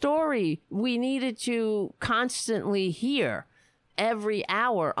not a story we needed to constantly hear. every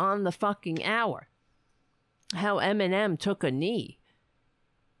hour on the fucking hour. How Eminem took a knee.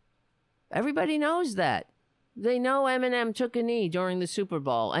 Everybody knows that. They know Eminem took a knee during the Super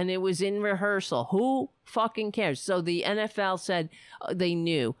Bowl, and it was in rehearsal. Who fucking cares? So the NFL said they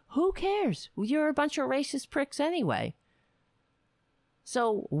knew. Who cares? You're a bunch of racist pricks anyway.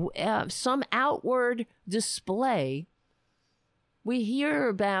 So some outward display, we hear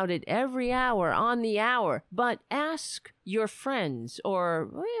about it every hour on the hour, but ask your friends or,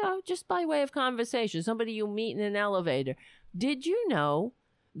 just by way of conversation, somebody you meet in an elevator, did you know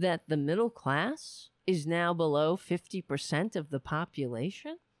that the middle class is now below 50% of the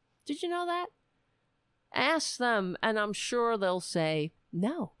population? Did you know that? Ask them, and I'm sure they'll say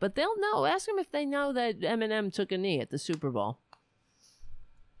no. But they'll know. Ask them if they know that Eminem took a knee at the Super Bowl.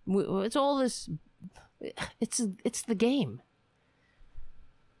 It's all this. It's the game.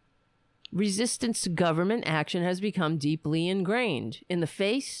 Resistance to government action has become deeply ingrained. In the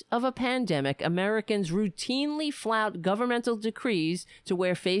face of a pandemic, Americans routinely flout governmental decrees to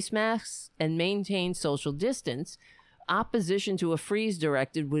wear face masks and maintain social distance. Opposition to a freeze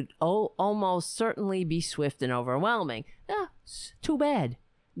directive would almost certainly be swift and overwhelming. Too bad.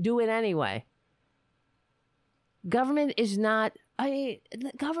 Do it anyway. Government is not the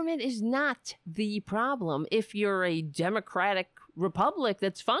problem if you're a democratic republic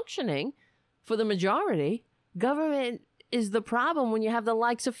that's functioning for the majority. Government is the problem when you have the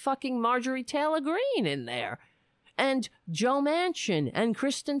likes of fucking Marjorie Taylor Greene in there and Joe Manchin and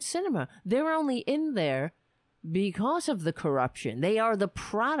Kristen Sinema. They're only in there because of the corruption. They are the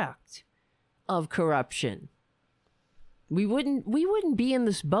product of corruption. We wouldn't be in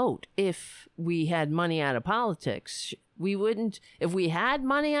this boat if we had money out of politics. If we had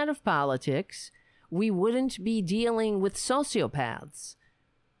money out of politics, we wouldn't be dealing with sociopaths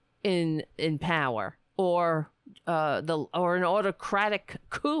in power or an autocratic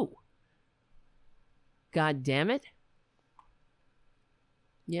coup. God damn it.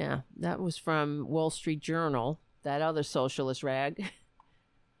 Yeah, that was from Wall Street Journal, that other socialist rag.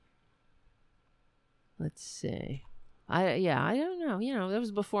 Let's see. I don't know. That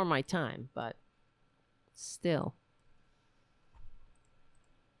was before my time, but still,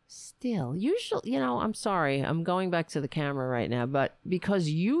 usually, I'm sorry, I'm going back to the camera right now, but because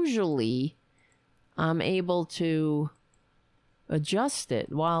usually I'm able to adjust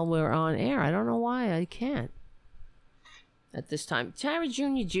it while we're on air. I don't know why I can't at this time. Tara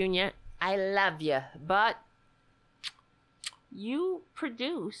Jr., I love you, but you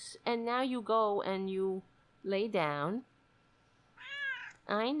produce and now you go and you lay down.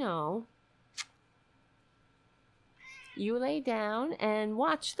 I know. You lay down and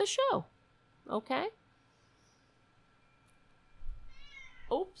watch the show. Okay?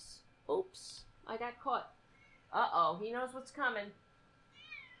 Oops. I got caught. Uh-oh. He knows what's coming.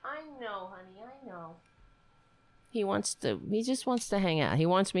 I know, honey. I know. He just wants to hang out. He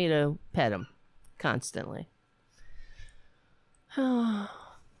wants me to pet him constantly.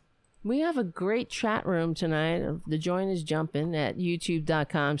 We have a great chat room tonight. The join is jumping at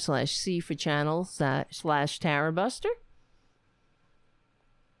youtube.com/C for channel /TaraBuster.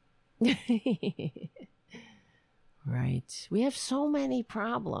 Right. We have so many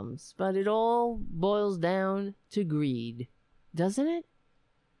problems, but it all boils down to greed, doesn't it?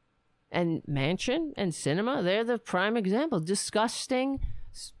 And Manchin and Sinema, they're the prime example. Disgusting,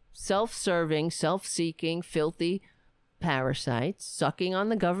 self-serving, self-seeking, filthy parasites sucking on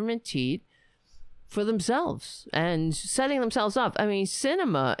the government teat for themselves and setting themselves up. I mean,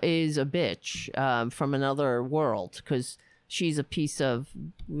 Sinema is a bitch from another world because she's a piece of,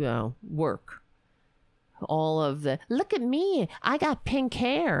 work. All of the, look at me, I got pink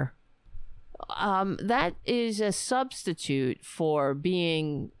hair. That is a substitute for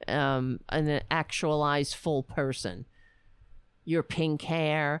being an actualized full person. Your pink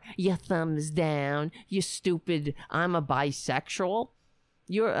hair, your thumbs down, you stupid, I'm a bisexual.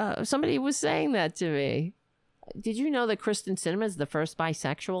 Somebody was saying that to me. Did you know that Kristen Sinema is the first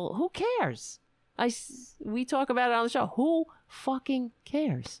bisexual? Who cares? We talk about it on the show. Who fucking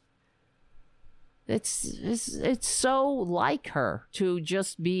cares? It's so like her to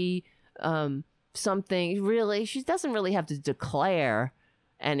just be something. Really, she doesn't really have to declare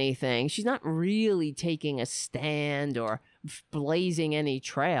anything. She's not really taking a stand or blazing any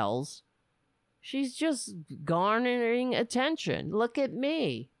trails. She's just garnering attention. Look at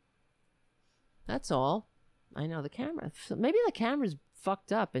me. That's all. I know the camera. Maybe the camera's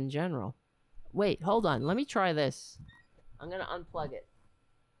fucked up in general. Wait, hold on. Let me try this. I'm going to unplug it.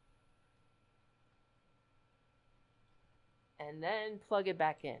 And then plug it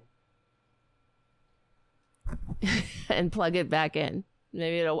back in. and plug it back in.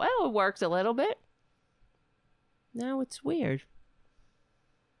 Maybe it worked a little bit. Now it's weird.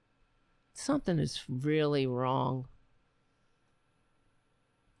 Something is really wrong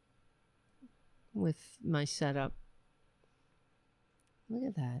with my setup. Look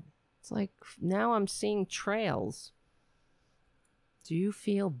at that. It's like now I'm seeing trails. Do you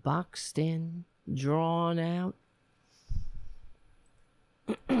feel boxed in, drawn out?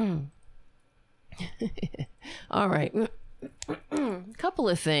 All right. A couple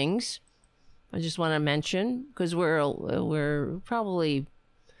of things I just want to mention, because we're probably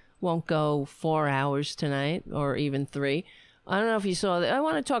won't go 4 hours tonight or even 3. I don't know if you saw that. I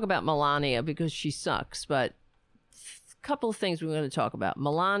want to talk about Melania because she sucks, but a couple of things we're going to talk about.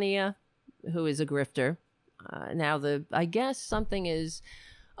 Melania, who is a grifter. Now I guess something is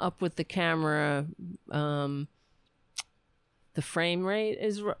up with the camera. The frame rate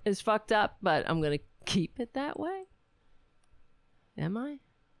is fucked up, but I'm going to keep it that way. Am I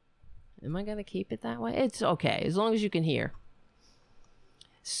going to keep it that way? It's okay, as long as you can hear.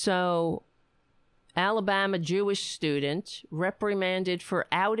 So, Alabama Jewish student reprimanded for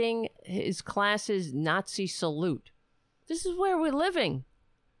outing his class's Nazi salute. This is where we're living.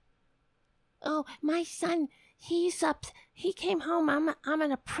 Oh, my son, he came home. I'm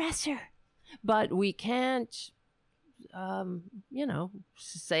an oppressor. But we can't,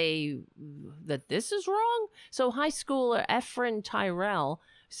 say that this is wrong. So high schooler Efren Tyrell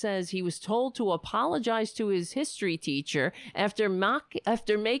says he was told to apologize to his history teacher after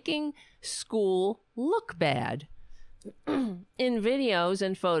making school look bad in videos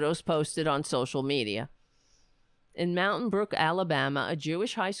and photos posted on social media. In Mountain Brook, Alabama, a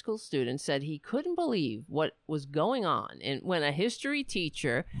Jewish high school student said he couldn't believe what was going on when a history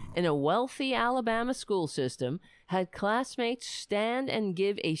teacher in a wealthy Alabama school system had classmates stand and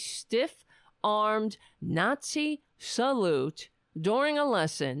give a stiff-armed Nazi salute during a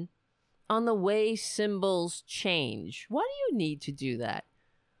lesson on the way symbols change. Why do you need to do that?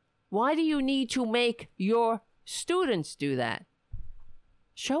 Why do you need to make your students do that?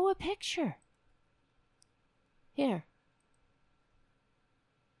 Show a picture. Here.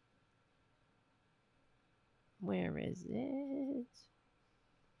 Where is it?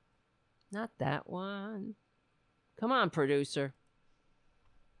 Not that one. Come on, producer.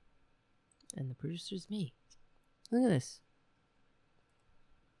 And the producer's me. Look at this.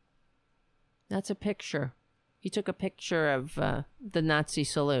 That's a picture. He took a picture of the Nazi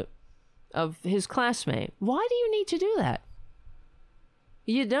salute of his classmate. Why do you need to do that?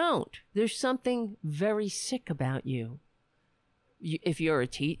 You don't. There's something very sick about you. If you're a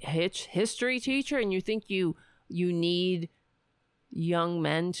history teacher and you think you need young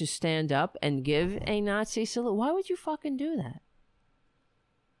men to stand up and give a Nazi salute, why would you fucking do that?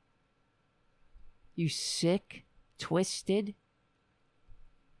 You sick, twisted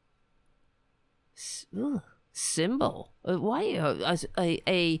symbol.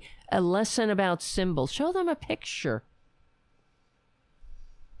 Why a lesson about symbols? Show them a picture.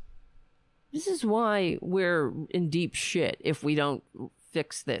 This is why we're in deep shit if we don't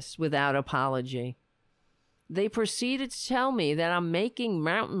fix this without apology. They proceeded to tell me that I'm making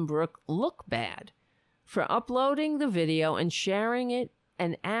Mountain Brook look bad for uploading the video and sharing it,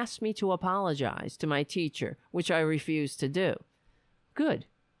 and asked me to apologize to my teacher, which I refused to do. Good.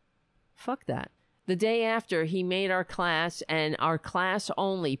 Fuck that. The day after, he made our class and our class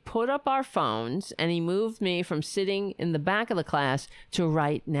only put up our phones, and he moved me from sitting in the back of the class to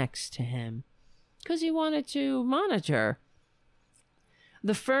right next to him because he wanted to monitor.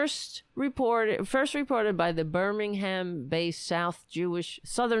 The first reported by the Birmingham-based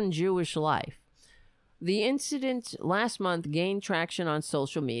Southern Jewish Life. The incident last month gained traction on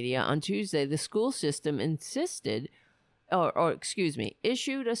social media. On Tuesday, the school system issued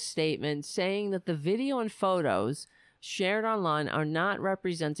a statement saying that the video and photos shared online are not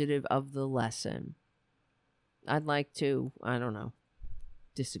representative of the lesson. I'd like to,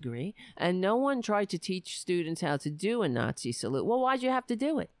 disagree. And no one tried to teach students how to do a Nazi salute. Well, why'd you have to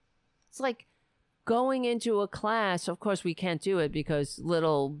do it? It's like going into a class. Of course, we can't do it because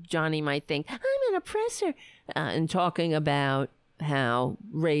little Johnny might think, I'm an oppressor. And talking about how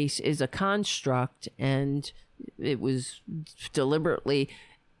race is a construct and it was deliberately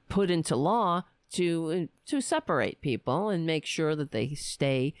put into law to separate people and make sure that they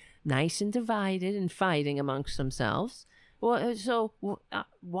stay nice and divided and fighting amongst themselves. Well, so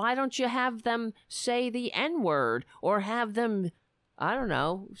why don't you have them say the N-word or have them,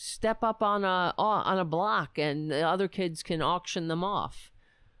 step up on a block and the other kids can auction them off?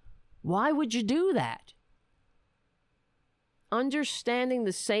 Why would you do that? understanding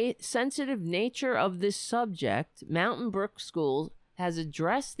the sensitive nature of this subject, Mountain Brook School has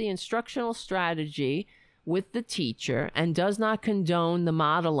addressed the instructional strategy with the teacher and does not condone the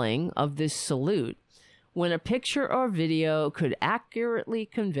modeling of this salute when a picture or video could accurately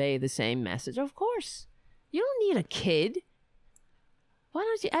convey the same message. Of course. You don't need a kid. Why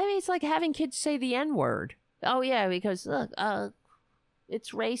don't you? I mean, it's like having kids say the N-word. Oh, yeah, because, look,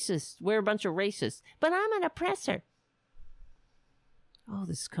 it's racist. We're a bunch of racists. But I'm an oppressor. Oh,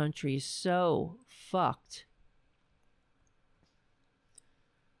 this country is so fucked.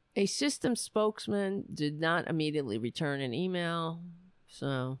 A system spokesman did not immediately return an email.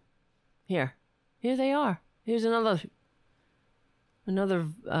 So, here they are. Here's another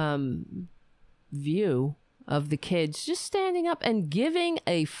view of the kids just standing up and giving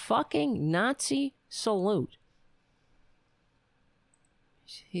a fucking Nazi salute.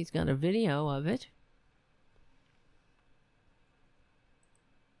 He's got a video of it.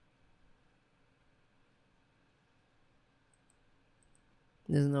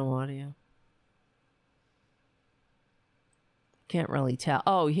 There's no audio. Can't really tell.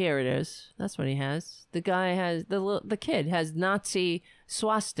 Oh, here it is. That's what he has. The guy has the kid has Nazi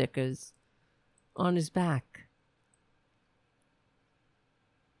swastikas on his back.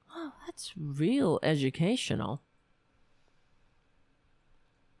 Oh, that's real educational.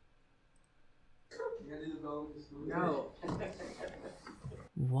 No.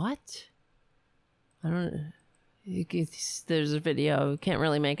 What? I don't. There's a video. Can't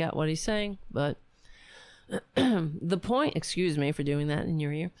really make out what he's saying, but the point. Excuse me for doing that in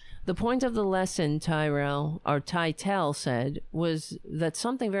your ear. The point of the lesson, Tytel said, was that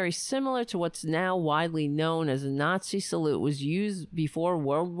something very similar to what's now widely known as a Nazi salute was used before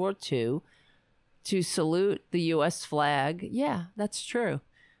World War II to salute the U.S. flag. Yeah, that's true.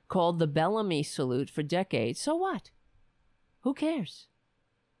 Called the Bellamy salute for decades. So what? Who cares?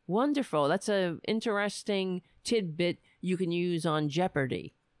 Wonderful. That's an interesting tidbit you can use on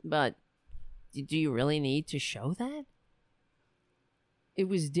Jeopardy. But do you really need to show that? It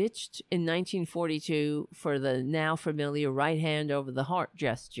was ditched in 1942 for the now familiar right hand over the heart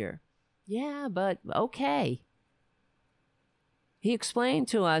gesture. Yeah, but okay. He explained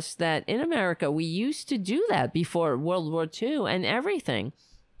to us that in America we used to do that before World War II and everything.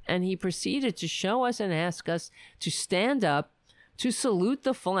 And he proceeded to show us and ask us to stand up, to salute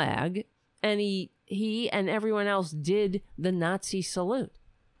the flag, and he and everyone else did the Nazi salute.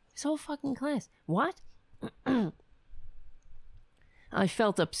 His whole fucking class. What? I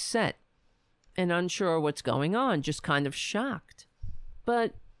felt upset and unsure what's going on, just kind of shocked.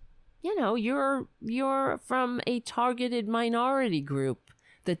 But, you know, you're from a targeted minority group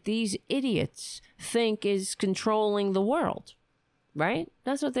that these idiots think is controlling the world. Right?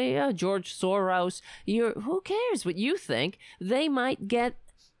 That's what they George Soros. Who cares what you think? They might get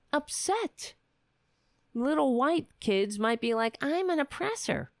upset. Little white kids might be like, I'm an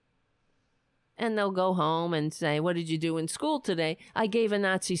oppressor. And they'll go home and say, what did you do in school today? I gave a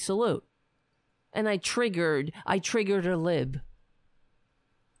Nazi salute. And I triggered a lib.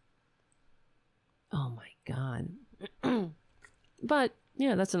 Oh my God. But,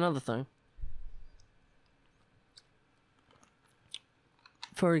 yeah, that's another thing.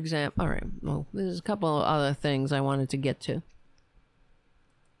 For example, all right, well, there's a couple of other things I wanted to get to.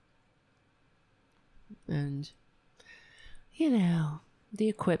 And, you know, the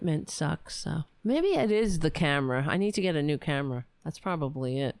equipment sucks, so maybe it is the camera. I need to get a new camera. That's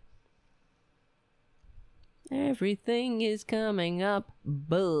probably it. Everything is coming up.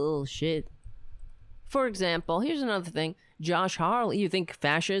 Bullshit. For example, here's another thing. Josh Hawley, you think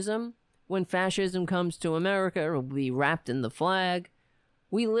fascism? When fascism comes to America, it will be wrapped in the flag.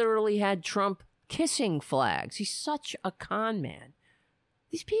 We literally had Trump kissing flags. He's such a con man.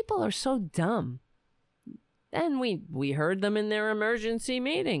 These people are so dumb. And we heard them in their emergency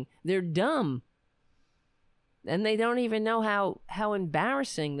meeting. They're dumb. And they don't even know how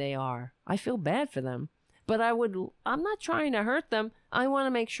embarrassing they are. I feel bad for them. But I'm not trying to hurt them. I want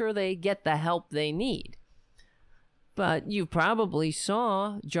to make sure they get the help they need. But you probably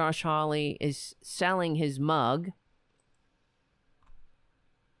saw Josh Hawley is selling his mug.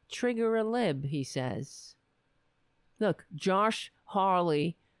 Trigger a lib, he says. Look, Josh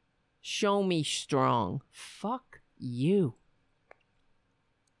Hawley, show me strong. Fuck you.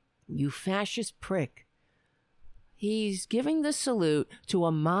 You fascist prick. He's giving the salute to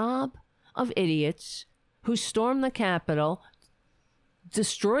a mob of idiots who stormed the Capitol,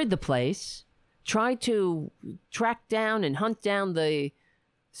 destroyed the place, tried to track down and hunt down the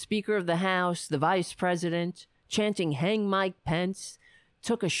Speaker of the House, the Vice President, chanting "Hang Mike Pence,"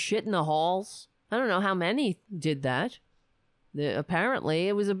 took a shit in the halls. I don't know how many did that. Apparently,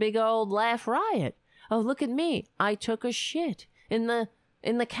 it was a big old laugh riot. Oh, look at me. I took a shit in the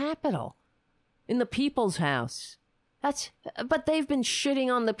Capitol, in the people's house. But they've been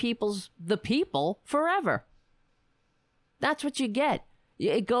shitting on the people forever. That's what you get.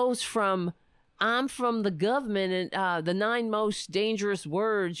 It goes from, I'm from the government, and the 9 most dangerous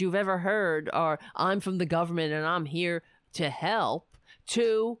words you've ever heard are, I'm from the government and I'm here to help,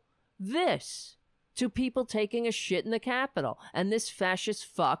 to this, to people taking a shit in the Capitol. And this fascist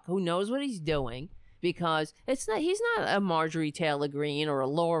fuck who knows what he's doing, because he's not a Marjorie Taylor Greene or a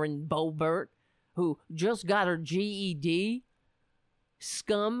Lauren Boebert who just got her GED.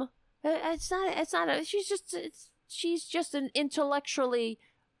 Scum. She's just an intellectually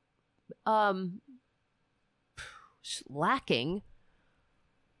lacking,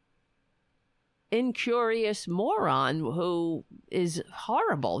 incurious moron who is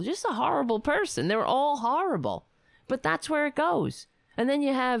horrible, just a horrible person. They're all horrible, but that's where it goes. And then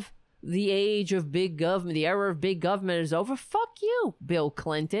you have the age of big government, the era of big government is over. Fuck you, Bill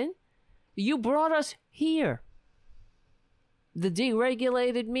Clinton. You brought us here. The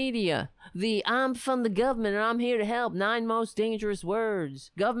deregulated media, the I'm from the government and I'm here to help, 9 most dangerous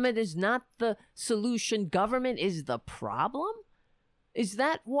words. Government is not the solution. Government is the problem? Is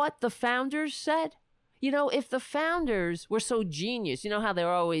that what the founders said? You know, if the founders were so genius, you know how they're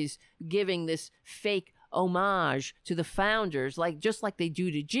always giving this fake homage to the founders, just like they do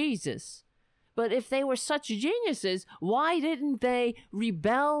to Jesus. But if they were such geniuses, why didn't they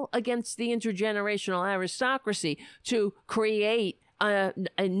rebel against the intergenerational aristocracy to create a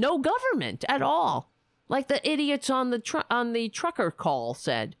no government at all? Like the idiots on the trucker call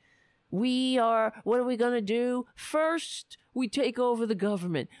said, what are we going to do? First, we take over the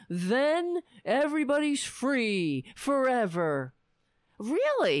government. Then everybody's free forever.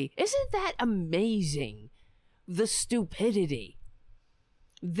 Really? Isn't that amazing? The stupidity.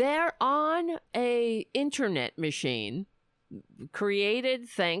 They're on a internet machine created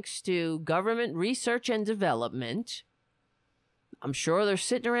thanks to government research and development. I'm sure they're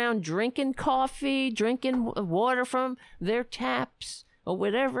sitting around drinking coffee, drinking water from their taps or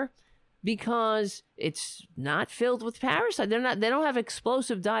whatever, because it's not filled with parasites. They don't have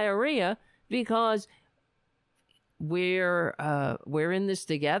explosive diarrhea because we're in this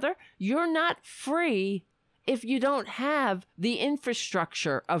together. You're not free if you don't have the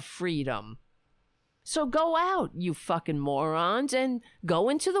infrastructure of freedom. So go out, you fucking morons, and go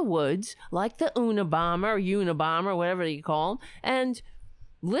into the woods like the Unabomber or Unabomber, whatever you call them, and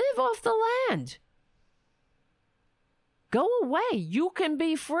live off the land. Go away. You can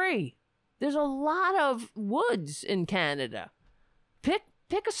be free. There's a lot of woods in Canada. Pick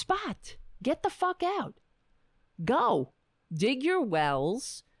a spot. Get the fuck out. Go. Dig your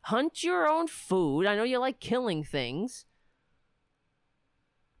wells. Hunt your own food. I know you like killing things.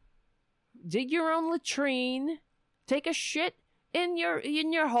 Dig your own latrine. Take a shit in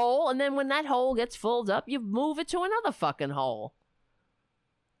your hole, and then when that hole gets filled up, you move it to another fucking hole.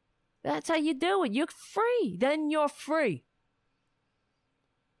 That's how you do it. You're free. Then you're free.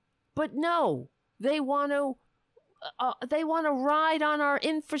 But no, they want to ride on our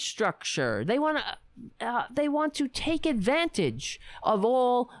infrastructure. They want to take advantage of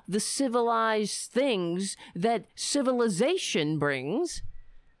all the civilized things that civilization brings,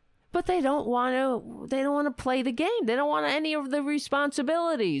 but they don't want to play the game. They don't want any of the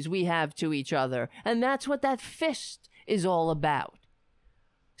responsibilities we have to each other. And that's what that fist is all about.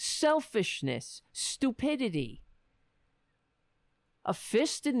 Selfishness, stupidity. A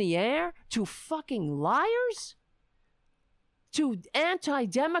fist in the air to fucking liars? To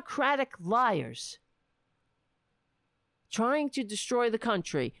anti-democratic liars trying to destroy the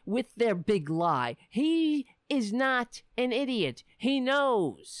country with their big lie. He is not an idiot. He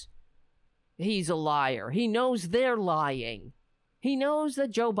knows he's a liar. He knows they're lying. He knows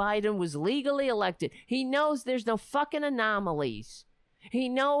that Joe Biden was legally elected. He knows there's no fucking anomalies. He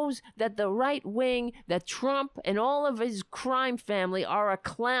knows that the right wing, that Trump and all of his crime family are a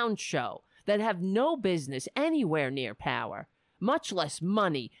clown show that have no business anywhere near power. Much less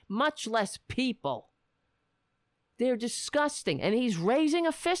money, much less people. They're disgusting. And he's raising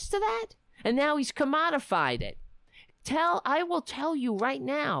a fist to that? And now he's commodified it. I will tell you right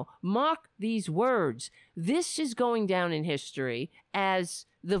now, mark these words. This is going down in history as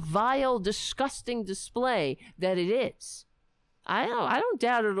the vile, disgusting display that it is. I don't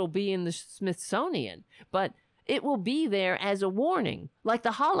doubt it'll be in the Smithsonian, but it will be there as a warning, like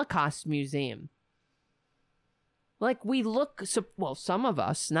the Holocaust Museum. Like we look, well, some of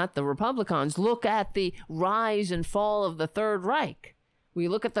us, not the Republicans, look at the rise and fall of the Third Reich. We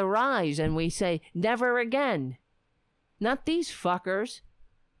look at the rise and we say, never again. Not these fuckers.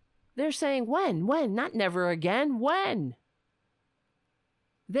 They're saying when, not never again, when.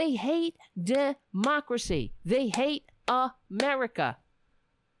 They hate democracy. They hate America.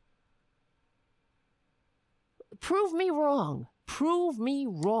 Prove me wrong. Prove me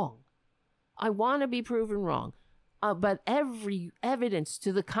wrong. I want to be proven wrong. But every evidence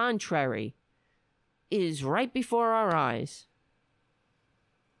to the contrary is right before our eyes.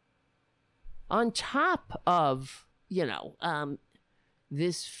 On top of,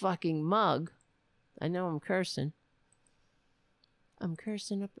 this fucking mug. I know I'm cursing. I'm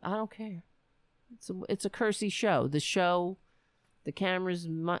cursing up. I don't care. It's a cursy show. The camera's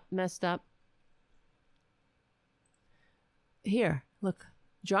messed up. Here, look.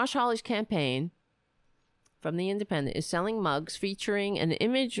 Josh Hawley's campaign from The Independent is selling mugs featuring an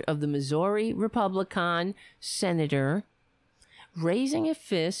image of the Missouri Republican senator raising a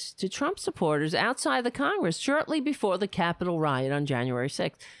fist to Trump supporters outside the Congress shortly before the Capitol riot on January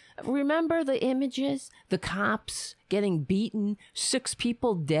 6th. Remember the images? The cops getting beaten, 6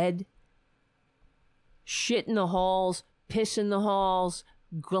 people dead, shit in the halls, piss in the halls,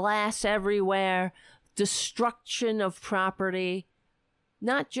 glass everywhere, destruction of property.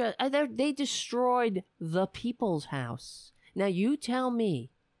 Not just, they destroyed the People's House. Now you tell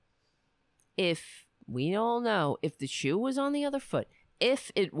me, if we all know, if the shoe was on the other foot,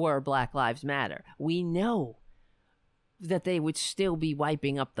 if it were Black Lives Matter, we know that they would still be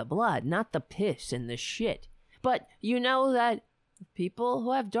wiping up the blood, not the piss and the shit. But you know that people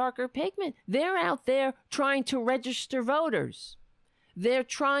who have darker pigment, they're out there trying to register voters. They're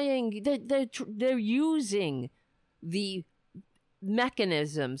using the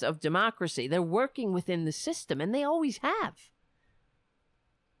mechanisms of democracy. They're working within the system, and they always have.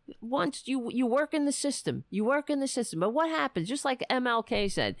 Once you work in the system, But what happens? Just like MLK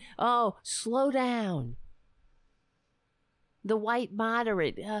said, oh, slow down. The white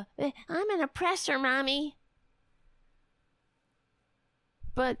moderate, I'm an oppressor, mommy.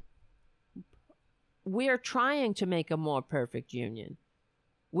 But we're trying to make a more perfect union.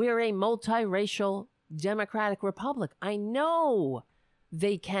 We're a multiracial democratic republic. I know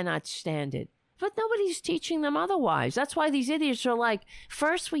they cannot stand it, but nobody's teaching them otherwise. That's why these idiots are like,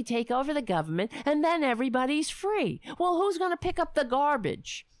 first we take over the government and then everybody's free. Well, who's going to pick up the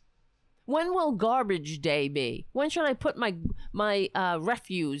garbage? When will garbage day be? When should I put my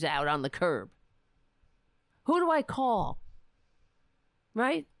refuse out on the curb? Who do I call?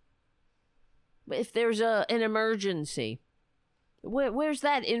 Right? If there's an emergency, where's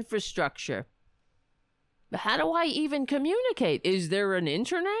that infrastructure? How do I even communicate? Is there an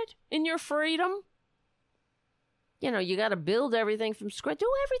internet in your freedom? You got to build everything from scratch.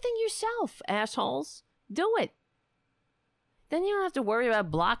 Do everything yourself, assholes. Do it. Then you don't have to worry about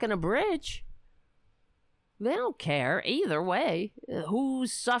blocking a bridge. They don't care either way. Who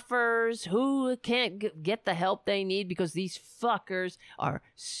suffers, who can't get the help they need because these fuckers are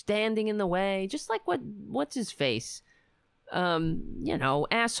standing in the way. Just like what's his face?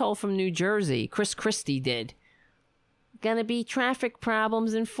 Asshole from New Jersey, Chris Christie did. Gonna be traffic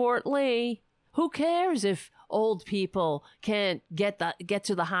problems in Fort Lee. Who cares if old people can't get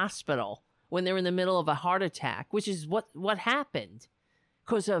to the hospital when they're in the middle of a heart attack, which is what happened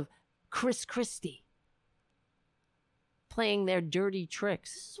because of Chris Christie playing their dirty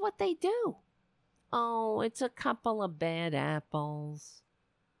tricks. This is what they do. Oh, it's a couple of bad apples.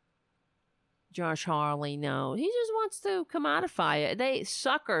 Josh Hawley, no. He just wants to commodify it. They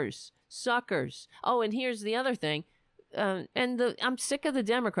suckers. Oh, and here's the other thing. I'm sick of the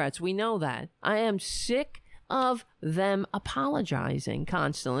Democrats. We know that. I am sick of them apologizing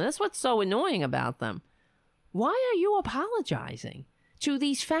constantly. That's what's so annoying about them. Why are you apologizing to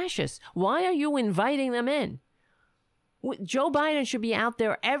these fascists? Why are you inviting them in? Joe Biden should be out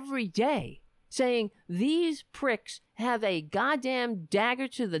there every day saying these pricks have a goddamn dagger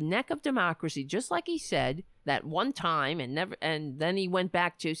to the neck of democracy, just like he said that one time, and then he went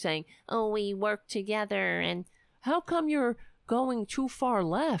back to saying, oh, we work together. And how come you're going too far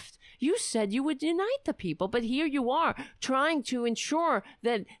left? You said you would unite the people, but here you are trying to ensure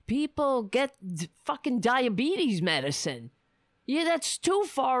that people get fucking diabetes medicine. Yeah, that's too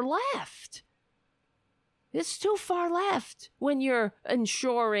far left. It's too far left when you're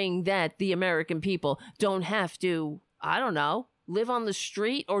ensuring that the American people don't have to, I don't know, live on the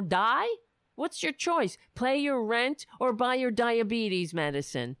street or die? What's your choice? Pay your rent or buy your diabetes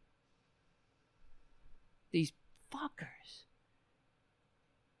medicine? These fuckers.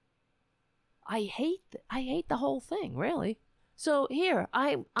 I hate the whole thing, really. So here,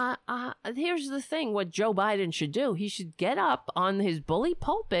 here's the thing, what Joe Biden should do. He should get up on his bully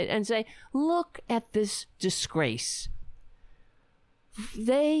pulpit and say, look at this disgrace.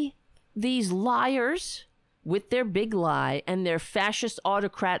 these liars with their big lie and their fascist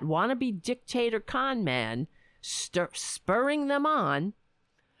autocrat wannabe dictator con man spurring them on,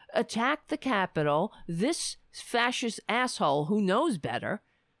 attacked the Capitol. This fascist asshole who knows better,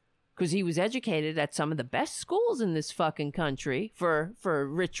 because he was educated at some of the best schools in this fucking country for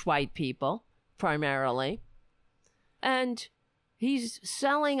rich white people, primarily. And he's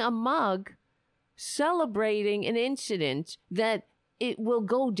selling a mug celebrating an incident that it will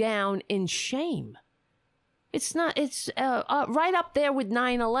go down in shame. It's right up there with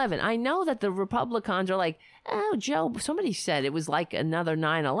 9/11. I know that the Republicans are like, oh, Joe, somebody said it was like another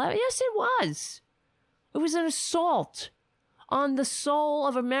 9/11. Yes, it was. It was an assault on the soul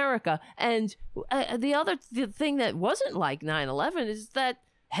of America. And the thing that wasn't like 9/11 is that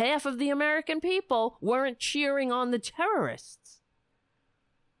half of the American people weren't cheering on the terrorists.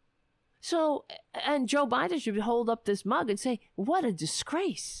 So, and Joe Biden should hold up this mug and say, what a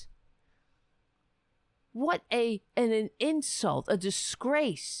disgrace. What an insult, a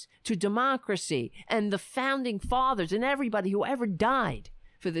disgrace to democracy and the founding fathers and everybody who ever died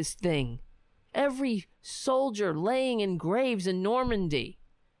for this thing. Every soldier laying in graves in Normandy.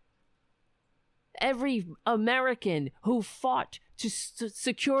 Every American who fought to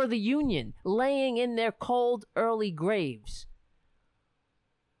secure the Union, laying in their cold, early graves.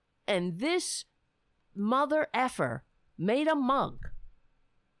 And this mother effer made a mug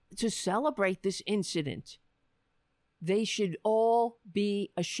to celebrate this incident. They should all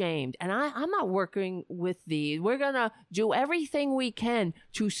be ashamed. And I'm not working with these. We're going to do everything we can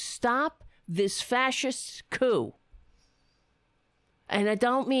to stop this fascist coup. And I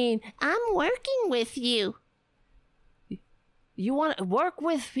don't mean, I'm working with you. You want to work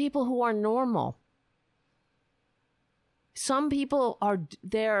with people who are normal. Some people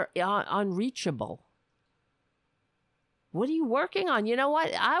they're unreachable. What are you working on? You know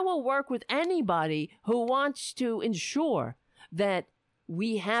what? I will work with anybody who wants to ensure that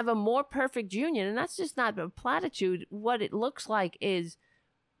we have a more perfect union. And that's just not a platitude. What it looks like is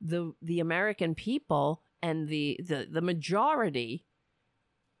the American people and the majority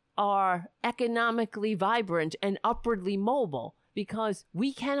are economically vibrant and upwardly mobile, because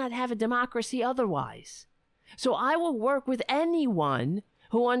we cannot have a democracy otherwise. So I will work with anyone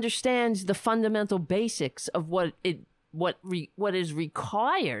who understands the fundamental basics of what is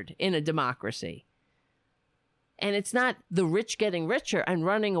required in a democracy. And it's not the rich getting richer and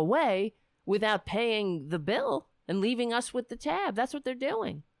running away without paying the bill and leaving us with the tab. That's what they're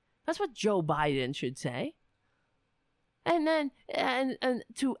doing. That's what Joe Biden should say. And then, and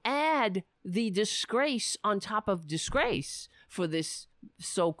to add the disgrace on top of disgrace for this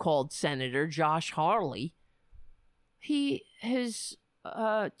so-called senator, Josh Hawley, he is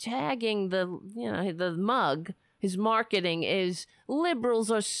tagging the mug. His marketing is liberals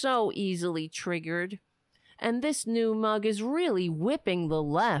are so easily triggered. And this new mug is really whipping the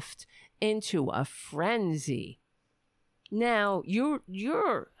left into a frenzy. Now,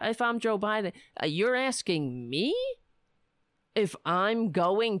 you're if I'm Joe Biden, you're asking me if I'm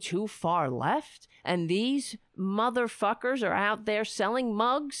going too far left and these motherfuckers are out there selling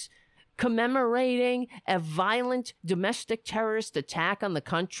mugs commemorating a violent domestic terrorist attack on the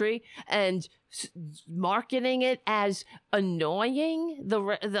country and marketing it as annoying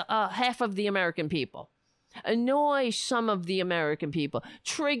the half of the American people. Annoy some of the American people.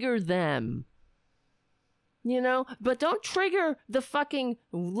 Trigger them. You know, but don't trigger the fucking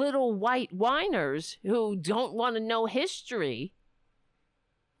little white whiners who don't want to know history.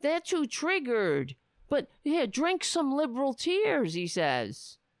 They're too triggered. But here, drink some liberal tears, he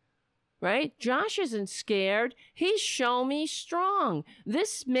says. Right? Josh isn't scared. He's show me strong.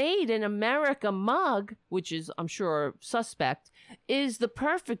 This Made in America mug, which is, I'm sure, suspect, is the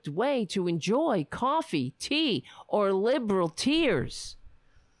perfect way to enjoy coffee, tea, or liberal tears.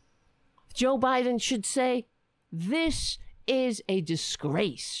 Joe Biden should say, this is a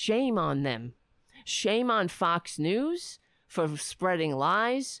disgrace. Shame on them. Shame on Fox News for spreading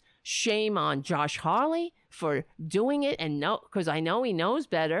lies. Shame on Josh Hawley for doing it, and because I know he knows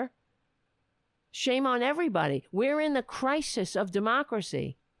better. Shame on everybody. We're in the crisis of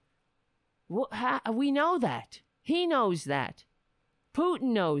democracy. We know that. He knows that.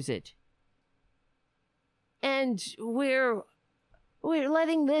 Putin knows it. And we're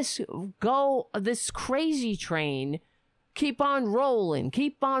letting this go, this crazy train, keep on rolling.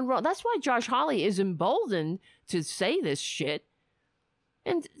 That's why Josh Hawley is emboldened to say this shit.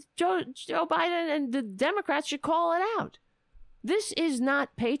 And Joe Biden and the Democrats should call it out. This is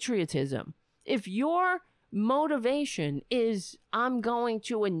not patriotism. If your motivation is, I'm going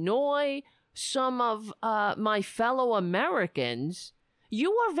to annoy some of my fellow Americans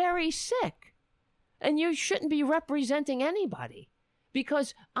you are very sick. And you shouldn't be representing anybody.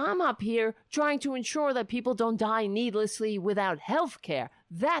 Because I'm up here trying to ensure that people don't die needlessly without health care.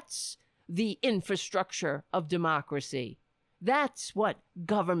 That's the infrastructure of democracy. That's what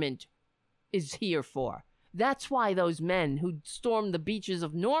government is here for. That's why those men who stormed the beaches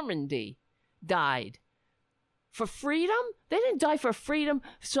of Normandy died. For freedom? They didn't die for freedom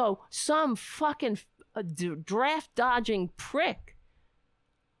so some fucking draft-dodging prick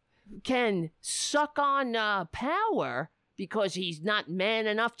can suck on power because he's not man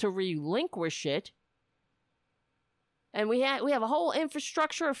enough to relinquish it. And we have a whole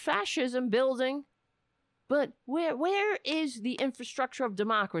infrastructure of fascism building. But where is the infrastructure of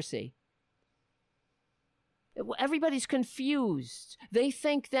democracy? Everybody's confused. They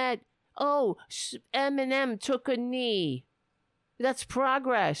think that, oh, Eminem took a knee. That's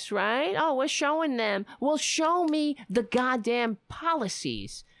progress, right? Oh, we're showing them. Well, show me the goddamn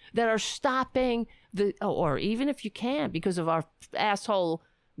policies that are stopping or even if you can't because of our asshole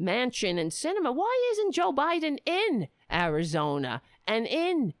Manchin and Sinema, why isn't Joe Biden in Arizona and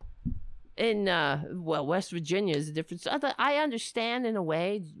in West Virginia is a different. I understand in a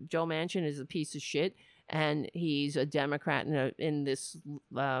way Joe Manchin is a piece of shit and he's a Democrat in this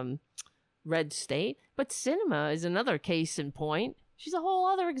red state, but Sinema is another case in point. She's a whole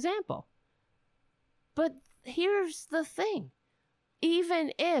other example. But here's the thing.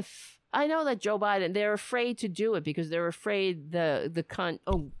 Even if I know that Joe Biden, they're afraid to do it because they're afraid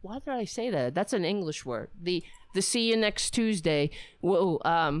why did I say that? That's an English word. The see you next Tuesday will,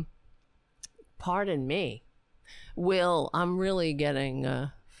 pardon me, I'm really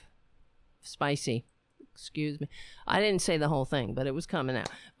getting spicy. Excuse me. I didn't say the whole thing, but it was coming out.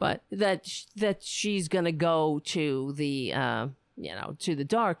 But that she's going to go to the, to the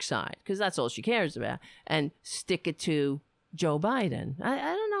dark side because that's all she cares about and stick it to Joe Biden. I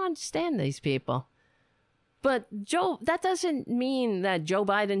don't understand these people. But that doesn't mean that Joe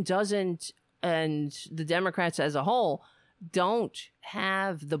Biden doesn't, and the Democrats as a whole, don't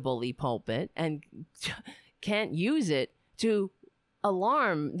have the bully pulpit and can't use it to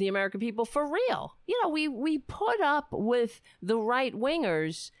alarm the American people for real. We put up with the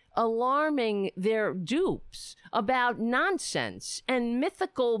right-wingers alarming their dupes about nonsense and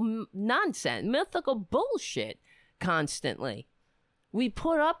mythical bullshit constantly. We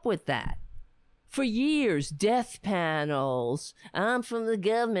put up with that for years. Death panels. I'm from the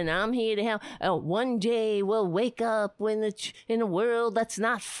government. I'm here to help. Oh, one day we'll wake up in a world that's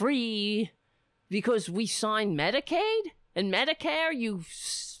not free because we signed Medicaid and Medicare. You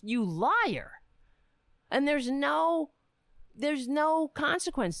liar. And there's no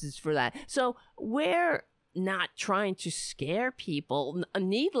consequences for that. So we're not trying to scare people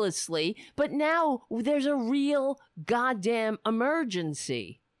needlessly, but now there's a real goddamn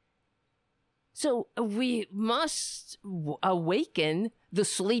emergency. So we must awaken the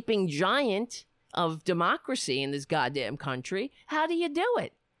sleeping giant of democracy in this goddamn country. How do you do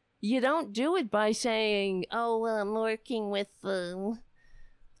it? You don't do it by saying, oh, well, I'm working with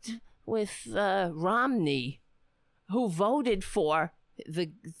Romney, who voted for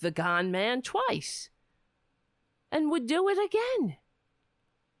the Gone Man twice. And would do it again.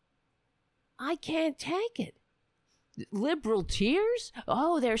 I can't take it. Liberal tears?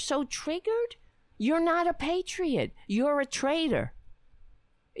 Oh, they're so triggered? You're not a patriot. You're a traitor.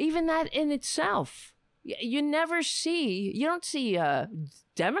 Even that in itself. You don't see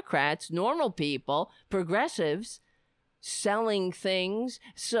Democrats, normal people, progressives, selling things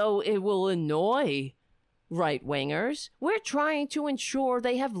so it will annoy right-wingers. We're trying to ensure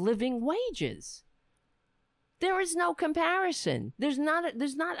they have living wages. There is no comparison. There's not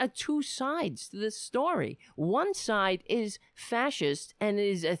a two sides to this story. One side is fascist and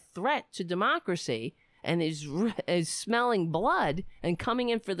is a threat to democracy and is smelling blood and coming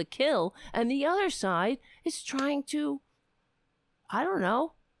in for the kill. And the other side is trying to, I don't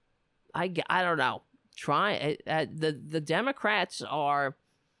know. The Democrats are,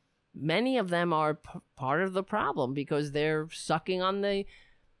 many of them are part of the problem because they're sucking on the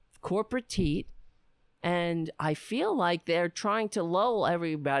corporate teat. And I feel like they're trying to lull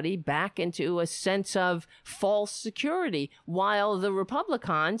everybody back into a sense of false security while the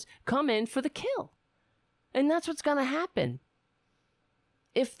Republicans come in for the kill. And that's what's going to happen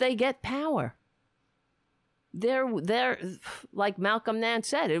if they get power. They're like Malcolm Nance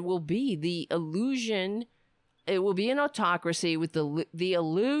said, it will be the illusion. It will be an autocracy with the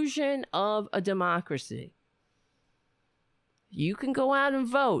illusion of a democracy. You can go out and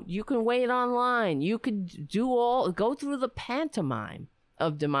vote. You can wait online. You could go through the pantomime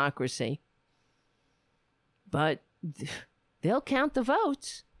of democracy. But They'll count the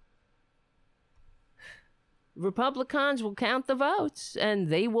votes. Republicans will count the votes, and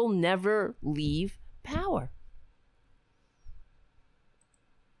they will never leave power.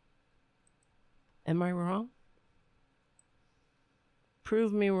 Am I wrong?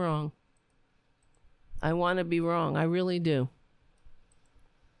 Prove me wrong. I want to be wrong. I really do.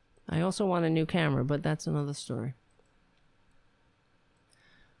 I also want a new camera, but that's another story.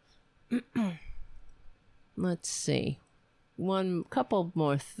 Let's see. Couple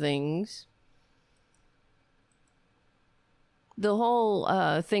more things. The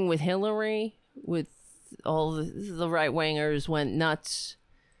whole thing with Hillary, with all the right-wingers went nuts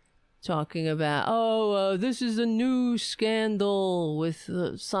talking about, this is a new scandal with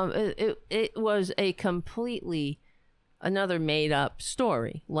some... It was a completely another made-up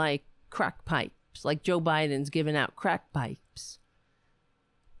story, like crack pipes, like Joe Biden's giving out crack pipes.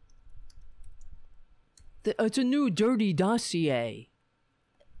 It's a new dirty dossier.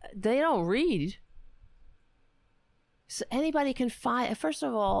 They don't read. So anybody can find... First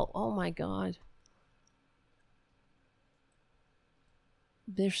of all, oh my God.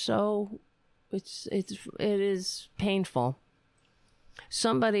 They're so... It is painful.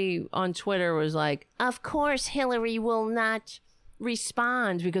 Somebody on Twitter was like, of course Hillary will not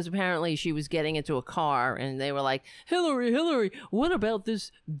respond, because apparently she was getting into a car and they were like, Hillary, what about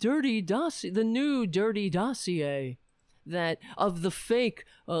this dirty dossier, the new dirty dossier that of the fake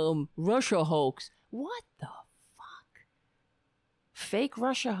Russia hoax? What the fuck? Fake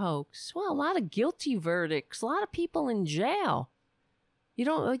Russia hoax? Well, a lot of guilty verdicts, a lot of people in jail. You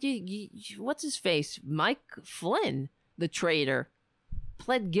don't, what's his face? Mike Flynn, the traitor,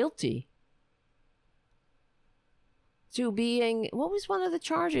 pled guilty to being, what was one of the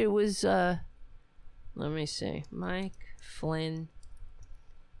charges? It was, let me see, Mike Flynn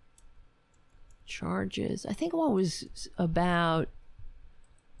charges. I think one was about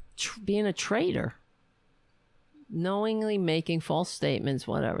being a traitor, knowingly making false statements,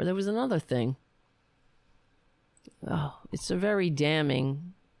 whatever. There was another thing. Oh, it's a very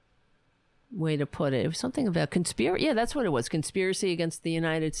damning way to put it. It was something about conspiracy. Yeah, that's what it was. Conspiracy against the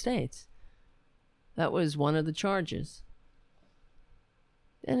United States. That was one of the charges.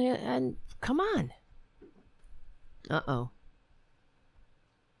 And come on. Uh-oh.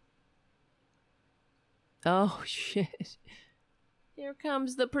 Oh, shit. Here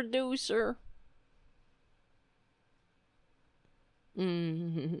comes the producer.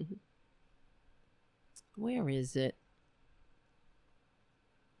 Where is it?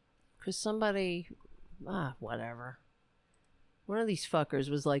 Because somebody... whatever. One of these fuckers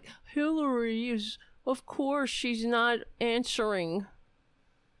was like, Hillary is... Of course she's not answering.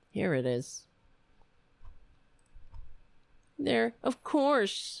 Here it is. There. Of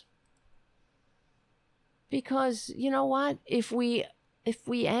course. Because, you know what? If we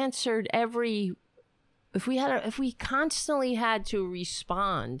answered every... If we constantly had to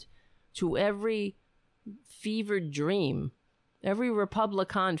respond to every fevered dream, every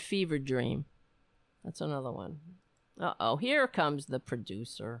Republican fevered dream. That's another one. Uh-oh, here comes the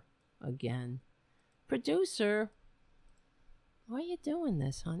producer again. Producer, why are you doing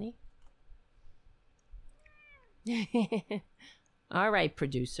this, honey? All right,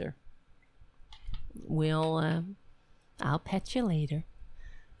 producer. I'll pet you later.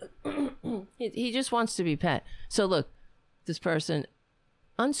 He just wants to be pet. So look, this person,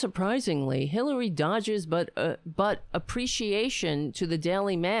 unsurprisingly, Hillary dodges but appreciation to the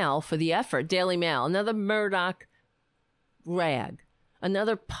Daily Mail for the effort. Daily Mail, another Murdoch rag,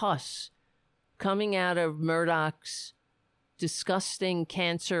 another pus coming out of Murdoch's disgusting,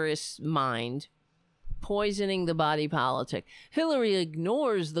 cancerous mind, poisoning the body politic. Hillary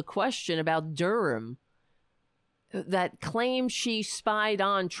ignores the question about Durham that claims she spied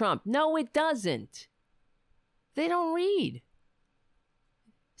on Trump. No, it doesn't. They don't read.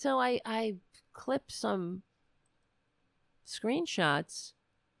 So I clipped some screenshots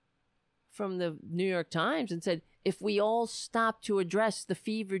from the New York Times and said, if we all stop to address the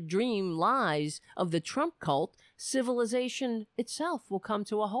fevered dream lies of the Trump cult, civilization itself will come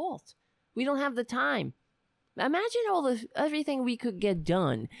to a halt. We don't have the time. Imagine everything we could get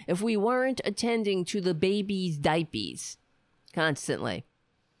done if we weren't attending to the baby's diapers constantly.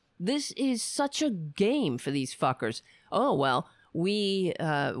 This is such a game for these fuckers. Oh, well,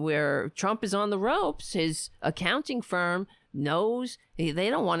 where Trump is on the ropes, his accounting firm knows they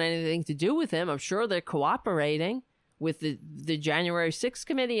don't want anything to do with him. I'm sure they're cooperating with the January 6th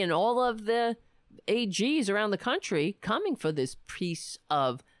committee and all of the AGs around the country coming for this piece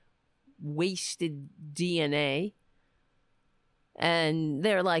of wasted DNA. And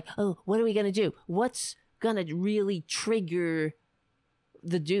they're like, oh, what are we going to do? What's gonna really trigger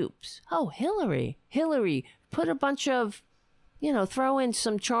the dupes. Oh, Hillary, put a bunch of, throw in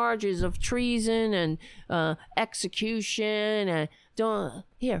some charges of treason and execution and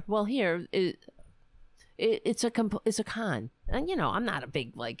it's a con. And I'm not a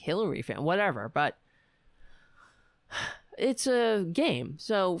big Hillary fan, whatever, but it's a game.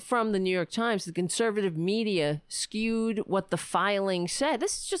 So from the New York Times, the conservative media skewed what the filing said.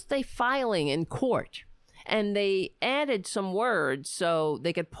 This is just a filing in court. And they added some words so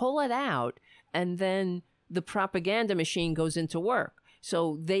they could pull it out, and then the propaganda machine goes into work.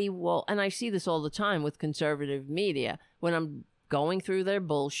 So they will, and I see this all the time with conservative media. When I'm going through their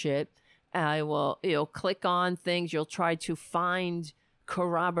bullshit, I will, click on things. You'll try to find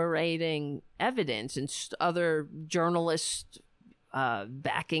corroborating evidence and other journalists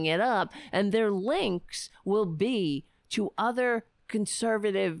backing it up, and their links will be to other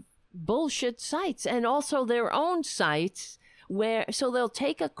conservative bullshit sites and also their own sites so they'll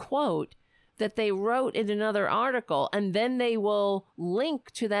take a quote that they wrote in another article and then they will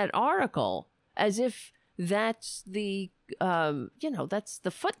link to that article as if that's the that's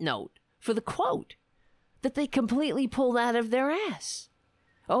the footnote for the quote that they completely pulled out of their ass.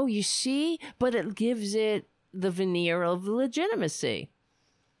 Oh, you see? But it gives it the veneer of legitimacy.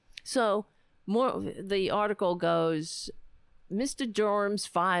 So the article goes, Mr. Durham's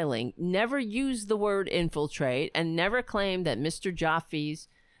filing never used the word infiltrate and never claimed that Mr. Jaffe's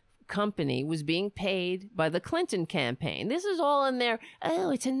company was being paid by the Clinton campaign. This is all in there.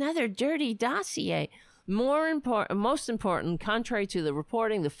 Oh, it's another dirty dossier. Most important, contrary to the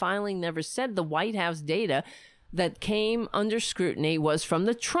reporting, the filing never said the White House data that came under scrutiny was from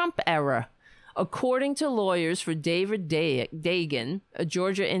the Trump era. According to lawyers for David Dagan, a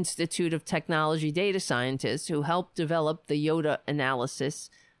Georgia Institute of Technology data scientist who helped develop the Yoda analysis,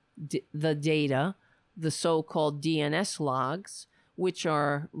 the data, the so-called DNS logs, which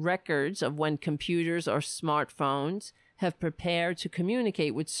are records of when computers or smartphones have prepared to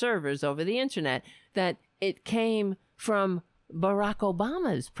communicate with servers over the internet, that it came from Barack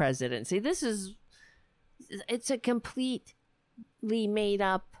Obama's presidency. It's a completely made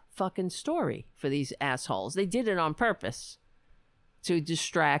up fucking story for these assholes. They did it on purpose to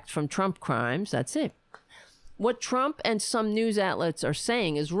distract from Trump crimes. That's it. What Trump and some news outlets are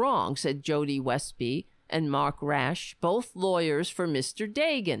saying is wrong, said Jody Westby and Mark Rash, both lawyers for Mr.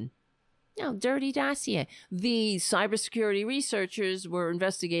 Dagan. Dirty dossier. The cybersecurity researchers were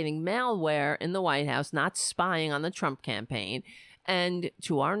investigating malware in the White House, not spying on the Trump campaign. And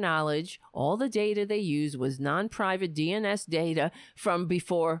to our knowledge, all the data they used was non-private DNS data from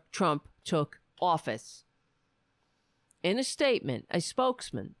before Trump took office. In a statement, a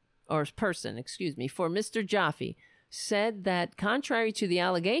spokesman, or person, for Mr. Jaffe said that contrary to the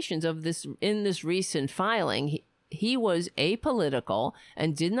allegations of in this recent filing, he was apolitical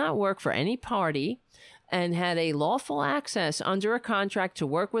and did not work for any party and had a lawful access under a contract to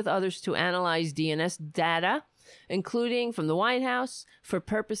work with others to analyze DNS data, including from the White House, for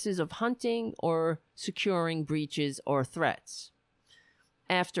purposes of hunting or securing breaches or threats.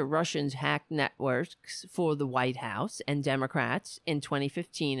 After Russians hacked networks for the White House and Democrats in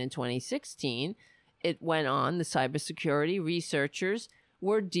 2015 and 2016, it went on, the cybersecurity researchers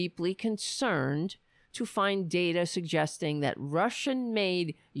were deeply concerned to find data suggesting that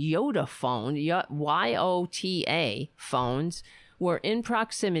Russian-made Yota phone, YOTA phones, were in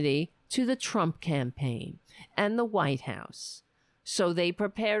proximity to the Trump campaign and the White House. So they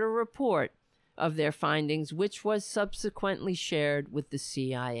prepared a report of their findings, which was subsequently shared with the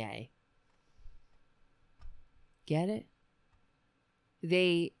CIA. Get it?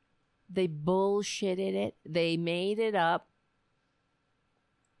 They bullshitted it. They made it up.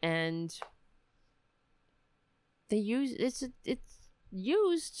 And they use it's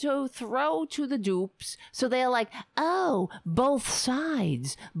used to throw to the dupes. So they're like, oh, both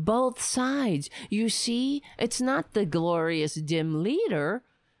sides. You see, it's not the glorious dim leader,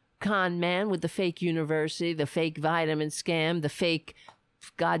 con man with the fake university, the fake vitamin scam, the fake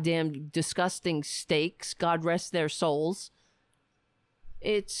goddamn disgusting steaks, God rest their souls.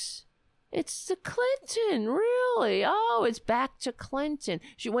 It's the Clinton, really. Oh, it's back to Clinton.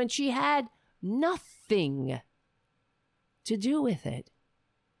 When she had nothing to do with it.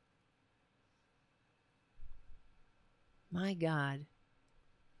 My God.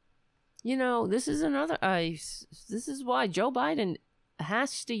 This is another, this is why Joe Biden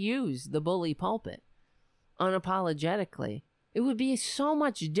has to use the bully pulpit unapologetically. It would be so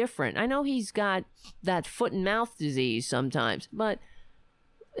much different. I know he's got that foot and mouth disease sometimes, but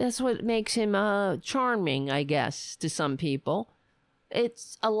that's what makes him charming, I guess, to some people.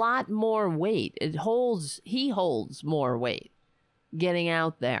 it's a lot more weight. He holds more weight getting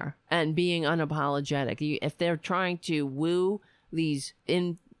out there and being unapologetic. If they're trying to woo these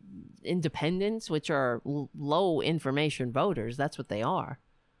independents, which are low information voters, that's what they are.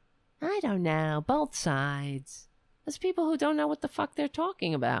 I don't know. Both sides. There's people who don't know what the fuck they're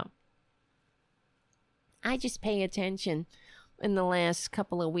talking about. I just pay attention in the last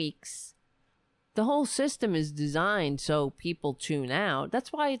couple of weeks. The whole system is designed so people tune out.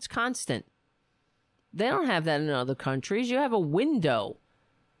 That's why it's constant. They don't have that in other countries. You have a window.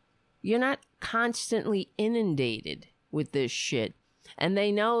 You're not constantly inundated with this shit. And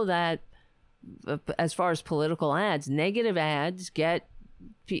they know that as far as political ads, negative ads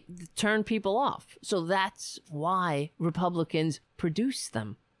turn people off. So that's why Republicans produce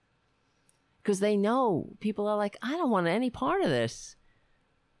them. Because they know people are like, I don't want any part of this.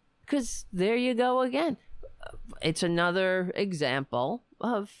 Because there you go again. It's another example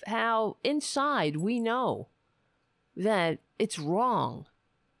of how inside we know that it's wrong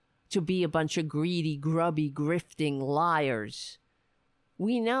to be a bunch of greedy, grubby, grifting liars.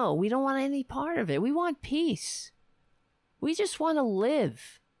 We know we don't want any part of it. We want peace. We just want to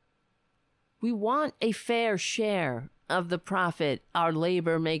live. We want a fair share of the profit our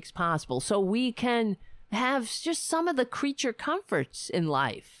labor makes possible so we can have just some of the creature comforts in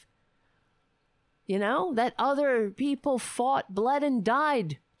life. You know, that other people fought, bled, and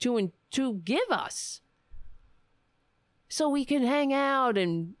died to give us. So we can hang out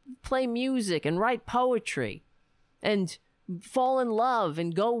and play music and write poetry and fall in love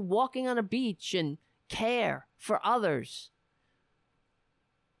and go walking on a beach and care for others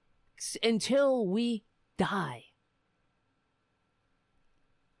until we die.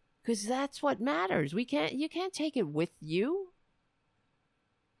 Because that's what matters. You can't take it with you.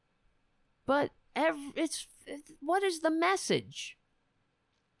 But what is the message?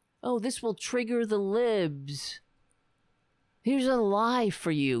 Oh, this will trigger the libs. Here's a lie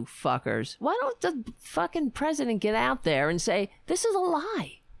for you, fuckers. Why don't the fucking president get out there and say, this is a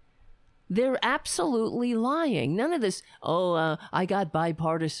lie? They're absolutely lying. None of this, I got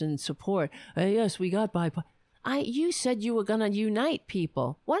bipartisan support. Yes, we got bipartisan. You said you were going to unite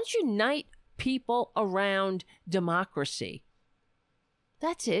people. Why don't you unite people around democracy?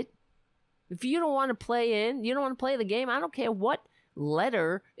 That's it. If you don't want to play the game, I don't care what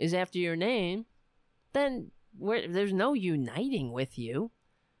letter is after your name, then there's no uniting with you.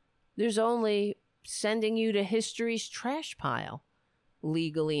 There's only sending you to history's trash pile,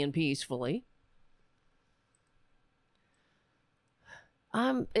 legally and peacefully.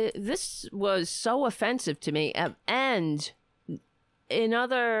 This was so offensive to me. And in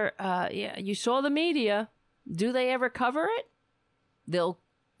other, you saw the media. Do they ever cover it?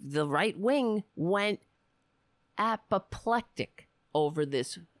 The right wing went apoplectic over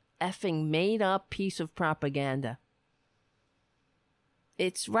this effing made up piece of propaganda.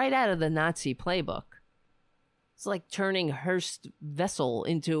 It's right out of the Nazi playbook. It's like turning Horst Wessel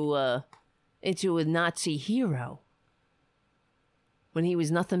into a Nazi hero when he was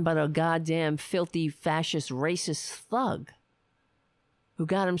nothing but a goddamn filthy fascist racist thug who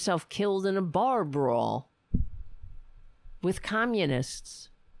got himself killed in a bar brawl with communists.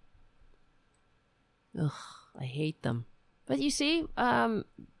 Ugh, I hate them. But you see,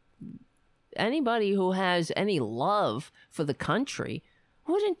 anybody who has any love for the country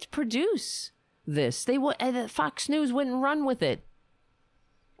wouldn't produce this. Fox News wouldn't run with it.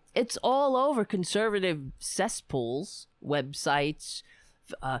 It's all over conservative cesspools, websites,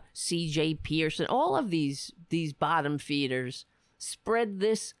 C.J. Pearson, all of these bottom feeders spread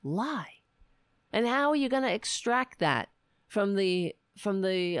this lie. And how are you going to extract that from the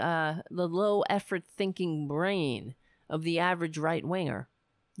low effort thinking brain of the average right winger?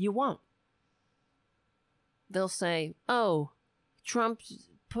 You won't. They'll say, oh, Trump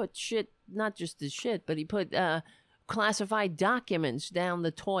put shit, not just his shit, but he put classified documents down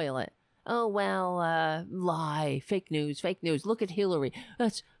the toilet. Oh, well, lie, fake news. Look at Hillary.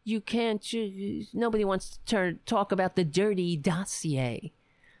 Nobody wants to talk about the dirty dossier.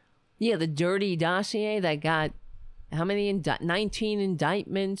 Yeah, the dirty dossier that got how many 19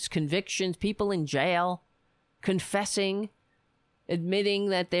 indictments, convictions, people in jail, confessing, admitting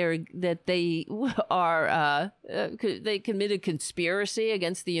that they committed conspiracy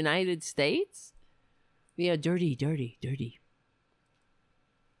against the United States. Yeah, dirty.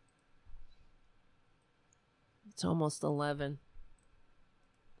 It's almost 11.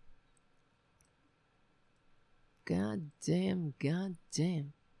 God damn.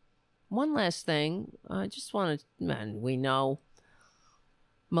 One last thing. I just want to, we know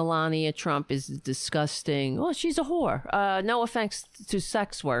Melania Trump is disgusting. Well, she's a whore. No offense to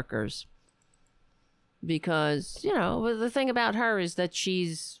sex workers. Because, you know, the thing about her is that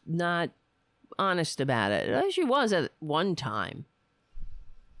she's not honest about it. She was at one time.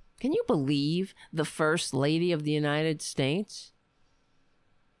 Can you believe the First Lady of the United States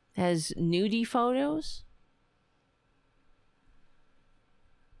has nudie photos?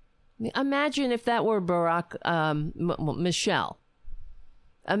 Imagine if that were Barack, Michelle.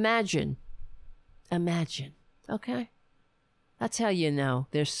 Imagine. Okay? That's how you know.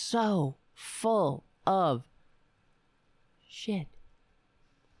 They're so full of shit.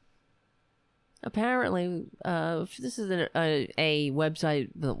 Apparently, this is a website.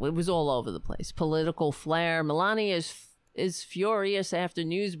 It was all over the place. Political flair. Melania is furious after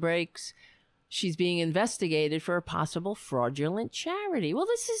news breaks. She's being investigated for a possible fraudulent charity. Well,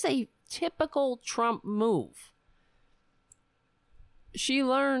 this is a typical Trump move. She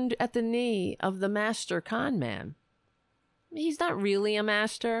learned at the knee of the master con man. He's not really a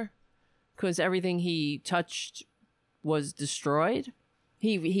master, because everything he touched was destroyed.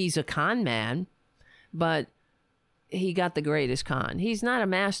 He's a con man, but he got the greatest con. He's not a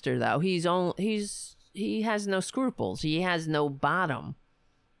master, though. He has no scruples. He has no bottom.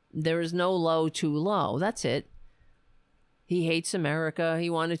 There is no low too low. That's it. He hates America. He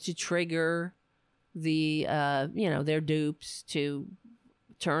wanted to trigger the their dupes to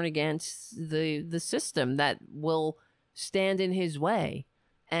turn against the system that will stand in his way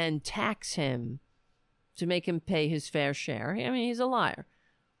and tax him to make him pay his fair share. I mean, he's a liar.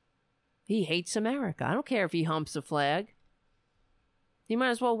 He hates America. I don't care if he humps a flag. He might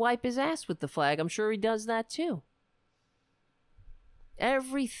as well wipe his ass with the flag. I'm sure he does that too.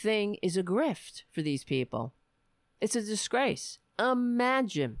 Everything is a grift for these people. It's a disgrace.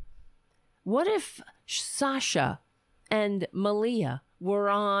 Imagine. What if Sasha and Malia were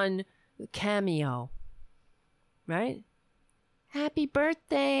on Cameo? Right? Happy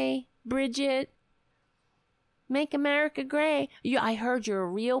birthday, Bridget. Make America great. I heard you're a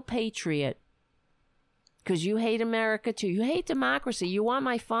real patriot. Because you hate America too. You hate democracy. You want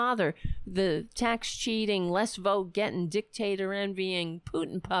my father, the tax cheating, less vote getting, dictator envying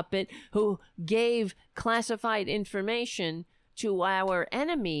Putin puppet who gave classified information to our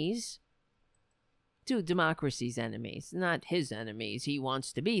enemies, to democracy's enemies, not his enemies. He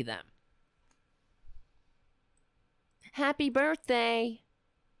wants to be them. Happy birthday.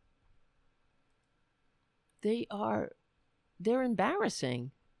 They're embarrassing.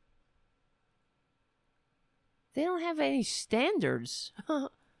 They don't have any standards.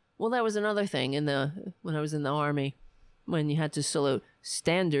 Well, that was another thing when I was in the Army, when you had to salute.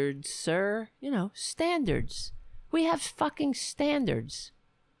 Standards, sir. You know, standards. We have fucking standards.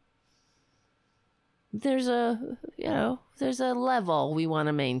 There's a level we want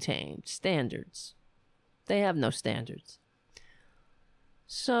to maintain. Standards. They have no standards.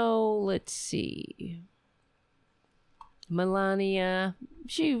 So, let's see. Melania,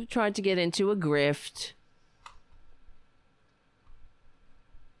 she tried to get into a grift.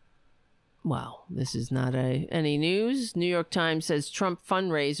 Well, this is not any news. New York Times says Trump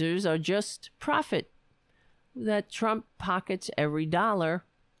fundraisers are just profit. That Trump pockets every dollar.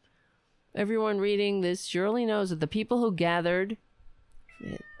 Everyone reading this surely knows that the people who gathered...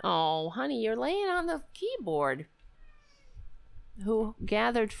 Oh, honey, you're laying on the keyboard. Who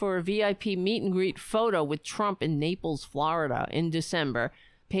gathered for a VIP meet and greet photo with Trump in Naples, Florida in December,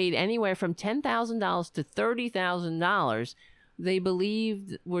 paid anywhere from $10,000 to $30,000. They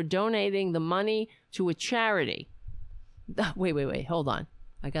believed were donating the money to a charity. Wait, hold on.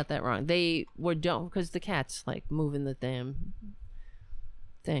 I got that wrong. They were because the cat's like moving the damn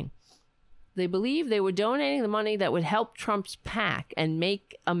thing. They believed they were donating the money that would help Trump's PAC and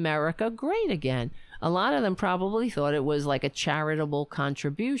make America great again. A lot of them probably thought it was like a charitable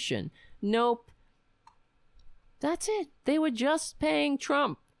contribution. Nope. That's it. They were just paying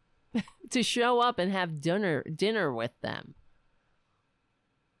Trump to show up and have dinner with them.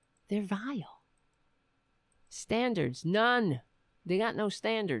 They're vile. Standards, none. They got no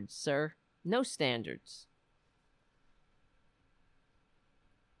standards, sir. No standards.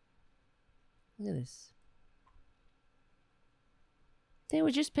 Look at this. They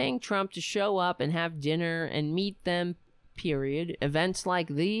were just paying Trump to show up and have dinner and meet them, period. Events like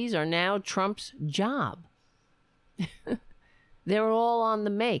these are now Trump's job. They're all on the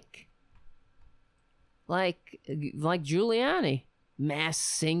make. Like Giuliani. Mass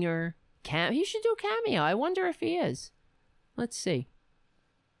singer. He should do Cameo. I wonder if he is. Let's see.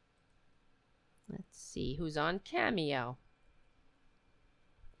 Let's see who's on Cameo.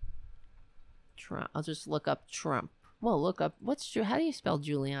 Trump. I'll just look up Trump. Well, look up. How do you spell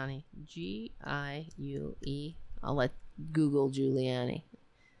Giuliani? Giue. I'll let Google Giuliani.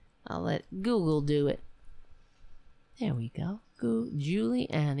 I'll let Google do it. There we go.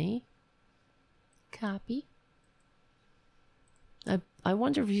 Giuliani. Copy. I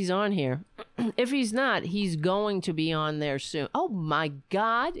wonder if he's on here. If he's not, he's going to be on there soon. Oh my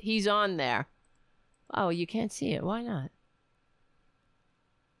God, he's on there. Oh, you can't see it. Why not?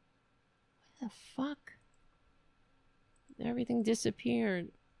 What the fuck? Everything disappeared.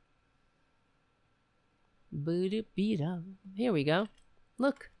 Boo-doo-bee-dum. Here we go.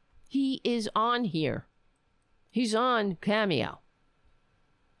 Look, he is on here. He's on Cameo.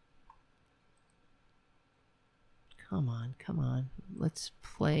 Come on. Let's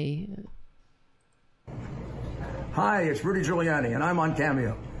play. Hi, it's Rudy Giuliani, and I'm on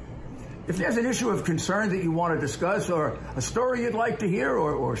Cameo. If there's an issue of concern that you want to discuss, or a story you'd like to hear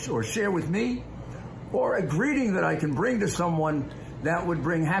or share with me, or a greeting that I can bring to someone that would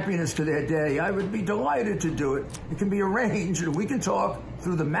bring happiness to their day, I would be delighted to do it. It can be arranged, and we can talk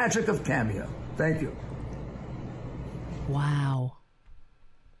through the magic of Cameo. Thank you. Wow.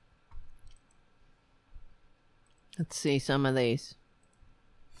 Let's see some of these.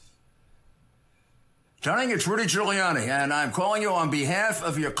 Johnny, it's Rudy Giuliani, and I'm calling you on behalf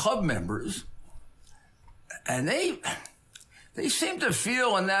of your club members. And they seem to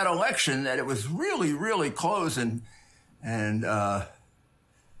feel in that election that it was really, really close, and that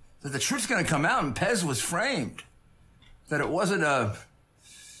the truth's going to come out, and Pez was framed. That it wasn't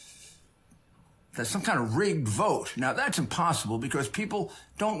that's some kind of rigged vote. Now, that's impossible because people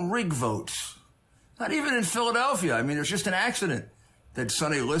don't rig votes. Not even in Philadelphia. I mean, it's just an accident that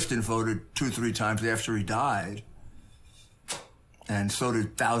Sonny Liston voted 2-3 times after he died. And so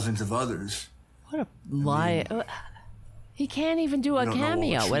did thousands of others. What a lie. He can't even do a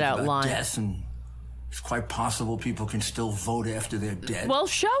cameo without lying. Death, and it's quite possible people can still vote after they're dead. Well,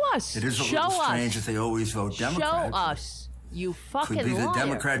 show us. It is a little strange that they always vote Democrats. Show us. You fucking liar. Could be the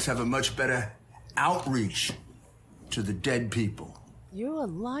Democrats have a much better outreach to the dead people. You're a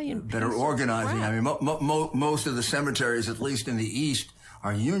lying better organizing. I mean, most of the cemeteries, at least in the East,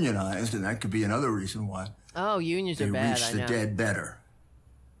 are unionized, and that could be another reason why. Oh, unions are bad. They reach the dead better.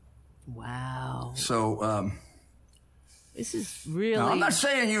 Wow. So, this is really. Now, I'm not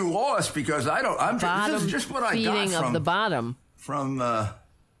saying you lost because I don't. This is just what I got from of the bottom from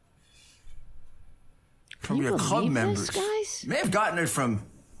your club members. This, guys? May have gotten it from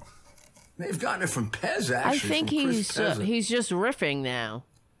Pez, actually. I think he's just riffing now.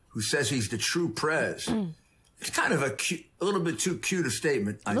 Who says he's the true Prez. It's kind of a little bit too cute a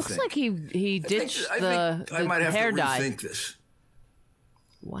statement, I think. Looks like he ditched the I might have hair to dye. rethink this.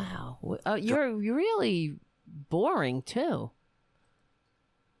 Wow. You're really boring, too.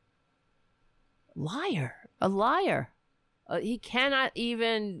 Liar. A liar. He cannot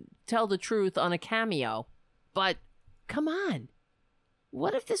even tell the truth on a cameo. But, come on.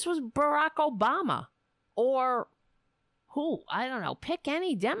 What if this was Barack Obama? Or who? I don't know. Pick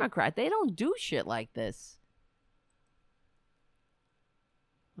any Democrat. They don't do shit like this.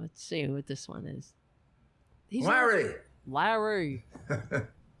 Let's see what this one is. Larry.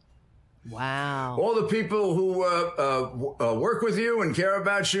 Wow. All the people who work with you and care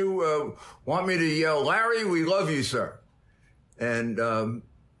about you want me to yell, Larry, we love you, sir. And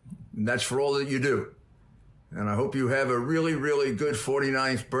that's for all that you do. And I hope you have a really, really good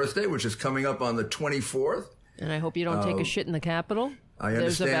 49th birthday, which is coming up on the 24th. And I hope you don't take a shit in the Capitol. I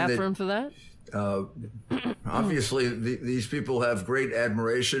There's a bathroom for that. Obviously, these people have great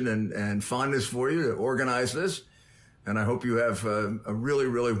admiration and fondness for you to organize this. And I hope you have a really,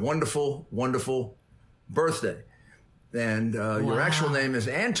 really wonderful, wonderful birthday. And your actual name is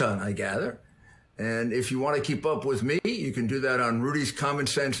Anton, I gather. And if you want to keep up with me, you can do that on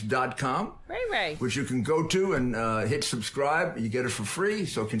rudyscommonsense.com, which you can go to and hit subscribe. You get it for free,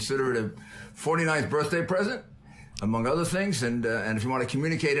 so consider it a 49th birthday present, among other things. And if you want to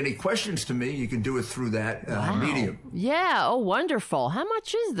communicate any questions to me, you can do it through that medium. Yeah, oh, wonderful. How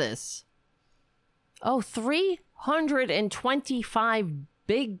much is this? Oh, $325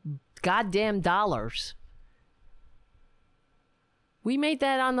 big goddamn dollars. We made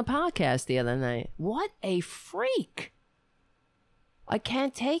that on the podcast the other night. What a freak. I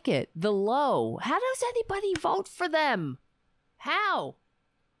can't take it. The low. How does anybody vote for them? How?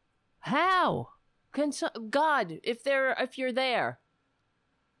 God, if you're there,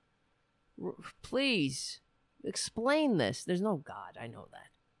 please explain this. There's no God. I know that.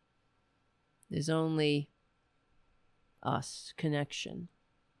 There's only us connection.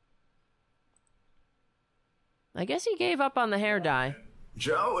 I guess he gave up on the hair dye.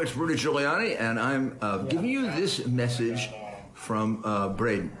 Joe, it's Rudy Giuliani, and I'm giving you this message from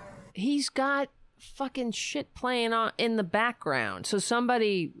Braden. He's got fucking shit playing on in the background. So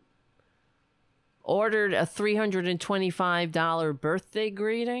somebody ordered a $325 birthday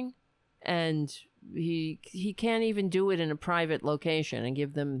greeting, and he can't even do it in a private location and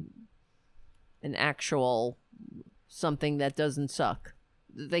give them an actual something that doesn't suck.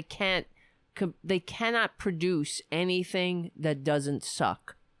 They cannot produce anything that doesn't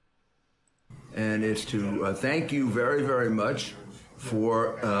suck. And it's to thank you very, very much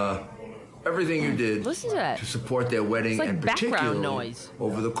for everything you did to support their wedding, like and background particularly noise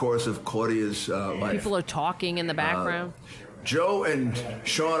over the course of Claudia's life. People are talking in the background. Joe and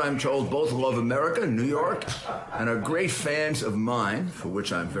Sean, I'm told, both love America, New York, and are great fans of mine, for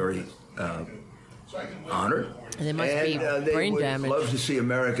which I'm very honored. And they must be brain damage. They would love to see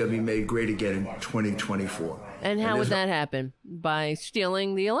America be made great again in 2024. And how would that happen? By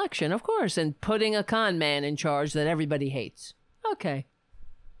stealing the election, of course, and putting a con man in charge that everybody hates. Okay.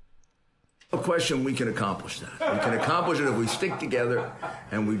 No question we can accomplish that. We can accomplish it if we stick together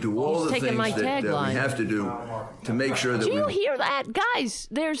and we do all the things that we have to do to make sure that Do you hear that? Guys,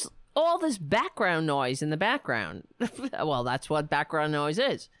 there's all this background noise in the background. Well, that's what background noise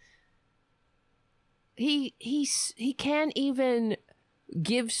is. He can't even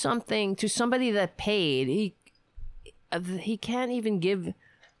give something to somebody that paid. He can't even give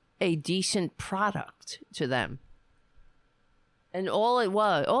a decent product to them. And all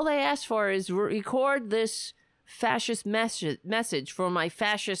they asked for is record this fascist message for my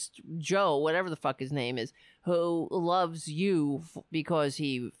fascist Joe, whatever the fuck his name is, who loves you because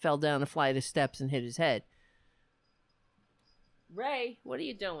he fell down a flight of steps and hit his head. Ray, what are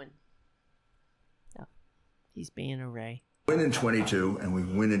you doing? Oh, he's being a Ray. Win in 22 and we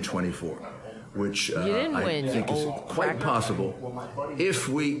win in 24, which I think is quite possible if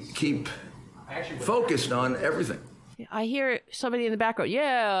we keep focused on everything. I hear somebody in the background.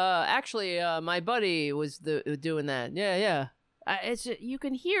 Yeah, actually, my buddy was doing that. Yeah. You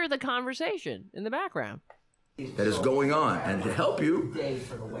can hear the conversation in the background that is going on, and to help you,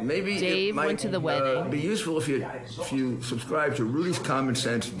 maybe Dave it might went to the wedding. Be useful if you subscribe to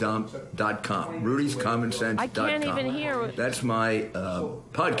Rudy'sCommonSense.com. Rudy'sCommonSense.com. I can't even hear. That's my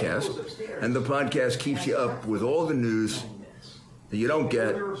podcast, and the podcast keeps you up with all the news that you don't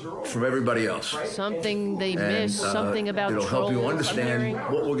get from everybody else. Something they miss, something about it'll help you understand appearing.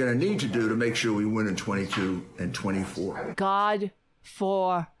 what we're going to need to do to make sure we win in 22 and 24. God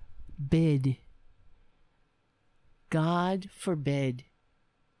forbid. God forbid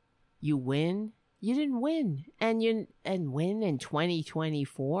you win. You didn't win, and win in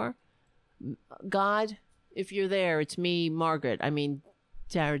 2024. God, if you're there, it's me, Margaret. I mean,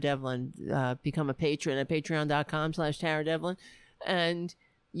 Tara Devlin. Become a patron at patreon.com/Tara Devlin. And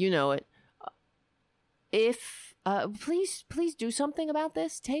you know it. If please do something about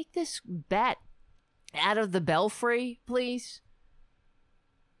this. Take this bat out of the belfry, please,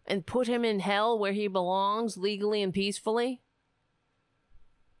 and put him in hell where he belongs, legally and peacefully.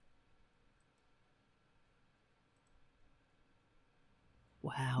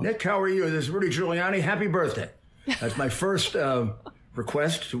 Wow. Nick, how are you? This is Rudy Giuliani. Happy birthday. That's my first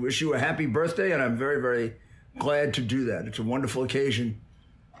request, to wish you a happy birthday, and I'm very, very glad to do that. It's a wonderful occasion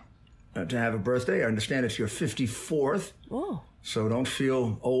to have a birthday. I understand it's your 54th. Oh. So don't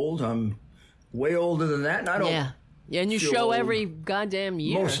feel old. I'm way older than that, and I don't. Yeah, and you show every goddamn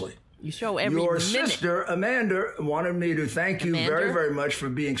year. Mostly. You show every Your minute. sister, Amanda, wanted me to thank you very, very much for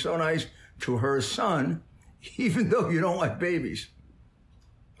being so nice to her son, even though you don't like babies.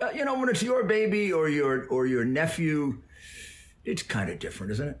 You know, when it's your baby or your nephew, it's kind of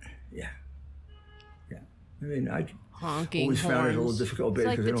different, isn't it? Yeah. I mean, I always found it a little difficult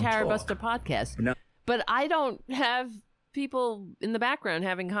because they don't talk. It's like the Tara Buster podcast. But I don't have people in the background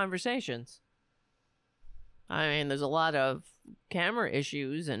having conversations. I mean, there's a lot of camera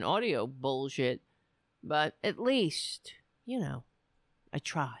issues and audio bullshit, but at least, you know, I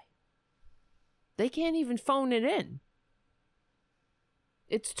try. They can't even phone it in.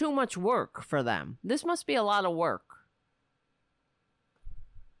 It's too much work for them. This must be a lot of work.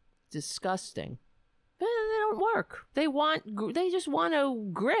 Disgusting. But they don't work. They just want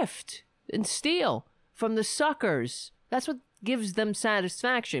to grift and steal from the suckers. That's what gives them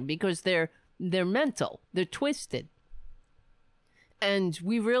satisfaction, because they're mental. They're twisted. And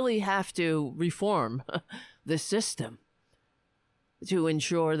we really have to reform the system to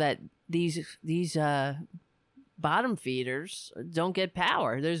ensure that these bottom feeders don't get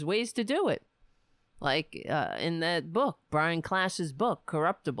power. There's ways to do it. Like in that book, Brian Klass's book,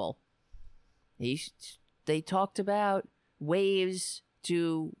 Corruptible. They talked about ways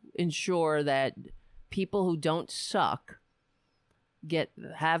to ensure that people who don't suck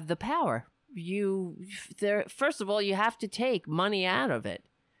have the power. First of all, you have to take money out of it.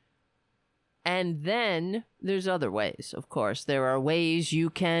 And then there's other ways, of course. There are ways you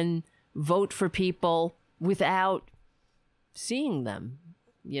can vote for people without seeing them.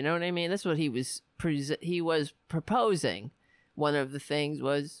 You know what I mean? That's what he was proposing. One of the things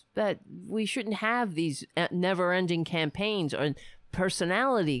was that we shouldn't have these never-ending campaigns or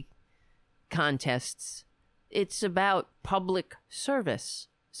personality contests. It's about public service.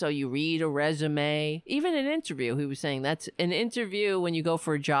 So you read a resume, even an interview. He was saying that's an interview when you go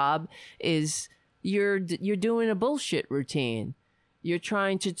for a job is you're doing a bullshit routine. You're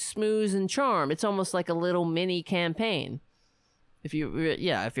trying to smooth and charm. It's almost like a little mini campaign. If you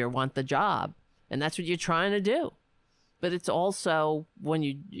want the job, and that's what you're trying to do. But it's also when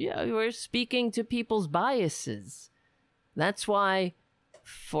you're speaking to people's biases. That's why,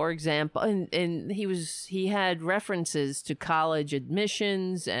 for example, and he had references to college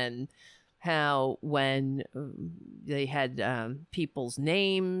admissions and how when they had people's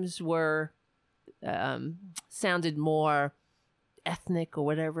names were sounded more ethnic or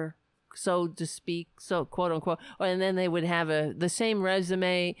whatever, so to speak, so quote unquote, and then they would have the same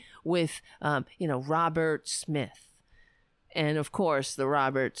resume with Robert Smith. And of course, the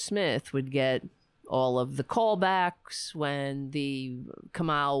Robert Smith would get all of the callbacks when the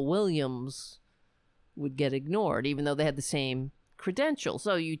Kamal Williams would get ignored, even though they had the same credentials.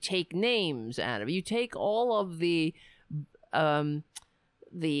 So you take names out of it. You take all of the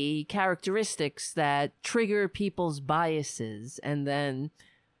characteristics that trigger people's biases, and then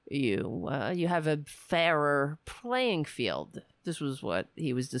you have a fairer playing field. This was what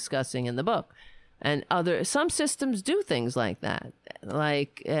he was discussing in the book. And some systems do things like that.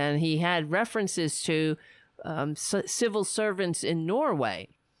 And he had references to civil servants in Norway.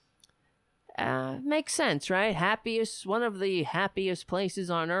 Makes sense, right? One of the happiest places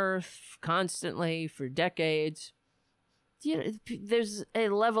on earth, constantly for decades. There's a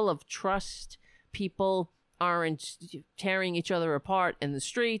level of trust. People aren't tearing each other apart in the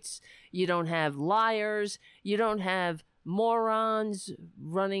streets. You don't have liars. You don't have morons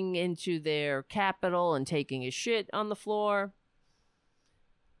running into their capital and taking a shit on the floor,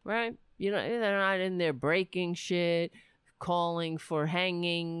 right? They're not in there breaking shit, calling for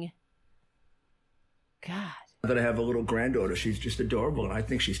hanging. God. That I have a little granddaughter. She's just adorable, and I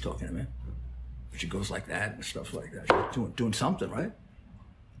think she's talking to me. She goes like that and stuff like that. She's doing something, right?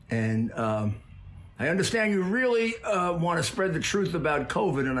 And I understand you really want to spread the truth about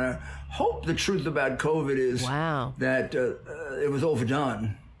COVID, and I hope the truth about COVID is that it was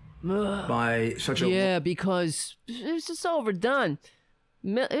overdone by such a... Yeah, because it's just overdone.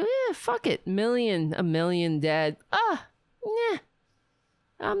 Fuck it. A million dead.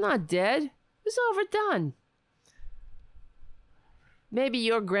 I'm not dead. It's overdone. Maybe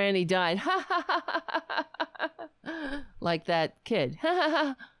your granny died. Like that kid.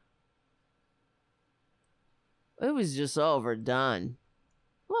 It was just overdone.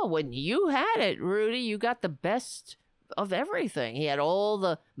 Well, when you had it, Rudy, you got the best of everything. He had all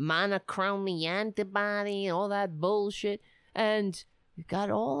the monoclonal antibody, all that bullshit, and you got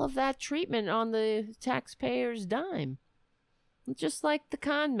all of that treatment on the taxpayer's dime. Just like the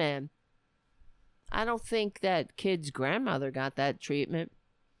con man. I don't think that kid's grandmother got that treatment.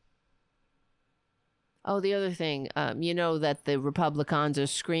 Oh, the other thing, that the Republicans are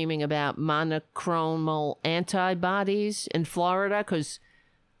screaming about monoclonal antibodies in Florida because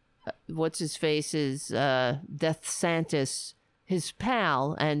what's-his-face is DeSantis, his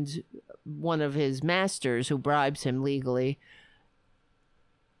pal, and one of his masters who bribes him legally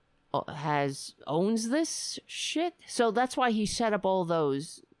owns this shit. So that's why he set up all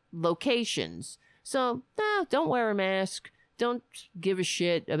those locations. So, don't wear a mask. Don't give a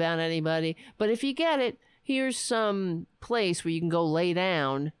shit about anybody. But if you get it, here's some place where you can go lay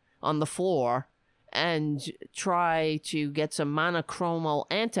down on the floor and try to get some monoclonal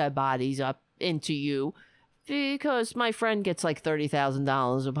antibodies up into you because my friend gets like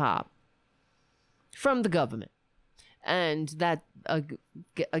 $30,000 a pop from the government. And that,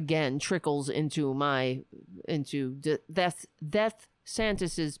 again, trickles into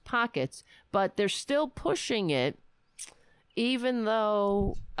DeSantis's pockets. But they're still pushing it. Even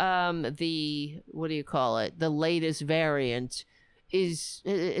though the latest variant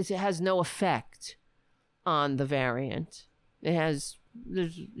it has no effect on the variant. That's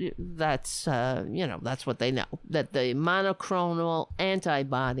what they know, that the monoclonal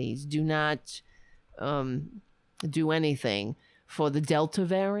antibodies do not do anything for the Delta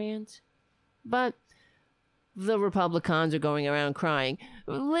variant. But the Republicans are going around crying.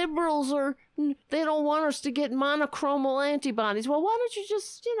 Liberals they don't want us to get monoclonal antibodies. Well, why don't you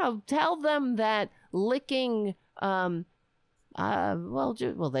just, tell them that licking, they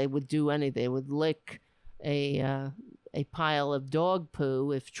would do anything. They would lick a pile of dog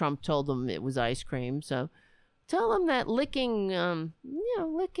poo if Trump told them it was ice cream. So tell them that licking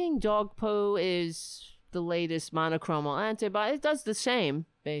dog poo is the latest monoclonal antibody. It does the same,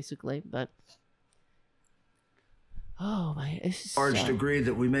 basically, but large degree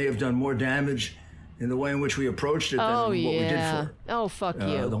that we may have done more damage in the way in which we approached it than what we did for it. Oh, fuck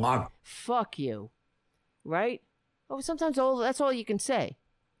you. The lock. Fuck you. Right? Oh, sometimes that's all you can say.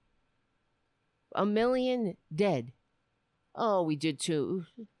 1 million dead. Oh, we did too.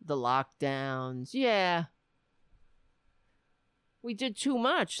 The lockdowns. Yeah. We did too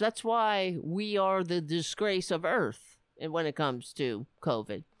much. That's why we are the disgrace of Earth when it comes to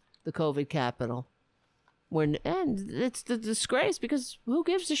COVID. The COVID capital. And it's the disgrace because who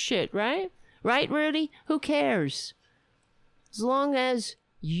gives a shit, right? Right, Rudy? Who cares? As long as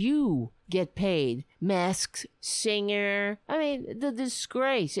you get paid. Masked Singer. I mean, the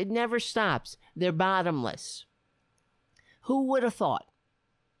disgrace. It never stops. They're bottomless. Who would have thought?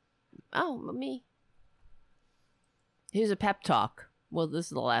 Oh, me. Here's a pep talk. Well, this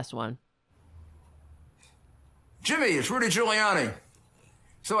is the last one. Jimmy, it's Rudy Giuliani.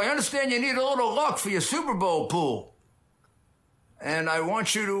 So I understand you need a little luck for your Super Bowl pool. And I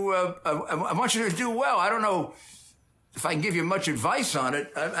want you to, I want you to do well. I don't know if I can give you much advice on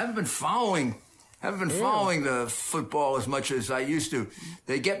it. I haven't been following the football as much as I used to.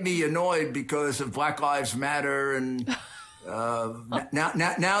 They get me annoyed because of Black Lives Matter, and now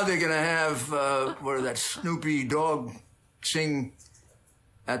they're gonna have that Snoopy dog sing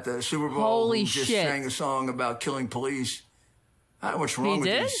at the Super Bowl. Holy who shit! Just sang a song about killing police. I don't know what's wrong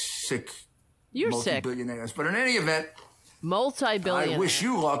with these sick multi-billionaires. But in any event, multi-billionaires. I wish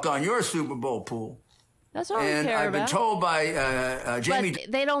you luck on your Super Bowl pool. That's all and we care I've been told by Jamie.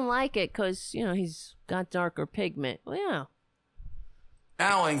 But they don't like it because he's got darker pigment. Well, yeah.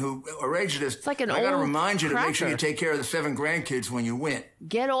 Dowling, who arranged this. It's like an I old got to remind you to cracker. make sure you take care of the 7 grandkids when you win.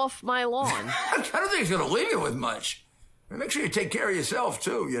 Get off my lawn. I don't think he's going to leave you with much. Make sure you take care of yourself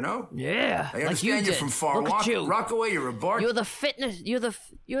too. Yeah. I understand you're from far Rockaway. You're a bar. You're the fitness.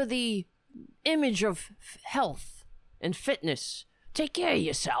 You're the image of health and fitness. Take care of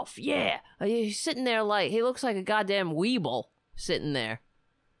yourself. Yeah. He's sitting there he looks like a goddamn weeble sitting there.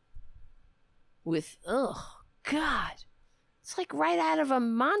 With, God. It's like right out of a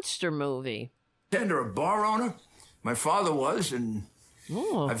monster movie. Tender, a bar owner. My father was, and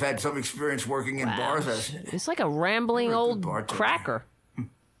I've had some experience working in bars. It's like a rambling old cracker.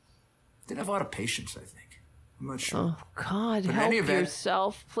 Didn't have a lot of patience, I think. I'm not sure. Oh, God, help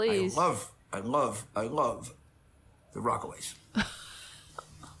yourself, please. I love the Rockaways.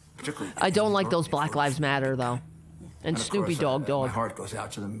 Particularly. I don't like those Black Lives Matter, though. And Snoopy Dog. My heart goes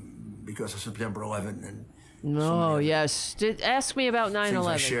out to them because of September 11th. And no, yes. Ask me about 9/11. Things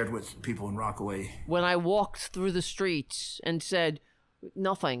I shared with people in Rockaway. When I walked through the streets and said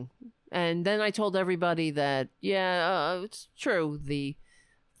nothing. And then I told everybody that, it's true. The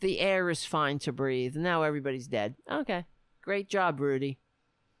air is fine to breathe. Now everybody's dead. Okay. Great job, Rudy.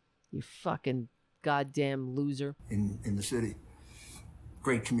 You fucking goddamn loser. In the city.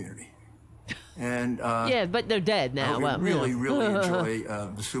 Great community. And yeah, but they're dead now. I really enjoy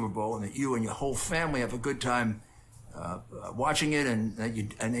the Super Bowl, and that you and your whole family have a good time watching it, and that you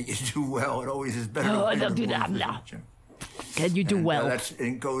do well. It always is better. I don't do that now. Can you do well?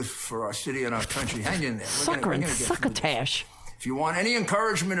 It goes for our city and our country. Hang in there. Succotash. If you want any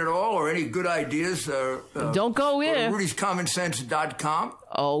encouragement at all or any good ideas, don't go in. Rudy'sCommonSense.com.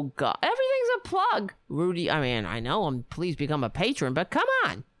 Oh, God. Everything's a plug. Rudy, I know please become a patron, but come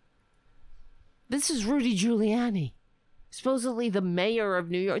on. This is Rudy Giuliani, supposedly the mayor of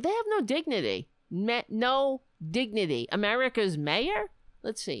New York. They have no dignity. No dignity. America's mayor?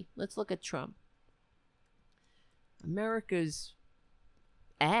 Let's see. Let's look at Trump. America's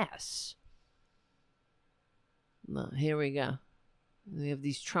ass. No, here we go. We have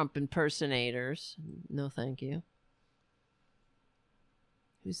these Trump impersonators. No, thank you.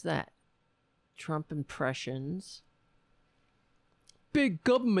 Who's that? Trump impressions. Big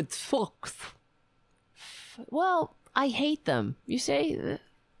government sucks. Well, I hate them. You say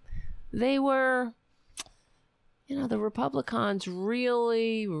they were, the Republicans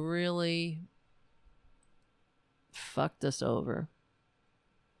really, really fucked us over.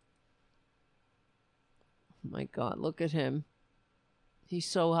 Oh my God, look at him. He's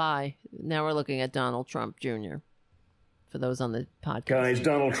so high. Now we're looking at Donald Trump Jr. for those on the podcast. Guys,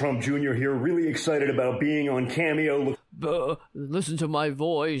 Donald Trump Jr. here, really excited about being on Cameo. Listen to my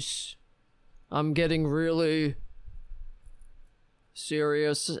voice. I'm getting really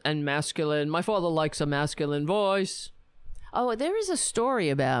serious and masculine. My father likes a masculine voice. Oh, there is a story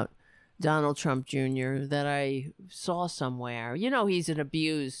about Donald Trump Jr. that I saw somewhere. You know, he's an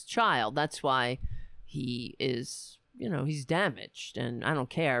abused child. That's why he is, you know, he's damaged. And I don't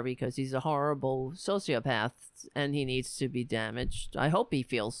care because he's a horrible sociopath and he needs to be damaged. I hope he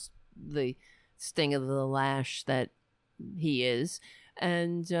feels the sting of the lash that he is.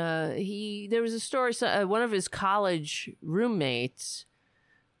 And there was a story, one of his college roommates,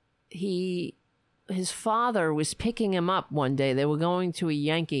 his father was picking him up one day. They were going to a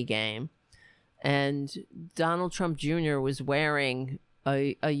Yankee game, and Donald Trump Jr. was wearing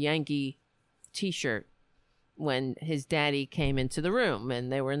a Yankee t-shirt when his daddy came into the room,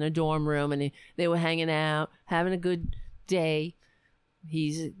 and they were in the dorm room, and they were hanging out, having a good day.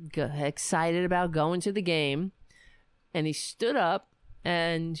 He's excited about going to the game, and he stood up,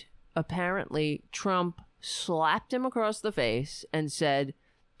 and apparently Trump slapped him across the face and said,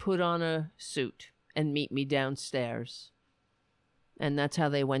 "Put on a suit and meet me downstairs." And that's how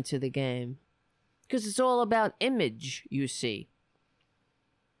they went to the game. Because it's all about image, you see.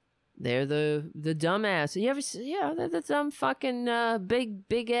 They're the dumbass. You ever see, they're the dumb fucking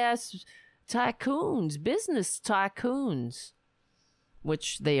big ass tycoons, business tycoons.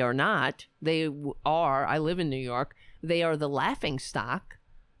 Which they are not. They are, I live in New York, they are the laughing stock.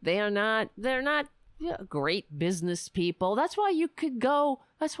 They're not great business people. That's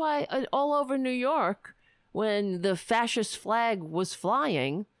why all over New York, when the fascist flag was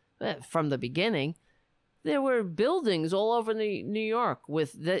flying from the beginning, there were buildings all over New York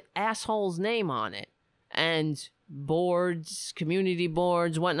with the asshole's name on it. And boards, community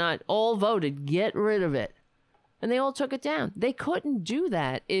boards, whatnot, all voted, get rid of it. And they all took it down. They couldn't do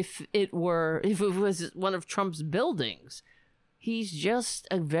that if it was one of Trump's buildings. He's just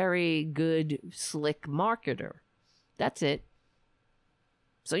a very good, slick marketer. That's it.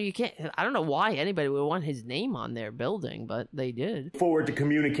 So you can't, I don't know why anybody would want his name on their building, but they did. Forward to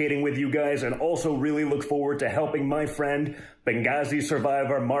communicating with you guys, and also really look forward to helping my friend, Benghazi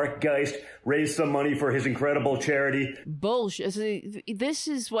survivor Mark Geist, raise some money for his incredible charity. Bullshit. This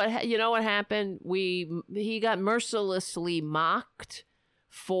is what, you know what happened? He got mercilessly mocked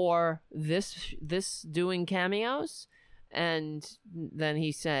for this doing cameos, and then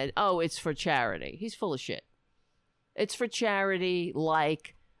he said, oh, it's for charity. He's full of shit. It's for charity,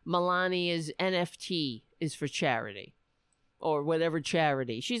 like Melania's NFT is for charity, or whatever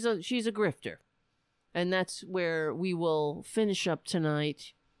charity. She's a grifter. And that's where we will finish up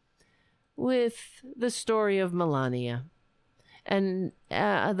tonight with the story of Melania and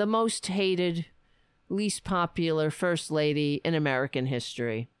the most hated, least popular first lady in American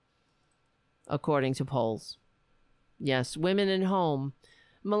history, according to polls. Yes, women in home.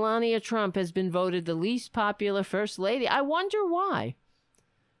 Melania Trump has been voted the least popular first lady. I wonder why.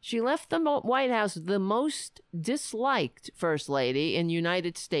 She left the White House the most disliked first lady in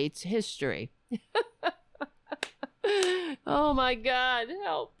United States history. Oh my God,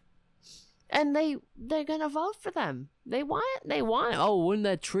 help. And they're going to vote for them. They want. Oh, wouldn't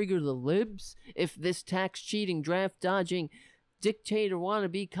that trigger the libs if this tax cheating, draft dodging dictator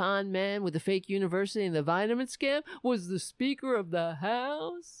wannabe con man with the fake university and the vitamin scam was the Speaker of the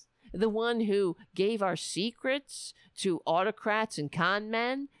House? The one who gave our secrets to autocrats and con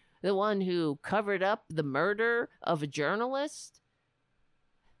men? The one who covered up the murder of a journalist?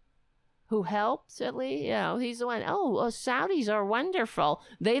 Who helped, at least? He's the one. Oh, Saudis are wonderful.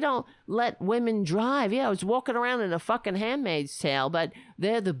 They don't let women drive. I was walking around in a fucking Handmaid's Tale, but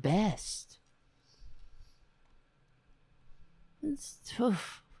they're the best.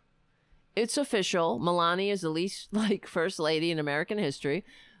 It's official. Melania is the least first lady in American history.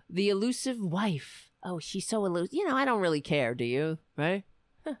 The elusive wife. Oh, she's so elusive. I don't really care, do you? Right?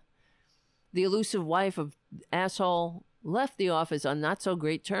 The elusive wife of asshole left the office on not so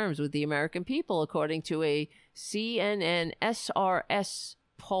great terms with the American people, according to a CNN SRS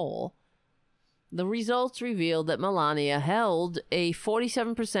poll. The results revealed that Melania held a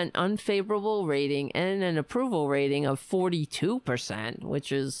 47% unfavorable rating and an approval rating of 42%,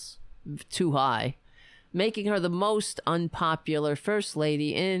 which is too high, making her the most unpopular first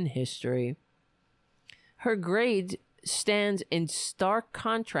lady in history. Her grade stands in stark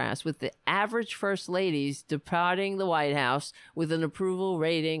contrast with the average first ladies departing the White House with an approval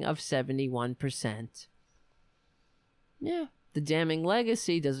rating of 71%. Yeah. The damning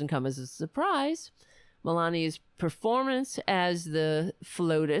legacy doesn't come as a surprise. Melania's performance as the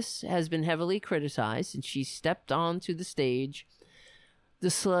FLOTUS has been heavily criticized, and she stepped onto the stage. The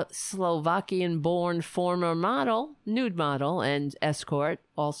Slovakian-born former model, nude model, and escort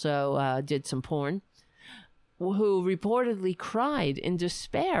also did some porn, who reportedly cried in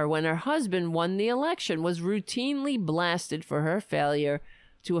despair when her husband won the election, was routinely blasted for her failure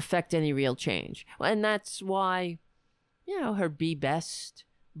to affect any real change. And that's why, you know, her be best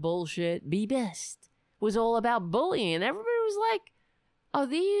bullshit, be best, was all about bullying. And everybody was like, are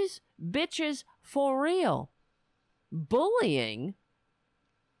these bitches for real? Bullying?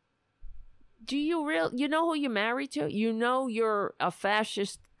 Do you know who you're married to? You know you're a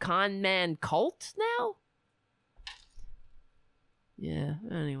fascist con man cult now? Yeah,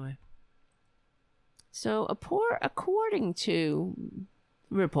 anyway. So, according to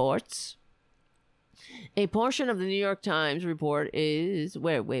reports, a portion of the New York Times report is...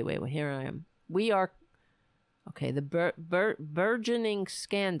 Wait, here I am. The burgeoning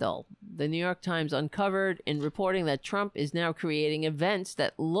scandal the New York Times uncovered in reporting that Trump is now creating events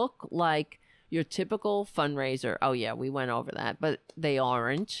that look like your typical fundraiser. Oh, yeah, we went over that, but they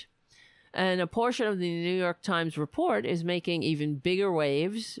aren't. And a portion of the New York Times report is making even bigger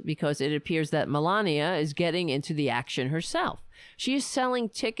waves because it appears that Melania is getting into the action herself. She is selling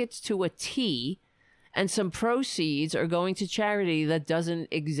tickets to a T, and some proceeds are going to charity that doesn't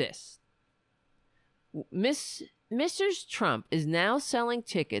exist. Mrs. Trump is now selling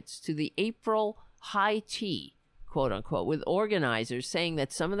tickets to the April High Tea, quote unquote, with organizers saying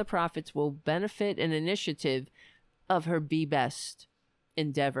that some of the profits will benefit an initiative of her Be Best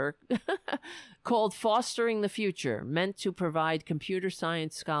endeavor called Fostering the Future, meant to provide computer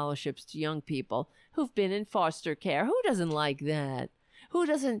science scholarships to young people who've been in foster care. Who doesn't like that? Who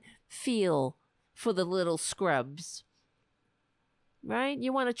doesn't feel for the little scrubs? Right?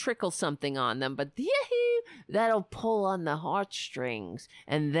 You want to trickle something on them, but that'll pull on the heartstrings,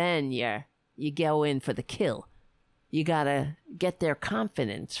 and then you go in for the kill. You gotta get their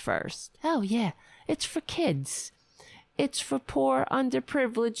confidence first. Oh yeah, it's for kids. It's for poor,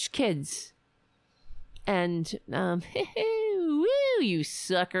 underprivileged kids. And, woo, you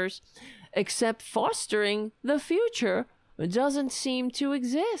suckers. Except fostering the future doesn't seem to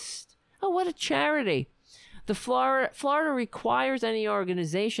exist. Oh, what a charity. The Florida requires any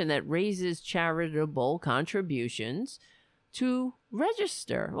organization that raises charitable contributions to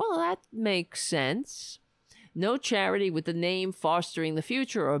register. Well, that makes sense. No charity with the name Fostering the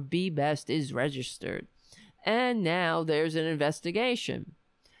Future or Be Best is registered. And now there's an investigation.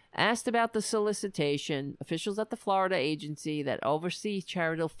 Asked about the solicitation, officials at the Florida agency that oversees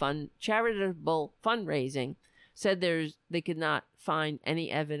charitable fundraising said they could not find any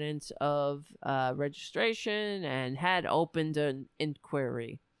evidence of registration and had opened an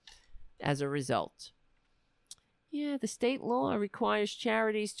inquiry as a result. Yeah, the state law requires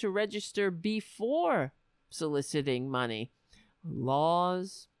charities to register before soliciting money.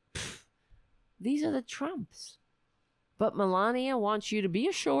 Laws... These are the Trumps. But Melania wants you to be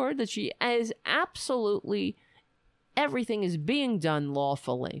assured that she is absolutely, everything is being done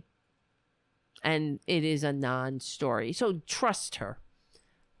lawfully. And it is a non-story. So trust her.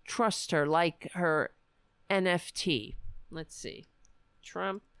 Trust her like her NFT. Let's see.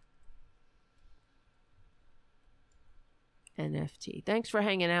 Trump NFT. Thanks for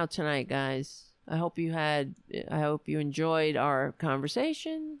hanging out tonight, guys. I hope you enjoyed our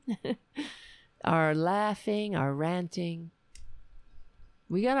conversation. Our laughing, our ranting.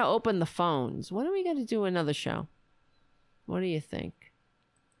 We got to open the phones. When are we going to do another show? What do you think?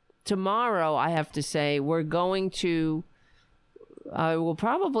 Tomorrow, I have to say, I will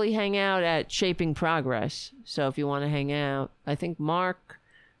probably hang out at Shaping Progress. So if you want to hang out, I think Mark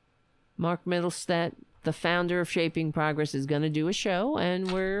Middlestead, the founder of Shaping Progress, is going to do a show,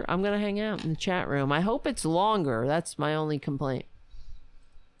 and I'm going to hang out in the chat room. I hope it's longer. That's my only complaint.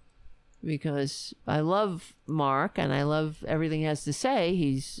 Because I love Mark and I love everything he has to say.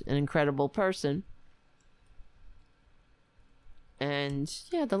 He's an incredible person. And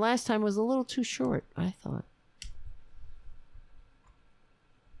yeah, the last time was a little too short, I thought.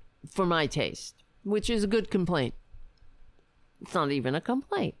 For my taste, which is a good complaint. It's not even a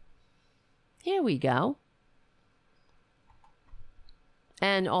complaint. Here we go.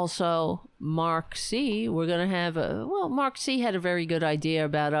 And also, Mark C. We're going to have Mark C. had a very good idea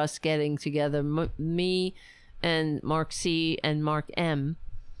about us getting together. Me and Mark C. and Mark M.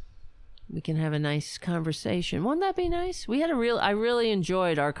 We can have a nice conversation. Wouldn't that be nice? I really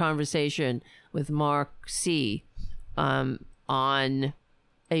enjoyed our conversation with Mark C. On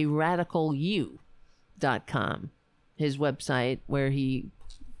aradicalU.com, his website where he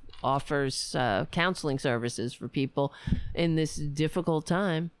offers counseling services for people in this difficult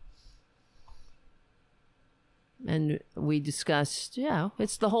time. And we discussed,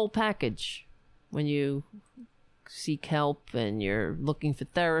 it's the whole package. When you seek help and you're looking for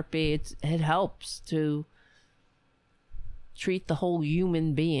therapy, it helps to treat the whole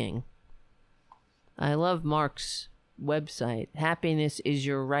human being. I love Mark's website. Happiness is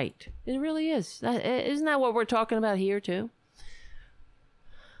your right. It really is. Isn't that what we're talking about here too?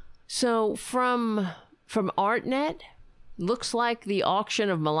 So from ArtNet, looks like the auction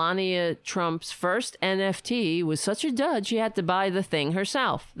of Melania Trump's first NFT was such a dud she had to buy the thing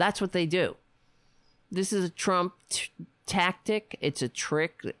herself. That's what they do. This is a Trump tactic. It's a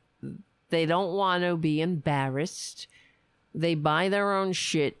trick. They don't want to be embarrassed. They buy their own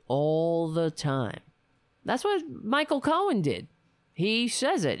shit all the time. That's what Michael Cohen did. He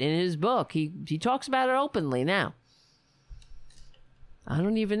says it in his book. He talks about it openly now. I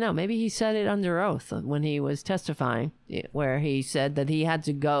don't even know. Maybe he said it under oath when he was testifying, where he said that he had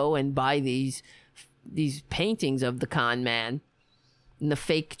to go and buy these paintings of the con man and the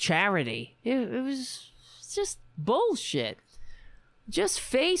fake charity. It was just bullshit. Just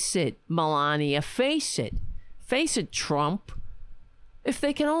face it, Melania. Face it. Face it, Trump. If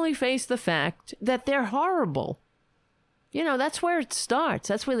they can only face the fact that they're horrible. You know, that's where it starts.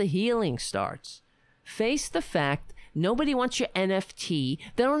 That's where the healing starts. Face the fact nobody wants your NFT.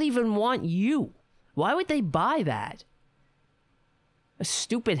 They don't even want you. Why would they buy that? A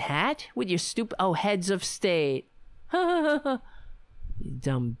stupid hat with your stupid... Oh, heads of state. You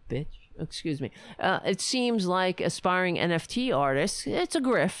dumb bitch. Excuse me. It seems like aspiring NFT artists, it's a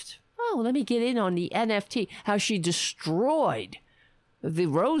grift. Oh, let me get in on the NFT. How she destroyed the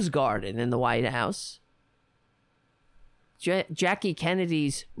Rose Garden in the White House. Jackie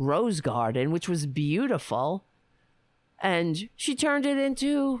Kennedy's Rose Garden, which was beautiful. And she turned it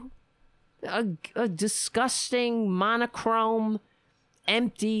into a disgusting, monochrome,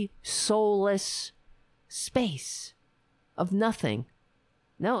 empty, soulless space of nothing.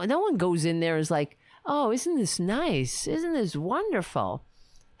 No one goes in there and is like, oh, isn't this nice? Isn't this wonderful?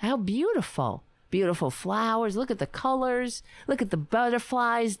 How beautiful. Beautiful flowers. Look at the colors. Look at the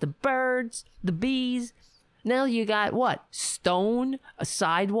butterflies, the birds, the bees. Now you got what? Stone, a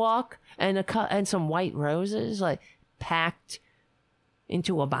sidewalk, and some white roses, like packed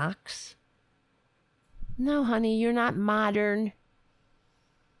into a box. No, honey, you're not modern.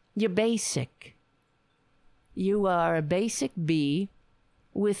 You're basic. You are a basic bee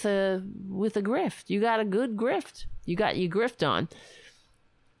with a grift. You got a good grift. You got your grift on.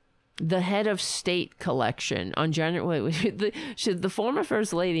 The Head of State collection on January. The former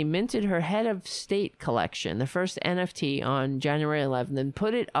First Lady minted her Head of State collection, the first NFT, on January 11th, and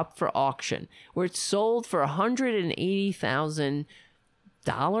put it up for auction, where it sold for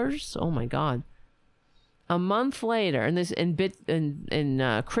 $180,000. Oh my God! A month later, and this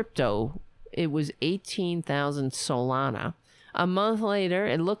in crypto, it was 18,000 Solana. A month later,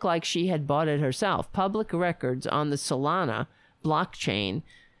 it looked like she had bought it herself. Public records on the Solana blockchain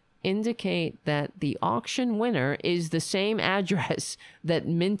indicate that the auction winner is the same address that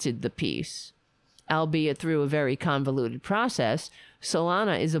minted the piece, albeit through a very convoluted process.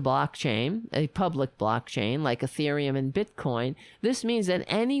 Solana is a blockchain, a public blockchain like Ethereum and Bitcoin. This means that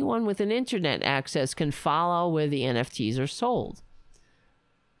anyone with an internet access can follow where the NFTs are sold.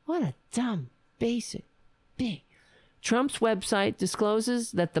 What a dumb, basic, big. Trump's website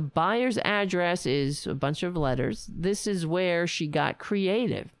discloses that the buyer's address is a bunch of letters. This is where she got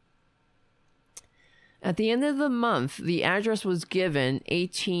creative. At the end of the month, the address was given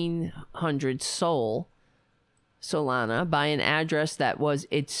 1,800 Solana by an address that was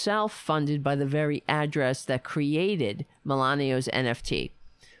itself funded by the very address that created Melania's NFT.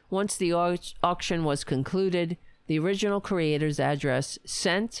 Once the auction was concluded, the original creator's address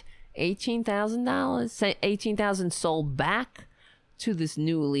sent $18,000 Sol back to this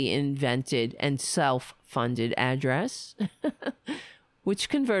newly invented and self-funded address, which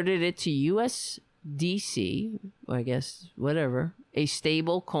converted it to USDC, or I guess whatever, a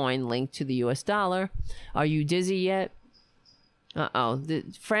stable coin linked to the US dollar. Are you dizzy yet?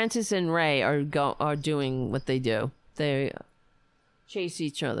 Francis and Ray are doing what they do. They chase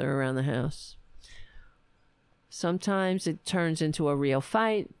each other around the house. Sometimes it turns into a real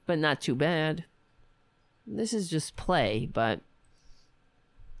fight, but not too bad. This is just play, but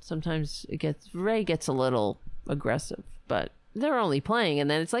sometimes Ray gets a little aggressive, but they're only playing, and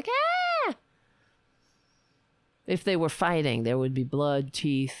then it's like, ah! If they were fighting, there would be blood,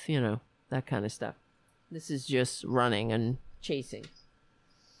 teeth, that kind of stuff. This is just running and chasing.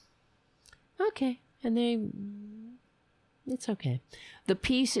 Okay, and It's okay. The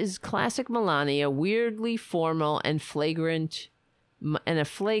piece is classic Melania, weirdly formal and flagrant, and a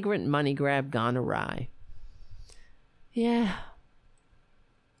flagrant money grab gone awry. Yeah.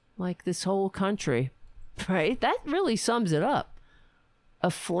 Like this whole country, right? That really sums it up. A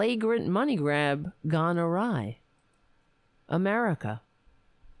flagrant money grab gone awry. America.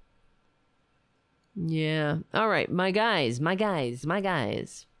 Yeah. All right, my guys.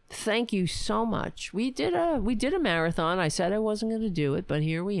 Thank you so much. We did a marathon. I said I wasn't going to do it, but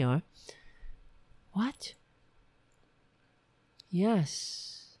here we are. What?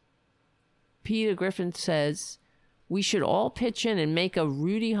 Yes. Peter Griffin says we should all pitch in and make a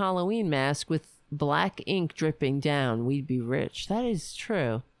Rudy Halloween mask with black ink dripping down. We'd be rich. That is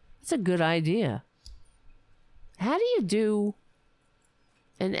true. That's a good idea. How do you do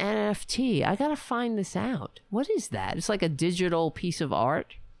an NFT? I gotta find this out. What is that? It's like a digital piece of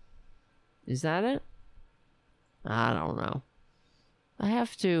art. Is that it? I don't know. I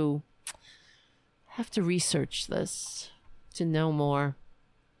have to research this to know more.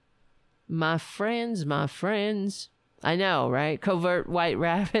 My friends. I know, right? Covert White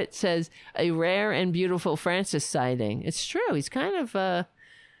Rabbit says a rare and beautiful Francis sighting. It's true. He's kind of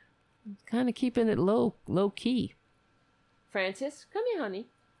keeping it low key. Francis, come here, honey.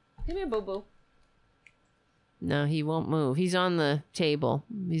 Come here, boo-boo. No, he won't move. He's on the table.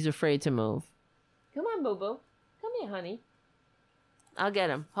 He's afraid to move. Come on, boo-boo. Come here, honey. I'll get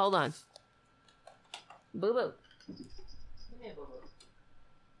him. Hold on. Boo-boo. Come here, boo-boo.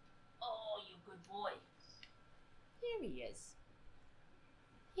 Oh, you good boy. Here he is.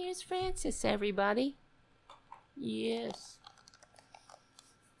 Here's Francis, everybody. Yes.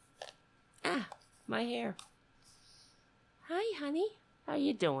 Ah, my hair. Hi, honey. How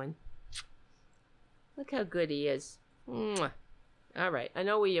you doing? Look how good he is. Mwah. All right. I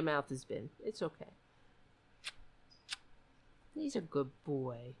know where your mouth has been. It's okay. He's a good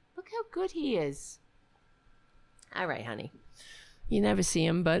boy. Look how good he is. All right, honey. You never see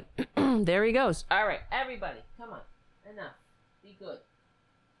him, but there he goes. All right, everybody. Come on. Enough. Be good.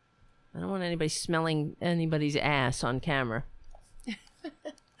 I don't want anybody smelling anybody's ass on camera.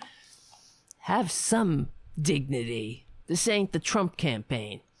 Have some dignity. This ain't the Trump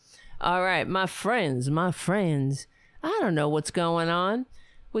campaign. All right, my friends. I don't know what's going on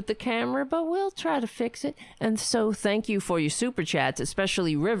with the camera, but we'll try to fix it. And so thank you for your super chats,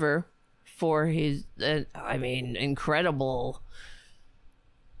 especially River for his, incredible,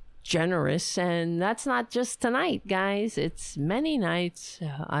 generous. And that's not just tonight, guys. It's many nights.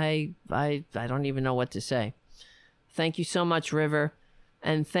 I don't even know what to say. Thank you so much, River.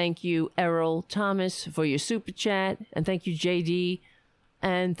 And thank you, Errol Thomas, for your super chat. And thank you, JD.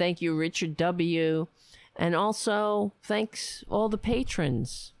 And thank you, Richard W. And also, thanks all the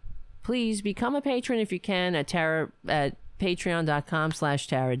patrons. Please become a patron if you can at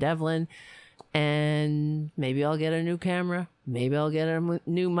patreon.com/Tara Devlin. And maybe I'll get a new camera. Maybe I'll get a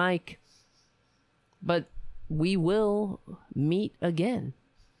new mic. But we will meet again.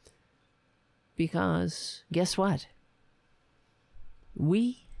 Because guess what?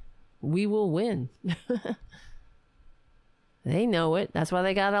 We will win. They know it. That's why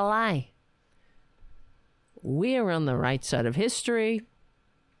they gotta lie. We're on the right side of history.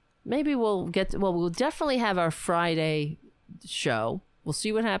 Maybe we'll definitely have our Friday show. We'll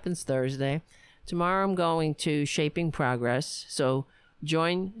see what happens Thursday. Tomorrow I'm going to Shaping Progress. So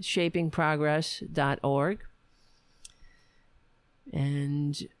join shapingprogress.org.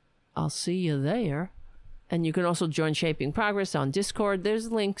 And I'll see you there. And you can also join Shaping Progress on Discord. There's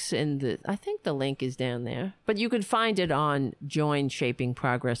links I think the link is down there. But you can find it on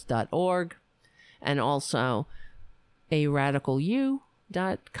joinshapingprogress.org. And also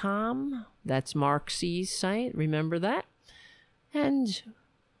aradicalu.com. That's Mark C's site. Remember that. And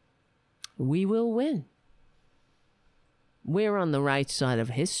we will win. We're on the right side of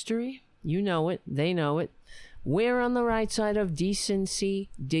history. You know it. They know it. We're on the right side of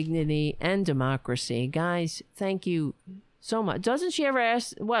decency, dignity, and democracy. Guys, thank you so much. Doesn't she ever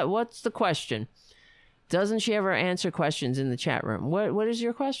ask, what's the question? Doesn't she ever answer questions in the chat room? What is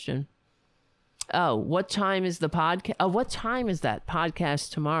your question? Oh, what time is the podcast? Oh, what time is that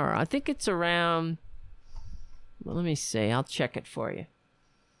podcast tomorrow? I think it's around, well, let me see. I'll check it for you.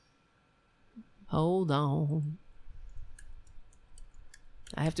 Hold on.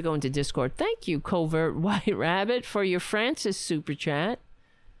 I have to go into Discord. Thank you, Covert White Rabbit, for your Francis super chat.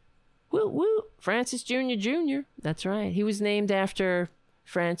 Woo woo. Francis Jr. That's right. He was named after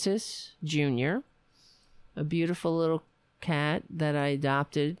Francis Jr., a beautiful little cat that I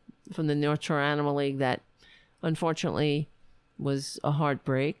adopted from the North Shore Animal League that unfortunately was a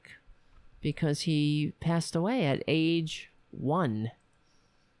heartbreak because he passed away at age 1.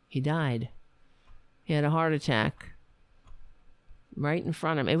 He died. He had a heart attack right in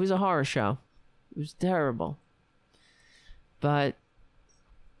front of him. It was a horror show. It was terrible. But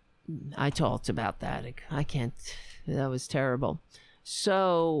I talked about that. I can't. That was terrible.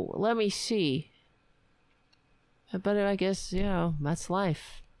 So let me see. But I guess, you know, that's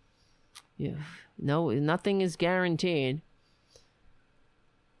life. Yeah. No, nothing is guaranteed.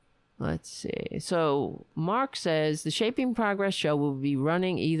 Let's see. So Mark says the Shaping Progress show will be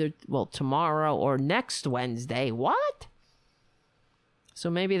running either, well, tomorrow or next Wednesday. What? So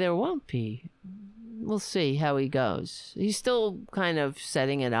maybe there won't be. We'll see how he goes. He's still kind of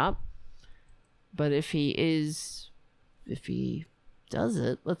setting it up. But if he does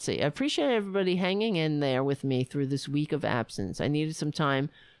it, let's see. I appreciate everybody hanging in there with me through this week of absence. I needed some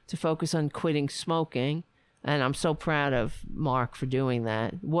time to focus on quitting smoking. And I'm so proud of Mark for doing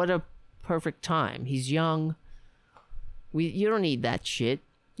that. What a perfect time. He's young. You don't need that shit.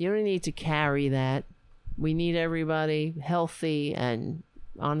 You don't need to carry that. We need everybody healthy, and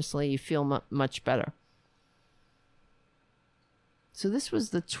honestly, you feel much better. So this was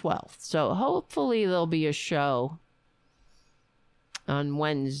the 12th. So hopefully there'll be a show on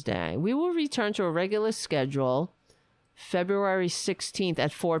Wednesday. We will return to a regular schedule February 16th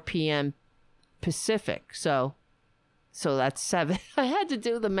at 4 p.m. Pacific. So that's 7. I had to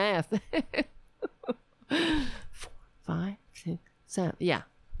do the math. 4, 5, 6, 7. Yeah,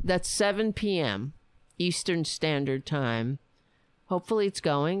 that's 7 p.m. Eastern Standard Time. Hopefully it's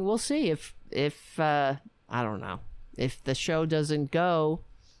going. We'll see if I don't know, if the show doesn't go,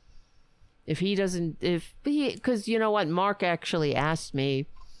 because you know what, Mark actually asked me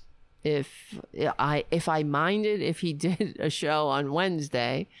if I minded if he did a show on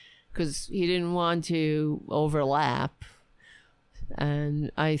Wednesday, because he didn't want to overlap.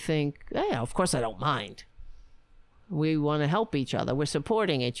 And I think, yeah, of course I don't mind. We want to help each other. We're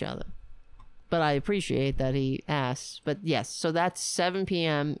supporting each other. But I appreciate that he asked. But yes, so that's 7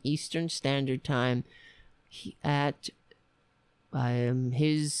 p.m. Eastern Standard Time at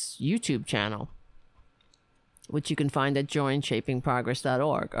his YouTube channel, which you can find at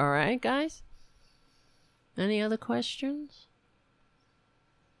joinshapingprogress.org. All right, guys? Any other questions?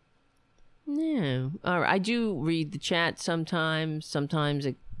 No. All right. I do read the chat sometimes. Sometimes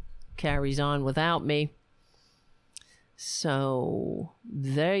it carries on without me. So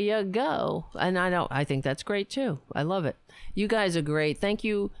there you go. And I think that's great too. I love it. You guys are great. Thank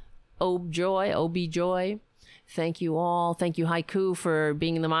you, OBJoy. Thank you all. Thank you, Haiku, for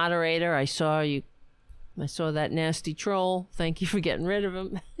being the moderator. I saw that nasty troll. Thank you for getting rid of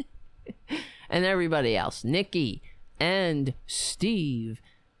him. And everybody else. Nikki and Steve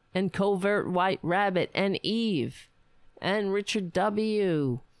and Covert White Rabbit and Eve and Richard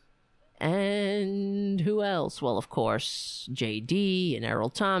W. And who else? Well, of course, JD and Errol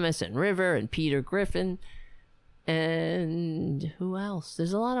Thomas and River and Peter Griffin. And who else?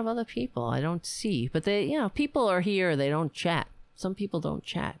 There's a lot of other people I don't see. But people are here. They don't chat. Some people don't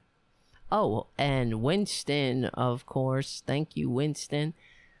chat. Oh, and Winston, of course. Thank you, Winston.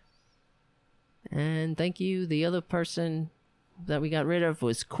 And thank you. The other person that we got rid of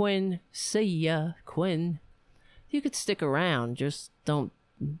was Quinn. See ya, Quinn. You could stick around. Just don't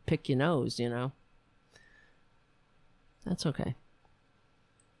pick your nose, That's okay.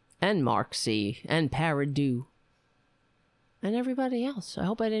 And Mark C. and Paradu. And everybody else. I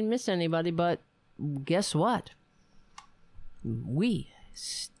hope I didn't miss anybody, but guess what? We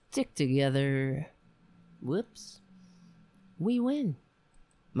stick together. Whoops. We win.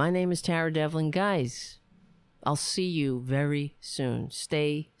 My name is Tara Devlin. Guys, I'll see you very soon.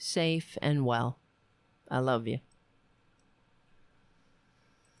 Stay safe and well. I love you.